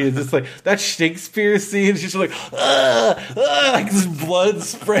Ricci is just like that Shakespeare scene. She's just like, like this blood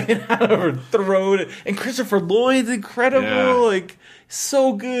spraying out of her throat. And Christopher Lloyd's incredible. Yeah. Like,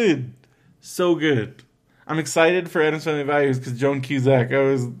 so good. So good. I'm excited for Addams Family Values because Joan Cusack,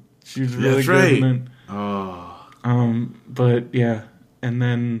 she was really good. Right. But yeah. And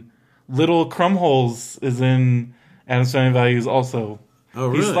then little Crumholes is in Addams Family Values also. Oh,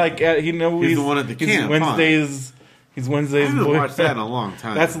 really? He's like, he's the one at the camp. Wednesdays. He's Wednesday's. I haven't watched that in a long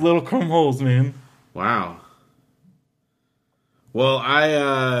time. That's little Crumholes, man. Wow. Well,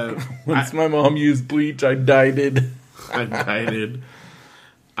 once my mom used bleach, I dyed it.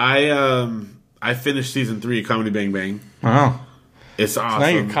 I finished season 3 of Comedy Bang Bang. Wow. It's awesome. So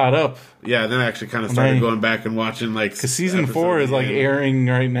now you're caught up. Yeah, then I actually kind of started going back and watching like, because season 4 is like airing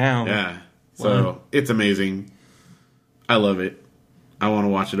right now. Yeah. So it's amazing. I love it. I want to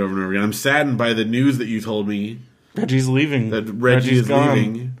watch it over and over again. I'm saddened by the news that you told me. Reggie's leaving. That Reggie is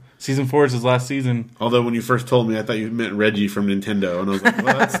leaving. Season 4 is his last season. Although when you first told me, I thought you meant Reggie from Nintendo, and I was like,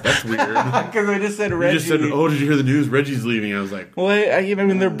 "Well, that's weird." Because I just said Reggie. You just said, "Oh, did you hear the news? Reggie's leaving." I was like, "Well, I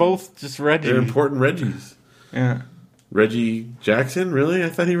mean, they're both just Reggie. They're important Reggies." Yeah. Reggie Jackson, really? I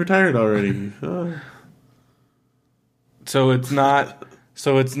thought he retired already. Oh. So it's not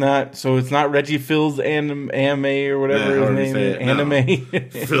Reggie Phil's anime or whatever his name is. Anime.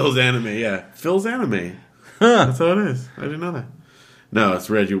 Phil's anime, yeah. Phil's anime. Huh. That's how it is. I didn't know that. No, it's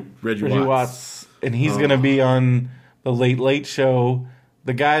Reggie Watts. And he's going to be on the Late Late Show.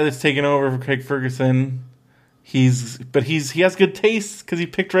 The guy that's taking over for Craig Ferguson. He has good taste because he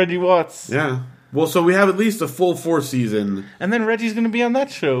picked Reggie Watts. Yeah. Well, so we have at least a full 4th season. And then Reggie's going to be on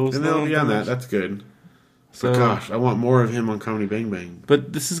that show. And then he'll be on that. That's good. So, but gosh, I want more of him on Comedy Bang Bang.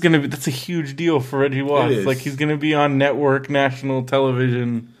 But this is that's a huge deal for Reggie Watts. Like, he's going to be on network national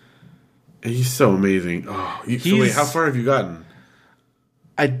television. And he's so amazing. Oh, so wait, how far have you gotten?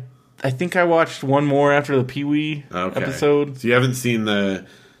 I think I watched one more after the Pee-wee episode. So you haven't seen the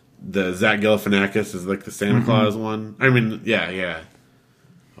Zach Galifianakis is like the Santa Claus one? I mean, yeah.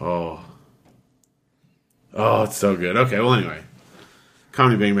 Oh, it's so good. Okay, well anyway.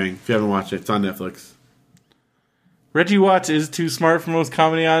 Comedy Bang Bang. If you haven't watched it, it's on Netflix. Reggie Watts is too smart for most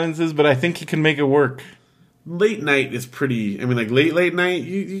comedy audiences, but I think he can make it work. Late night is pretty... I mean, like, late night,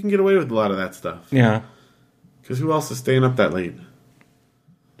 you can get away with a lot of that stuff. Yeah. Because who else is staying up that late?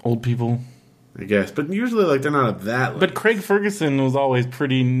 Old people. I guess. But usually, like, they're not up that late. But Craig Ferguson was always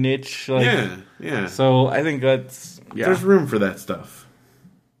pretty niche. Like, yeah. So I think that's... Yeah. There's room for that stuff.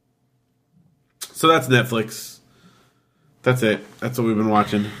 So that's Netflix. That's it. That's what we've been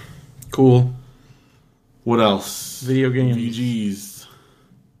watching. Cool. What else? Video games. VGs.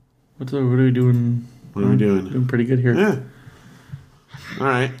 What are we doing? What are we doing? Doing pretty good here. Yeah. All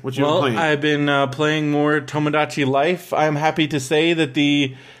right. What you been playing? I've been playing more Tomodachi Life. I'm happy to say that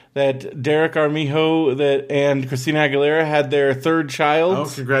that Derek Armijo and Christina Aguilera had their 3rd child. Oh,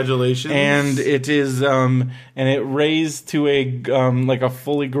 congratulations! And it is and it raised to a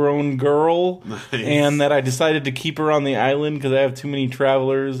fully grown girl. Nice. And that I decided to keep her on the island because I have too many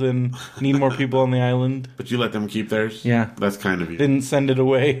travelers and need more people on the island. But you let them keep theirs? Yeah, that's kind of you. Didn't send it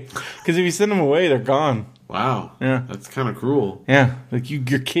away because if you send them away, they're gone. Wow. Yeah. That's kind of cruel. Yeah. Like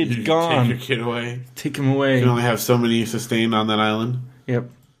your kid's gone. Take your kid away. Take him away. You can only have so many sustained on that island. Yep.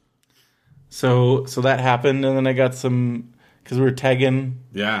 So that happened, and then I got some because we were tagging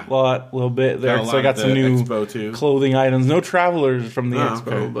a little bit there. So I got some new clothing items. No travelers from the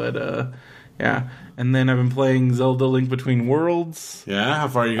expo, but yeah. And then I've been playing Zelda: Link Between Worlds. Yeah, how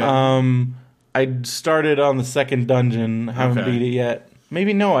far you got? I started on the 2nd dungeon. Haven't beat it yet.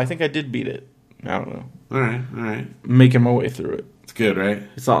 Maybe no. I think I did beat it. I don't know. All right. Making my way through it. It's good, right?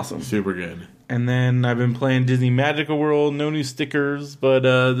 It's awesome. Super good. And then I've been playing Disney Magical World. No new stickers, but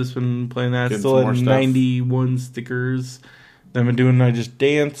just been playing that. Still at 91 stickers. Then I've been doing I Just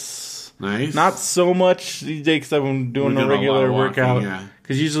Dance. Nice. Not so much these days because I've been doing a regular workout.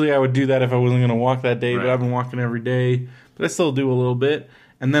 Because usually I would do that if I wasn't going to walk that day, but I've been walking every day. But I still do a little bit.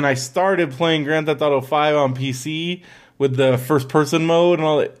 And then I started playing Grand Theft Auto 5 on PC with the first-person mode and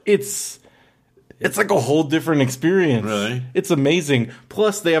all that. It's like a whole different experience. Really? It's amazing.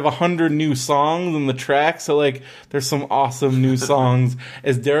 Plus, they have 100 new songs in the track, so like, there's some awesome new songs.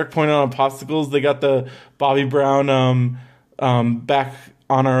 As Derek pointed out on Popsicles, they got the Bobby Brown Back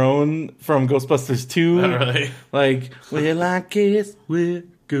on Our Own from Ghostbusters 2. Oh, really? Like, well, I guess we're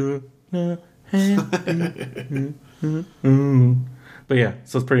gonna have But yeah,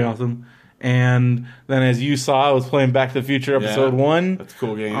 so it's pretty awesome. And then, as you saw, I was playing Back to the Future Episode 1. That's a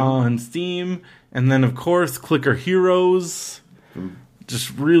cool game. On Steam. And then, of course, Clicker Heroes.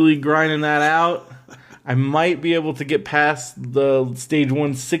 Just really grinding that out. I might be able to get past the stage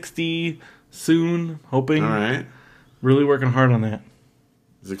 160 soon, hoping. All right. Really working hard on that.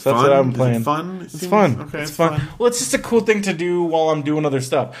 Is it So fun? that's what I'm playing. Is it fun? It's fun. Okay, it's fun. Well, it's just a cool thing to do while I'm doing other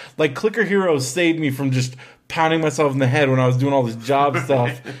stuff. Like, Clicker Heroes saved me from just pounding myself in the head when I was doing all this job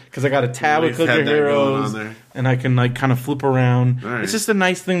stuff, because I got a tab of Clicker Heroes, and I can like kind of flip around. Right. It's just a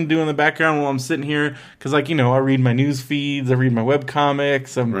nice thing to do in the background while I'm sitting here, because like, you know, I read my news feeds, I read my web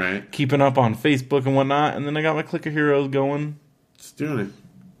comics, I'm keeping up on Facebook and whatnot, and then I got my Clicker Heroes going. Just doing it.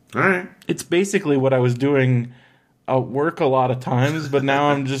 All right. It's basically what I was doing at work a lot of times, but now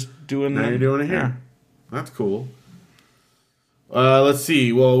I'm just doing. Now you're doing it here. That's cool. Let's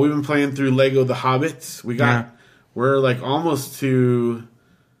see. Well, we've been playing through Lego The Hobbit. We're like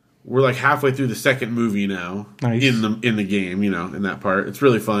we're like halfway through the second movie now. Nice. In the game, you know, in that part. It's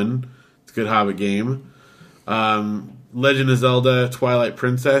really fun. It's a good Hobbit game. Legend of Zelda Twilight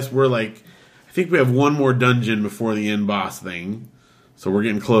Princess. We're like, I think we have one more dungeon before the end boss thing. So we're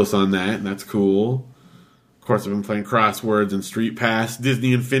getting close on that, and that's cool. Of course, I've been playing Crosswords and Street Pass,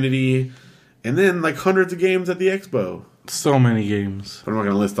 Disney Infinity, and then like hundreds of games at the Expo. So many games. But I'm not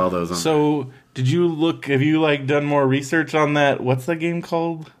going to list all those on So, did you look, have you like done more research on that? What's that game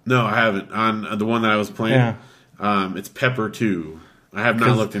called? No, I haven't. On the one that I was playing, it's Pepper 2. I have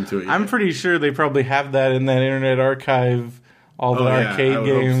not looked into it yet. I'm pretty sure they probably have that in that Internet Archive, all the arcade I would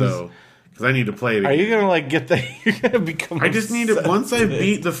games. hope so. Because I need to play it again. Are you going to like get that? You're going to become I just need to, once I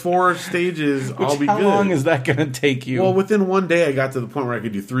beat the 4 stages, I'll be good. How long is that going to take you? Well, within one day I got to the point where I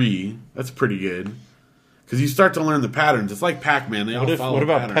could do 3. That's pretty good. Because you start to learn the patterns. It's like Pac-Man. They all follow What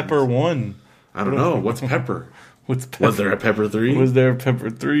about patterns. Pepper 1? I don't know. What's Pepper? What's Pepper? Was there a Pepper 3? Was there a Pepper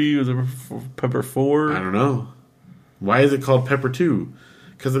 3? Was there a Pepper 4? I don't know. Why is it called Pepper 2?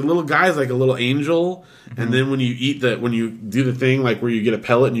 Because the little guy's like a little angel, and then when you do the thing like where you get a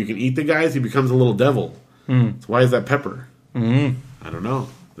pellet and you can eat the guys, he becomes a little devil. So why is that Pepper? I don't know.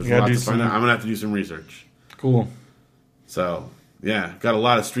 There's a lot to find out. I'm gonna have to do some research. Cool. So yeah, got a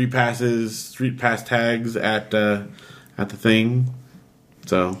lot of street pass tags at the thing.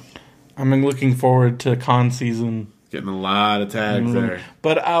 So I'm looking forward to con season. Getting a lot of tags there.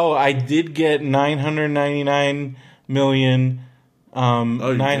 But I did get 999 million.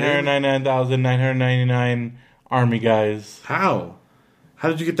 999,999 army guys. How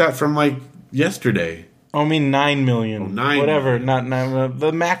did you get that from like yesterday? I mean 9 million. Oh, 9 whatever, million. not 9.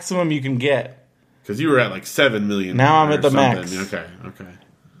 The maximum you can get. Because you were at like 7 million. Now I'm at the max. Okay.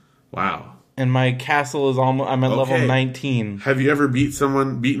 Wow. And my castle is almost. I'm at level 19. Have you ever beaten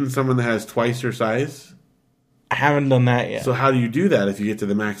someone that has twice your size? I haven't done that yet. So how do you do that if you get to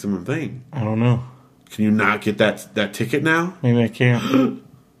the maximum thing? I don't know. Can you not get that ticket now? Maybe I can't.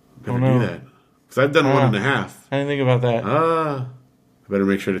 Better do that. Because I've done 1.5. I didn't think about that. I better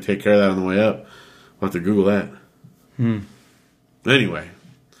make sure to take care of that on the way up. I'll have to Google that. Anyway,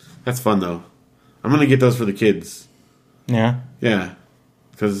 that's fun though. I'm going to get those for the kids. Yeah? Yeah.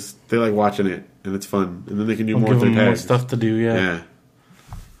 Because they like watching it, and it's fun. And then they can do more give them tags. more stuff to do, yeah.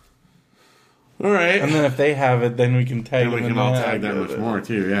 All right. And then if they have it, then we can tag them. And we can all tag that much more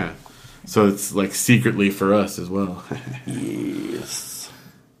too, yeah. So it's like secretly for us as well. Yes.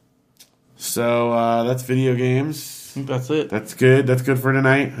 So that's video games. I think that's it. That's good. That's good for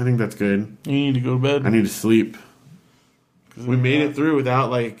tonight. I think that's good. You need to go to bed. I need to sleep. We made it through without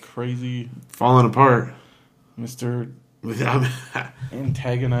like crazy falling apart. Mr. Without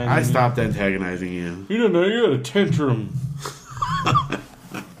antagonizing. I stopped antagonizing you. You don't know. You got a tantrum.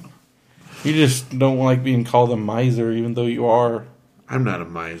 You just don't like being called a miser, even though you are. I'm not a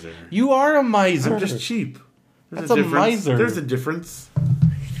miser. You are a miser. I'm just cheap. That's a miser. There's a difference.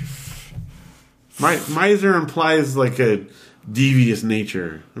 Miser implies like a devious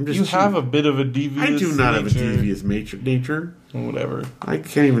nature. I'm just. You cheap. have a bit of a devious. I do not nature. have a devious nature. Whatever. I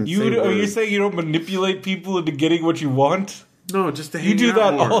can't even. Are you saying you don't manipulate people into getting what you want? No, just to hang out. You do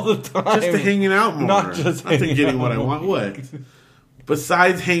that more. all the time. Just to hanging out more. Not just not to getting what I want. What?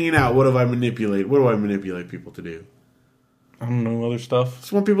 Besides hanging out, what do I manipulate? What do I manipulate people to do? I don't know, other stuff.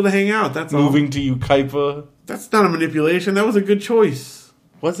 Just want people to hang out. That's moving all. to Ukaipa. That's not a manipulation. That was a good choice.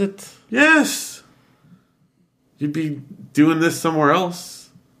 Was it? Yes. you'd be doing this somewhere else.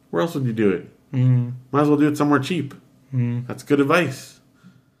 Where else would you do it? Might as well do it somewhere cheap. That's good advice.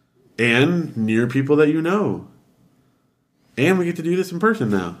 And near people that you know. And we get to do this in person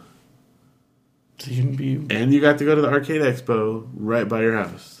now. So you can be... And you got to go to the Arcade Expo right by your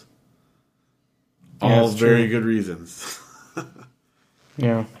house. All very good reasons.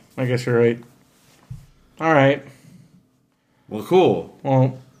 Yeah, I guess you're right. All right. Well, cool.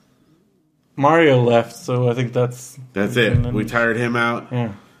 Well, Mario left, so I think that's it. We tired him out.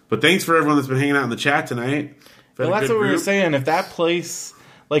 Yeah. But thanks for everyone that's been hanging out in the chat tonight. Well, that's what we were saying. If that place,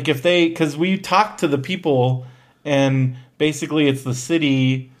 like if they, because we talked to the people, and basically it's the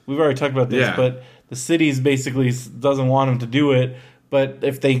city. We've already talked about this, but the city's basically doesn't want them to do it. But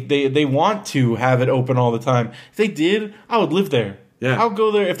if they want to have it open all the time, if they did, I would live there. Yeah, I'll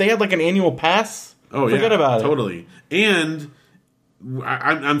go there if they had like an annual pass. Forget about it. Totally. And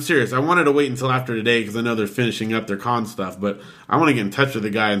I'm serious. I wanted to wait until after today because I know they're finishing up their con stuff. But I want to get in touch with the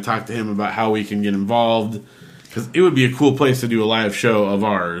guy and talk to him about how we can get involved, because it would be a cool place to do a live show of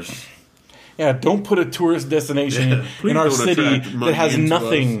ours. Yeah, don't put a tourist destination in our city that has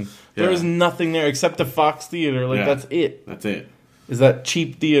nothing. There is nothing there except the Fox Theater. That's it. That's it. Is that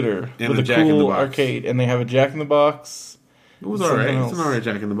cheap theater and with a cool arcade, and they have a Jack in the Box. It was all right. It's an all right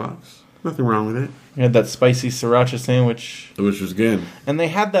Jack in the Box. Nothing wrong with it. We had that spicy sriracha sandwich, which was good, and they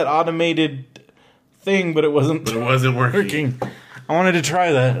had that automated thing, but it wasn't. working. I wanted to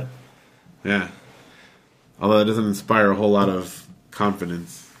try that. Yeah, although it doesn't inspire a whole lot of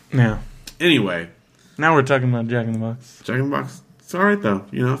confidence. Yeah. Anyway, now we're talking about Jack in the Box. Jack in the Box. It's all right though.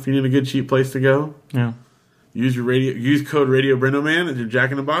 You know, if you need a good cheap place to go. Yeah. Use code Radio Brendo Man at your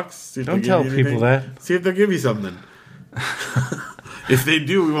Jack in the Box. Don't tell people that. See if they'll give you something. If they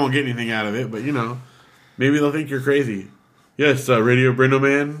do, we won't get anything out of it. But maybe they'll think you're crazy. Yes, Radio Brendo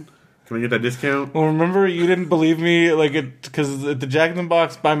Man. Can I get that discount? Well, remember you didn't believe me, because at the Jack in the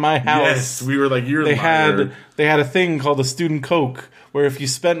Box by my house, yes, we were like, you're a liar. They had a thing called a student Coke, where if you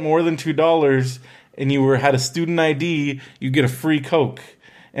spent more than $2 and you had a student ID, you get a free Coke.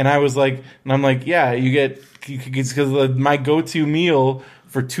 And I was like, yeah, because my go-to meal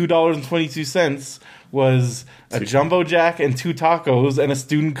for $2.22 was a Jumbo Jack and 2 tacos and a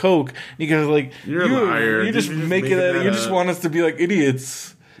student Coke. And you guys are like, you're a liar. You just want us to be like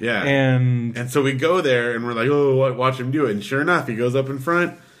idiots. Yeah. And so we go there and we're like, oh, watch him do it. And sure enough, he goes up in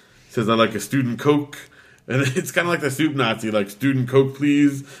front, says, I like a student Coke. And it's kind of like the Soup Nazi, like, student Coke,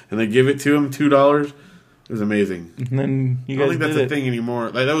 please. And they give it to him, $2. It was amazing. And then you guys I don't think that's a thing anymore.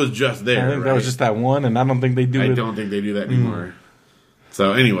 Like, that was just there. I think that was just that one, and I don't think they do it. I don't think they do that anymore.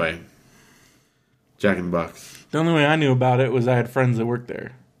 So anyway, Jack in the Box. The only way I knew about it was I had friends that worked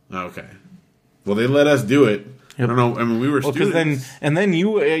there. Okay. Well, they let us do it. Yep. I don't know. I mean, we were students. Then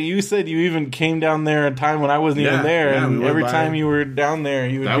you said you even came down there a time when I wasn't even there, and every time you were down there,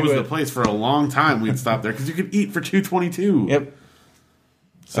 you would that was the place for a long time. We'd stop there because you could eat for $2.22. Yep.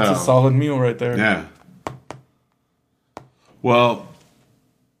 That's a solid meal right there. Yeah. Well,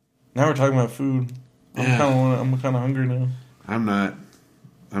 now we're talking about food. I'm kind of hungry now. I'm not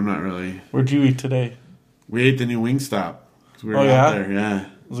really. Where'd you eat today? We ate the new Wingstop. We were out there. Yeah.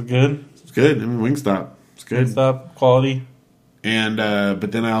 Was it good? It's good. I mean, Wingstop. It's good. Wingstop quality. And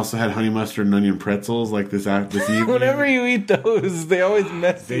but then I also had honey mustard and onion pretzels like this evening. Whenever you eat those, they always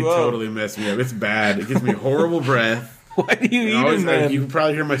mess you up. They totally mess me up. It's bad. It gives me horrible breath. Why do you eat them then? You can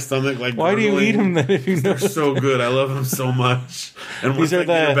probably hear my stomach Why do you eat them then if you know? They're so good. I love them so much. And these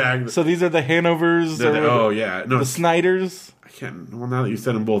are so these are the Hanovers. The Snyder's. I can't. Well, now that you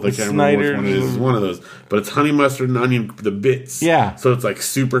said them both, I can't remember which one it is. It's one of those, but it's honey mustard and onion, the bits. Yeah. So it's like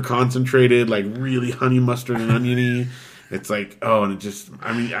super concentrated, like really honey mustard and oniony. It's like, and it just,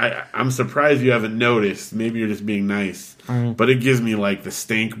 I mean, I'm surprised you haven't noticed. Maybe you're just being nice. But it gives me like the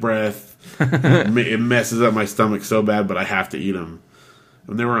stank breath. It messes up my stomach so bad, but I have to eat them.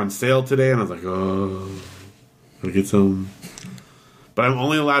 And they were on sale today, and I was like, I'll get some. But I'm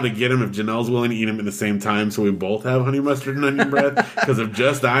only allowed to get them if Janelle's willing to eat them at the same time, so we both have honey mustard and onion breath. Because if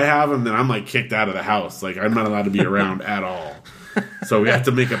just I have them, then I'm like kicked out of the house. Like, I'm not allowed to be around at all. So we have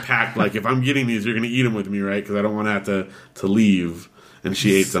to make a pact. Like, if I'm getting these, you're going to eat them with me, right? Because I don't want to have to leave. And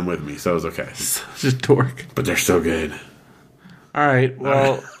she ate some with me, so it was okay. Just torque. But they're so good. All right,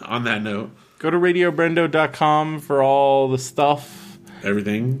 well... on that note... Go to radiobrendo.com for all the stuff.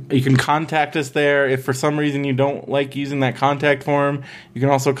 Everything. You can contact us there. If for some reason you don't like using that contact form, you can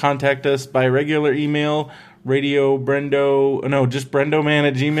also contact us by regular email, just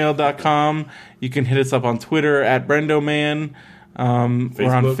brendoman@gmail.com. You can hit us up on Twitter at brendoman. We're on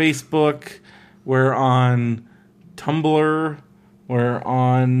Facebook. We're on Tumblr. We're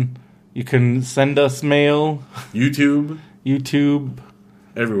on You can send us mail. YouTube. Everywhere.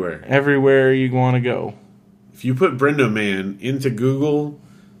 Everywhere. Everywhere you want to go. If you put Brendo Man into Google,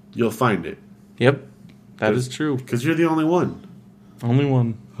 you'll find it. Yep. That is true. Because you're the only one. Only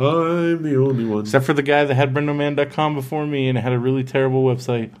one. I'm the only one. Except for the guy that had BrendoMan.com before me and had a really terrible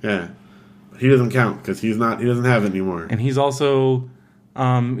website. Yeah. He doesn't count because he doesn't have it anymore. And he's also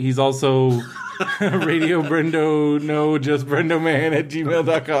Radio Brendo, no, just BrendoMan at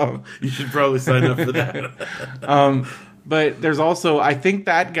gmail.com. You should probably sign up for that. But there's also, I think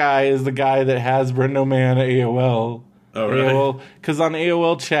that guy is the guy that has BrendoMan at AOL. Oh, really? AOL, because on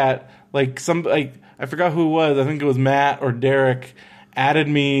AOL chat, I forgot who it was. I think it was Matt or Derek added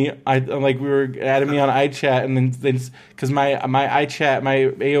me. We were adding me on iChat, and then because my iChat, my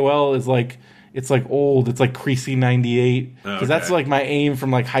AOL is it's old. It's like Creasy 98 because that's like my aim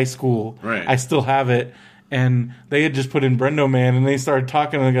from like high school. Right. I still have it. And they had just put in BrendoMan, and they started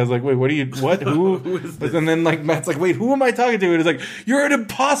talking, and the guy's like, wait, who? Who is this? And then Matt's like, wait, who am I talking to? And it's like, you're an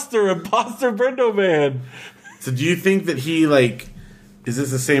imposter BrendoMan. So do you think that he is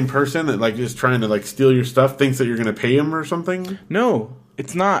this the same person that is trying to steal your stuff, thinks that you're going to pay him or something? No,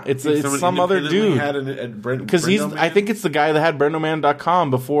 it's not. It's some other dude. Because I think it's the guy that had BrendoMan.com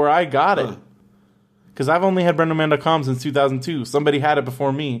before I got it. Because I've only had BrendoMan.com since 2002. Somebody had it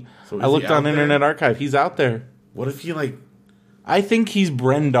before me. So I looked on Internet Archive. He's out there. What if he I think he's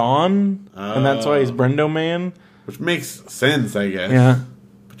Brendon, and that's why he's BrendoMan. Which makes sense, I guess. Yeah.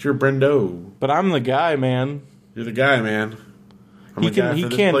 But you're Brendo. But I'm the guy, man. You're the guy, man. He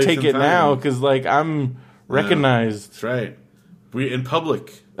can't take it now because I'm recognized. That's right. We in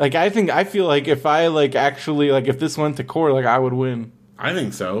public. I feel like if I actually if this went to court, I would win. I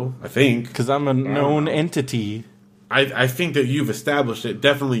think so. I think because I'm a known entity. I think that you've established it.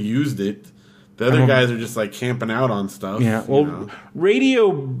 Definitely used it. The other guys are just camping out on stuff. Yeah. Well,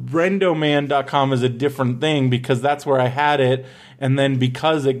 RadioBrendoMan.com is a different thing because that's where I had it, and then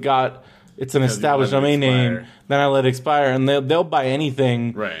because it's an established domain name, then I let it expire, and they'll buy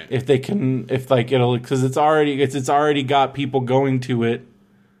anything if they can, it'll because it's already got people going to it,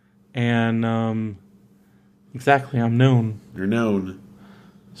 and exactly, I'm known. You're known.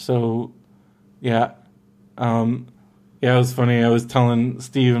 So, yeah, it was funny. I was telling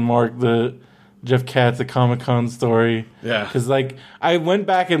Steve and Mark the Jeff Katz at Comic-Con story. Yeah. Because, I went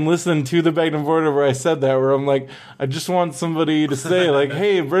back and listened to the Magnum Vorta where I said that, where I'm like, I just want somebody to say,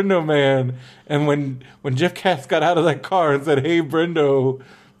 hey, Brendo Man. And when Jeff Katz got out of that car and said, hey, Brendo, it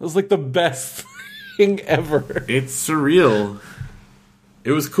was, the best thing ever. It's surreal.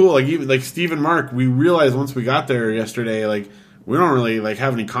 It was cool. Even Steve and Mark, we realized once we got there yesterday, we don't really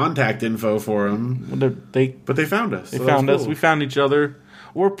have any contact info for them. But they found us. They found us. We found each other.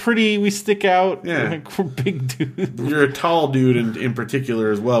 We're pretty. We stick out. Yeah, we're big dudes. You're a tall dude in particular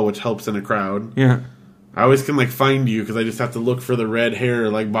as well, which helps in a crowd. Yeah, I always can find you because I just have to look for the red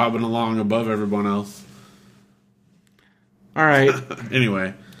hair bobbing along above everyone else. All right.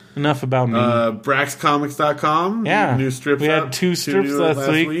 Anyway, enough about me. BraxComics.com. Yeah, new strips. We had two strips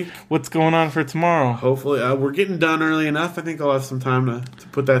last week. What's going on for tomorrow? Hopefully, we're getting done early enough. I think I'll have some time to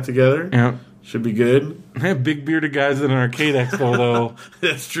put that together. Yeah. Should be good. I have big bearded guys in an arcade expo, though.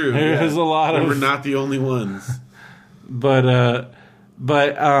 That's true. There's a lot of. We're not the only ones. But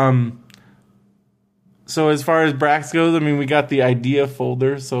so as far as Brax goes, we got the idea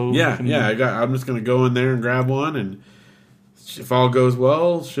folder. So I'm just gonna go in there and grab one, and if all goes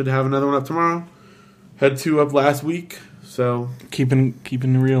well, should have another one up tomorrow. Had 2 up last week, so keeping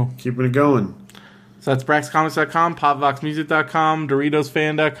it real, keeping it going. So that's BraxComics.com, PopVoxMusic.com,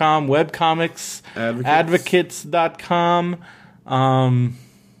 DoritosFan.com, Webcomics, Advocates.com.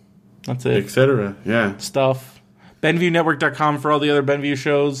 That's it. Etc. Yeah. Stuff. BenviewNetwork.com for all the other Benview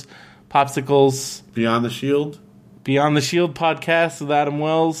shows. Popsicles. Beyond the Shield. Beyond the Shield podcast with Adam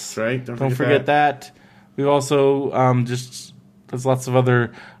Wells. That's right. Don't forget that. We've also there's lots of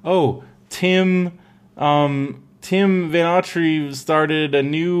other. Oh, Tim Van Autry started a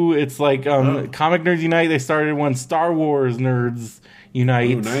new. It's Comic Nerds Unite. They started one. Star Wars Nerds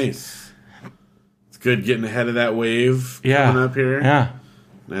Unite. Oh, nice. It's good getting ahead of that wave coming up here. Yeah.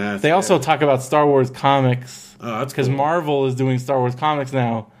 They also talk about Star Wars comics. Oh, that's because cool. Marvel is doing Star Wars comics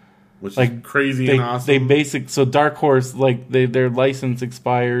now. Which is crazy and awesome. So Dark Horse, their license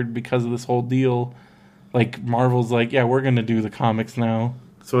expired because of this whole deal. Marvel's we're going to do the comics now.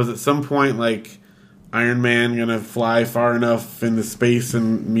 So is at some point, Iron Man going to fly far enough into space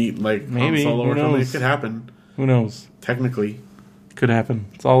and meet, maybe, Han Solo or something? It could happen. Who knows? Technically. Could happen.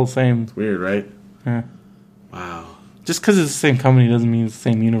 It's all the same. It's weird, right? Yeah. Wow. Just because it's the same company doesn't mean it's the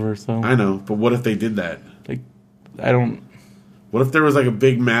same universe, though. I know, but what if they did that? I don't... What if there was like a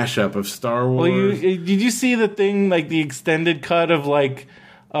big mashup of Star Wars? Well, did you see the thing, like the extended cut of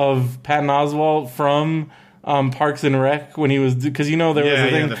Patton Oswalt from Parks and Rec when he was, because there was a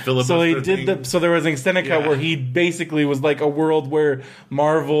thing. The filibuster so he thing. did so there was an extended cut where he basically was like a world where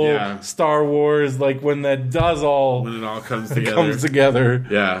Marvel, Star Wars, like when it all comes together.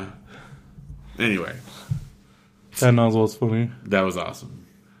 Yeah. Anyway, Patton Oswalt's funny. That was awesome.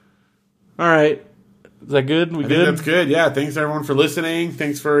 All right. Is that good? I think that's good. Yeah. Thanks everyone for listening.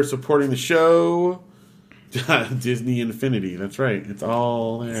 Thanks for supporting the show. Disney Infinity. That's right. It's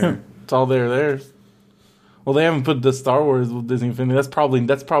all there. It's all there. Well, they haven't put the Star Wars with Disney Infinity. That's probably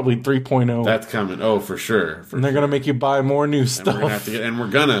 3.0. That's coming. Oh, for sure. And they're gonna make you buy more new stuff. And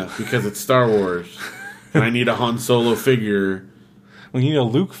we're gonna because it's Star Wars. And I need a Han Solo figure. We need a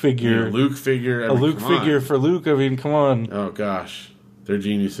Luke figure. A Luke figure for Luke. I mean, come on. Oh gosh, they're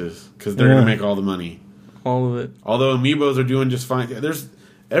geniuses because they're gonna make all the money. All of it. Although Amiibos are doing just fine.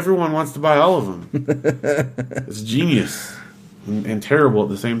 Everyone wants to buy all of them. It's genius and terrible at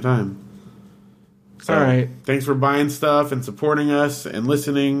the same time. So, all right. Thanks for buying stuff and supporting us and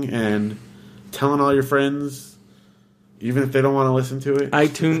listening and telling all your friends, even if they don't want to listen to it.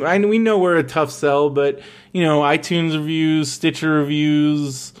 iTunes. We know we're a tough sell, but iTunes reviews, Stitcher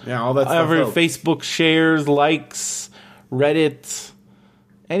reviews, all that stuff. Facebook shares, likes, Reddit.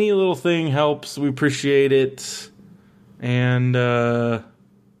 Any little thing helps. We appreciate it. And,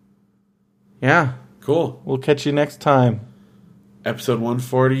 cool. We'll catch you next time. Episode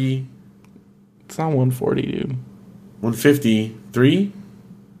 140. It's not 140, dude. 153?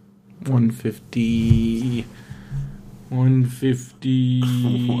 150.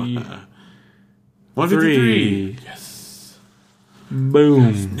 153. Yes.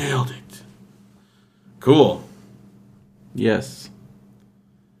 Boom. Yes, nailed it. Cool. Yes.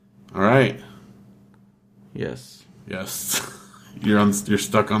 All right. Yes. You're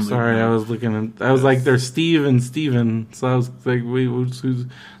stuck on. Sorry, I was looking at. I was like, "There's Steve and Steven," so I was like, "Wait, who's?"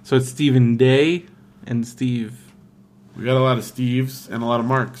 So it's Stephen Day and Steve. We got a lot of Steves and a lot of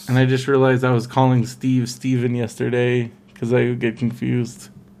Marks. And I just realized I was calling Steve Steven yesterday because I would get confused.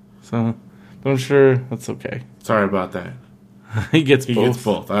 So, but I'm sure that's okay. Sorry about that. He gets both.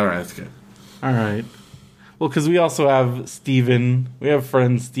 All right, that's good. All right. Well, because we also have Steven. We have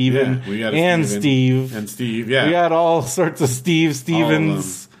friends Steven and Steve. And Steve, yeah. We got all sorts of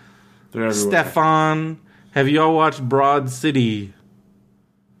Stevens. They're everywhere. Stefan. Have you all watched Broad City?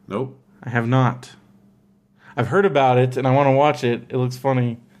 Nope. I have not. I've heard about it, and I want to watch it. It looks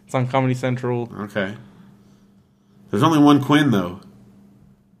funny. It's on Comedy Central. Okay. There's only one Quinn, though.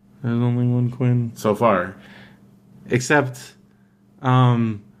 There's only one Quinn. So far. Except...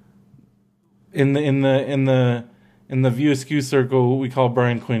 In the View Askew circle, we call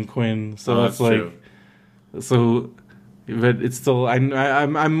Brian Quinn. So that's like, true. So, but it's still I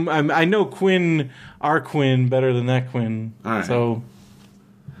know Quinn, our Quinn, better than that Quinn. All right. So,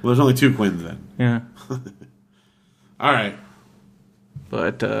 well, there's only two Quinns then. Yeah. All right.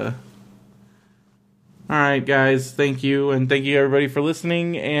 But all right, guys. Thank you, and thank you everybody for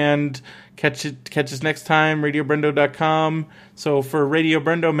listening. And catch us next time. RadioBrendo.com. So for Radio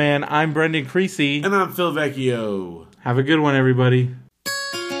Brendo Man, I'm Brendan Creasy. And I'm Phil Vecchio. Have a good one, everybody.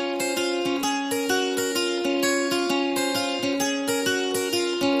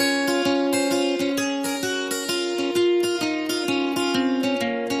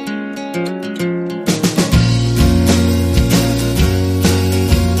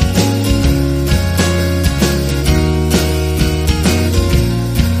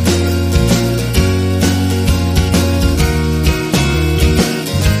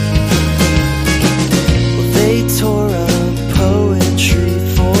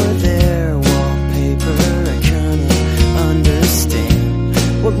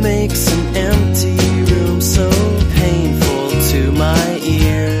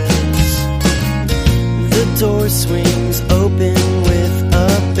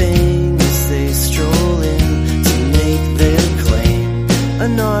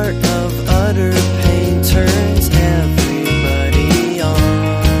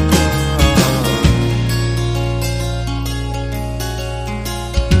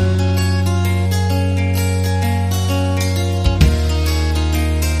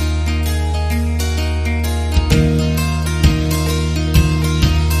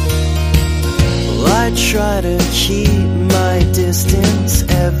 Try to keep my distance.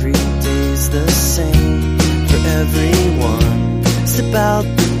 Every day's the same for everyone. Step out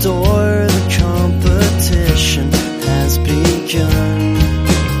the door, the competition has begun.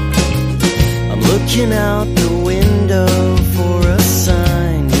 I'm looking out the window for a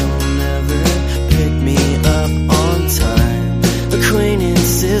sign. You'll never pick me up on time.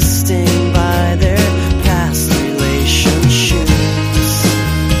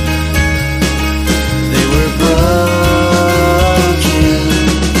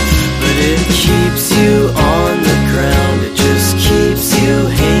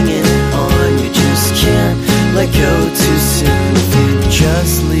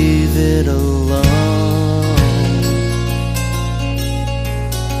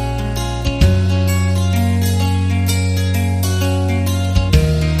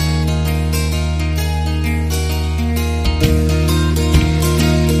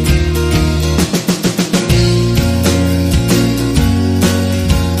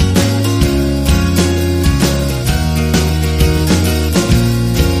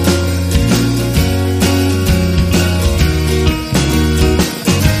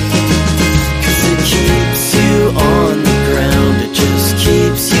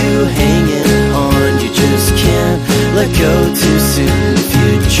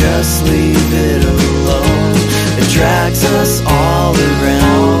 all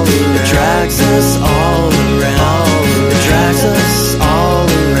around. It drags us all around. It drags us all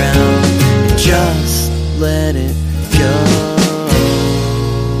around. Just let it go.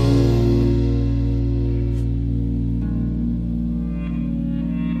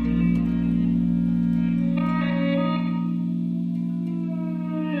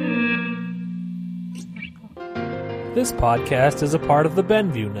 This podcast is a part of the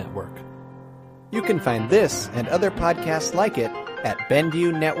Benview Network. You can find this and other podcasts like it at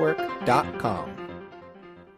BenviewNetwork.com.